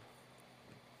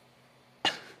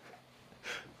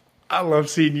 I love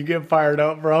seeing you get fired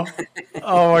up, bro.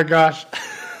 Oh my gosh.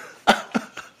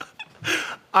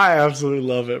 I absolutely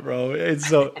love it, bro. It's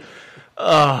so,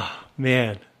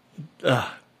 man.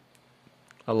 I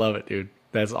love it, dude.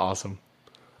 That's awesome.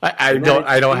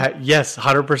 Yes,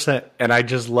 100%. And I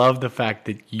just love the fact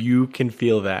that you can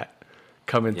feel that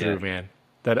coming through, man.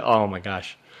 Oh my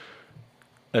gosh.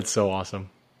 That's so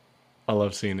awesome. I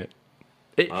love seeing it.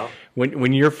 Wow.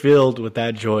 When you're filled with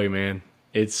that joy, man,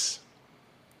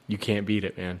 you can't beat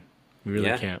it, man. You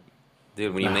really can't.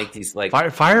 Dude, when you make these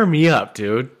fire me up,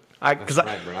 dude. Because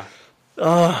I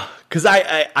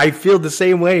feel the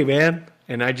same way, man.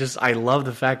 And I love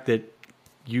the fact that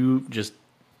you just,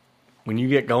 when you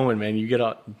get going, man, you get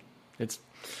up. It's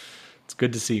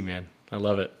good to see, man. I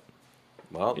love it.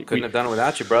 Well, couldn't have done it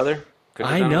without you, brother.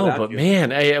 I know, but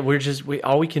man,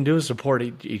 all we can do is support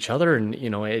each other, and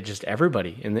just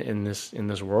everybody in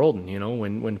this world.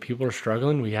 And when people are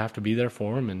struggling, we have to be there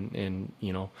for them, and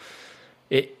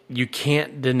you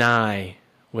can't deny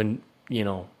when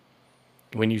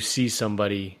you see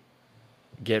somebody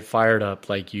get fired up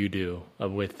like you do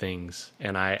with things,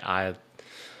 and I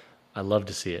love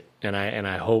to see it, and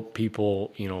I hope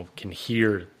people can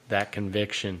hear that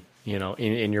conviction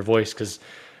in your voice, because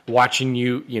watching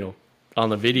you on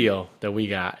the video that we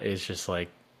got is just like,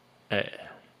 it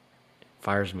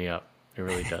fires me up. It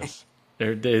really does.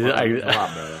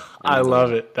 I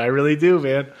love it. I really do,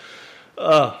 man. Good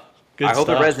I hope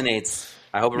stuff. It resonates.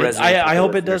 I hope it resonates. I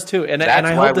hope it does too. And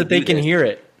I hope that they can hear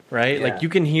it, right? Yeah. Like you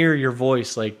can hear your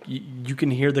voice, like you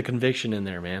can hear the conviction in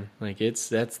there, man. Like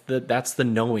that's the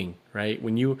knowing, right?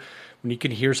 When you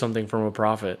can hear something from a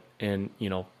prophet and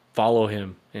follow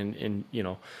him and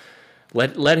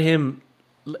let him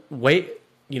wait,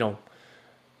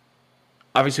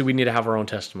 obviously we need to have our own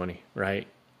testimony, right?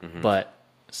 Mm-hmm. But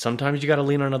sometimes you got to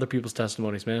lean on other people's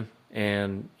testimonies, man.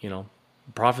 And,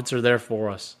 prophets are there for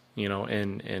us,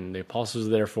 and the apostles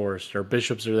are there for us. Our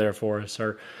bishops are there for us,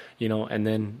 and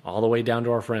then all the way down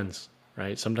to our friends,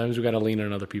 right? Sometimes we got to lean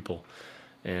on other people.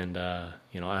 And,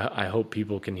 I hope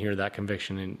people can hear that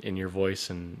conviction in your voice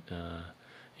and,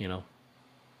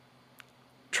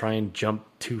 try and jump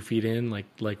 2 feet in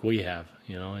like we have.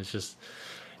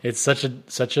 It's such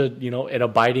a an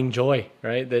abiding joy,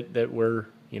 right? That we're,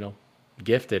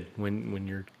 gifted when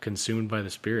you're consumed by the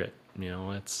Spirit.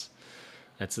 That's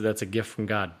a gift from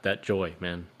God, that joy,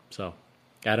 man. So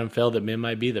Adam fell that men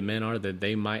might be, that men are, that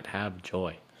they might have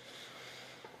joy.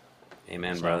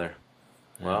 Amen, brother.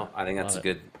 Well, I think that's a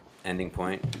good ending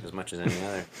point as much as any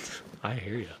other. I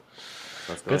hear you.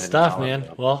 Good stuff, man.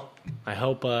 Well, I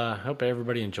hope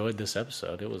everybody enjoyed this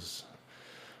episode. It was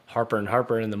Harper and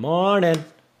Harper in the morning.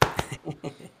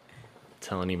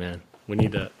 Telling you, man, we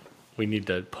need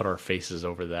to put our faces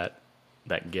over that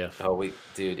GIF. Oh,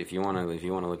 dude, if you wanna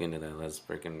look into that, let's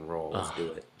freaking roll. Let's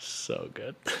do it. So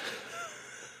good.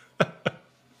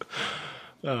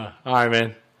 All right,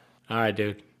 man. All right,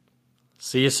 dude.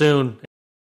 See you soon.